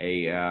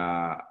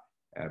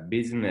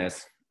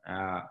business.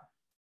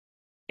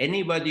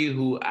 Anybody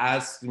who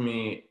asks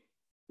me,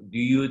 do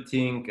you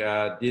think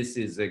this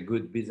is a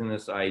good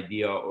business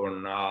idea or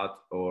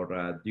not,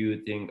 or do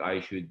you think I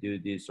should do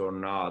this or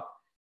not?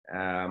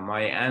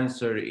 My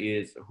answer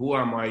is, who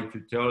am I to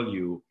tell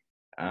you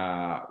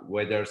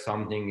whether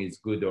something is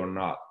good or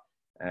not?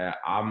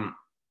 I'm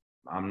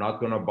not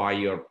going to buy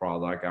your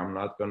product. I'm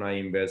not going to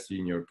invest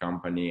in your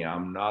company.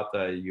 I'm not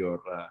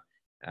your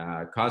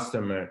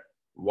customer.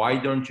 Why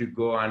don't you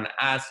go and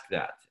ask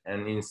that?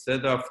 And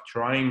instead of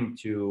trying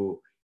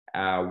to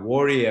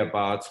worry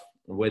about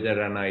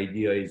whether an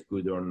idea is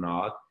good or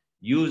not,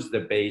 use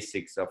the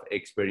basics of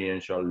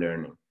experiential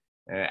learning.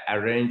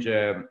 Arrange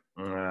a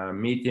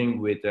meeting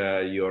with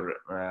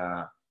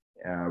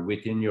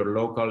within your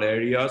local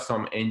area,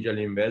 some angel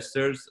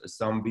investors,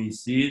 some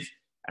VCs,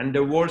 and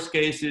the worst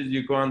case is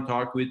you go and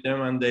talk with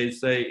them and they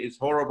say it's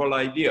a horrible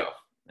idea,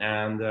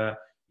 and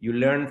you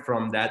learn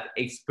from that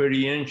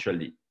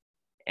experientially.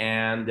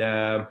 And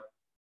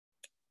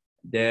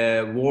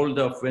the world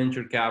of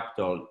venture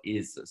capital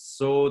is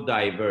so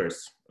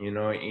diverse. You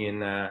know,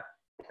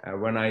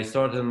 when I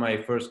started my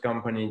first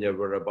company, there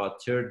were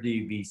about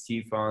 30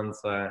 VC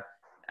funds,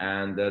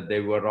 and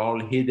they were all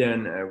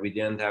hidden. We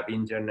didn't have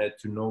internet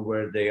to know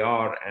where they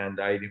are.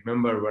 And I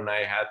remember when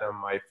I had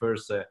my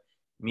first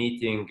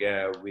meeting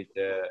with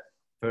the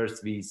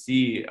first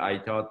VC, I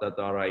thought that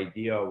our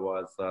idea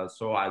was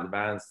so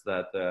advanced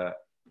that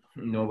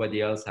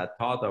nobody else had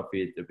thought of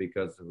it,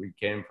 because we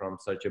came from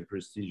such a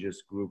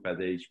prestigious group at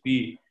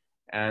HP.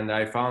 And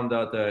I found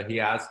out he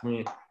asked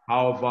me,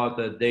 how about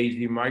the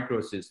Daisy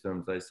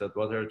Microsystems? I said,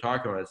 what are you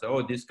talking about? I said,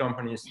 oh, this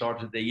company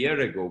started a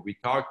year ago. We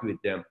talked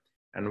with them.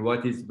 And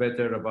what is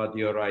better about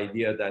your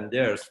idea than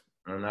theirs?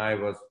 And I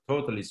was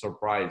totally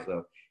surprised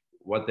of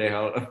what the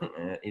hell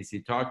is he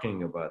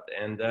talking about?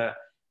 And I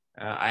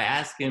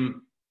asked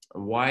him,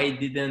 why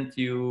didn't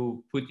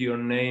you put your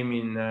name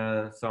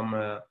in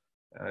some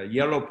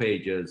yellow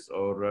pages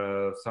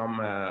or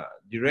some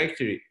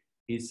directory?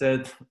 He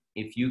said,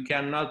 if you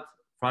cannot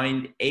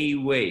find a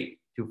way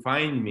to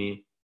find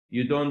me,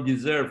 you don't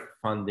deserve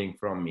funding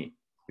from me.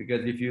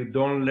 because if you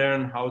don't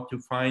learn how to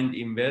find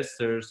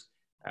investors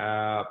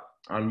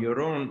on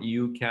your own,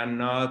 you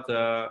cannot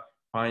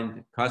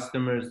find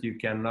customers, you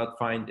cannot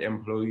find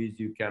employees,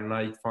 you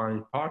cannot find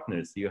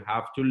partners. You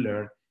have to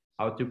learn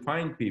how to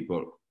find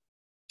people.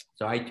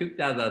 So I took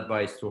that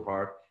advice to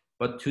heart.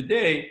 But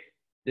today,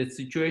 the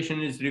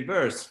situation is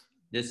reversed.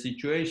 The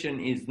situation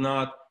is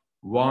not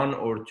 1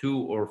 or 2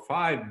 or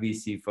 5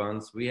 VC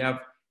funds. We have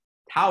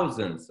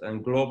thousands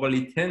and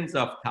globally tens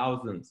of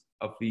thousands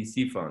of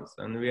VC funds.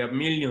 And we have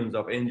millions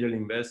of angel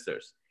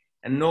investors.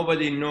 And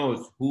nobody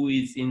knows who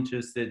is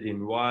interested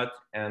in what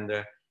and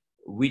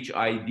which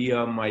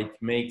idea might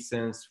make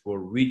sense for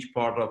which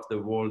part of the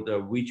world,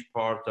 which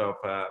part of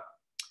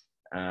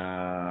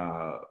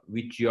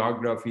which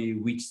geography,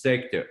 which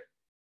sector.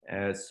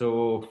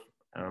 So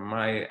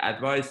my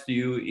advice to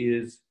you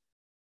is,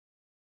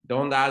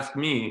 don't ask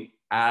me,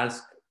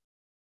 ask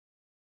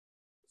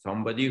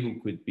somebody who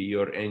could be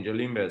your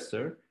angel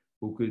investor,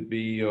 who could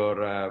be your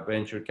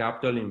venture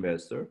capital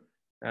investor.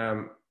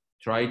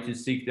 Try to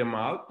seek them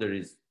out. There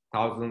is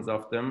thousands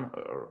of them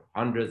or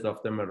hundreds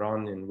of them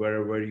around in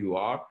wherever you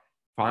are.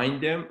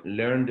 Find them,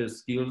 learn the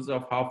skills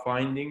of how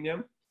finding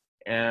them.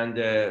 And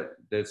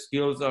the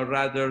skills are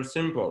rather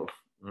simple.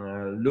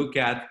 Look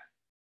at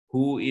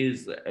who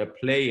is a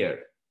player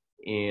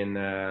in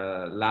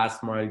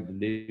last mile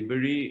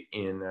delivery,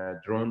 in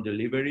drone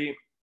delivery,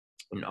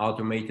 in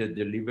automated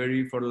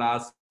delivery for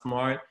last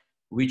mile,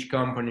 which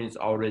companies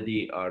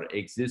already are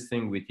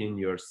existing within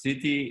your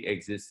city,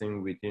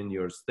 existing within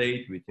your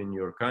state, within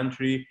your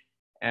country,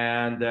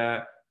 and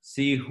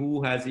see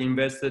who has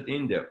invested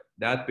in them.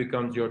 That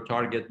becomes your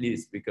target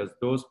list, because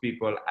those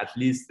people, at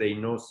least they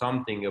know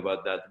something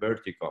about that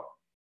vertical.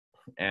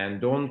 And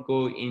don't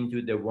go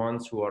into the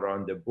ones who are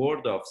on the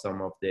board of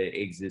some of the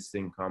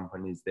existing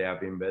companies they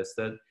have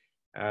invested.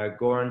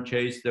 Go and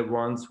chase the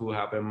ones who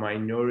have a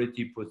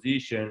minority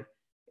position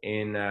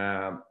in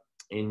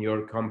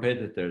your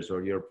competitors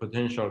or your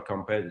potential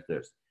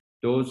competitors.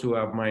 Those who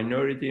have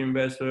minority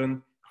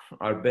investment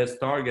are best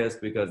targets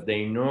because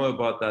they know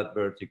about that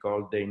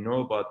vertical, they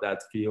know about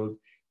that field,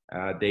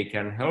 they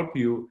can help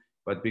you,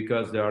 but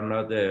because they are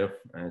not a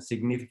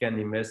significant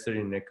investor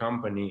in a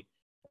company,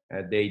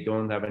 they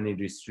don't have any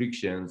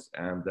restrictions,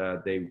 and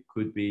they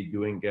could be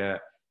doing a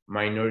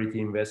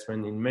minority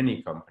investment in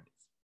many companies.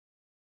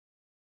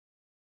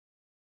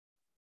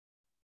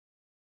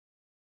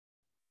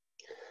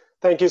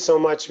 Thank you so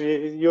much.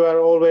 You are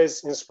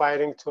always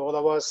inspiring to all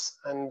of us,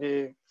 and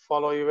we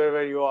follow you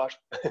wherever you are.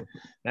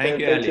 Thank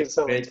you, thank Ali. you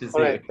so Great much. to see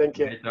All right, you. thank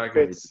you.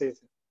 Great to see you.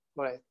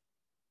 All right.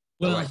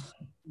 Well,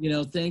 you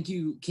know, thank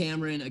you,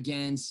 Kamran,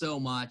 again so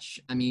much.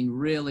 I mean,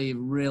 really,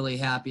 really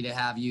happy to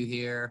have you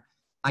here.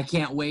 I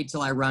can't wait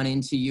till I run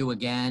into you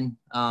again,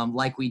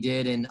 like we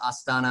did in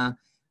Astana.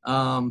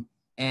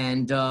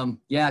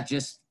 Yeah,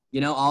 just, you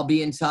know, I'll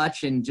be in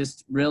touch, and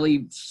just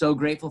really so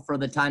grateful for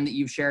the time that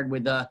you've shared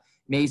with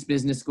Mays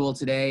Business School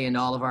today and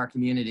all of our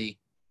community.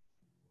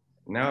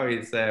 No,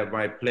 it's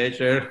my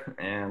pleasure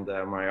and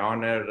my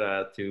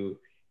honor to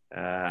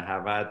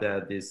have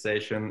had this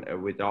session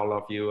with all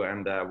of you,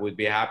 and would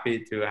be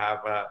happy to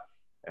have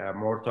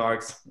more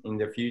talks in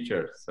the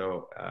future.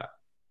 So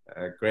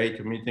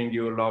great meeting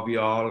you, love you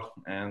all,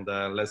 and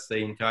let's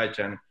stay in touch.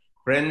 And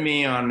friend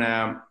me on,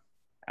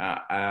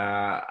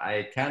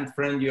 I can't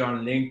friend you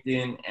on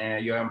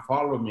LinkedIn, you can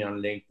follow me on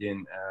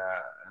LinkedIn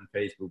and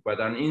Facebook, but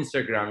on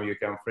Instagram you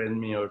can friend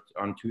me, or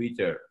on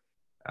Twitter.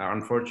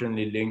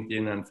 Unfortunately,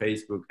 LinkedIn and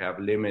Facebook have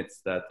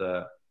limits that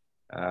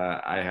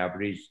I have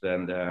reached,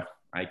 and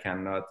I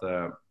cannot,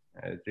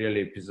 it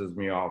really pisses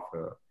me off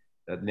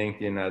that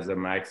LinkedIn has a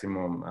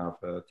maximum of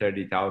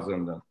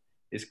 30,000.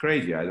 It's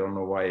crazy. I don't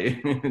know why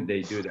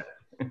they do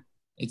that.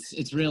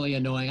 It's really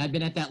annoying. I've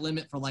been at that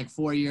limit for like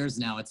 4 years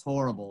now. It's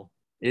horrible.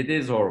 It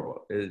is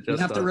horrible. It just you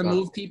have to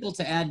remove people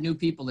to add new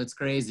people. It's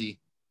crazy.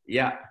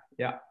 Yeah,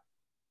 yeah.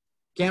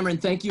 Kamran,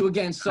 thank you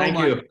again so much.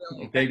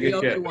 Thank you. Take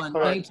good care. Everyone.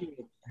 Thank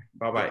you.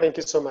 Bye-bye. Thank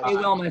you so much. Stay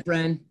well, my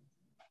friend.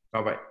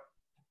 Bye-bye.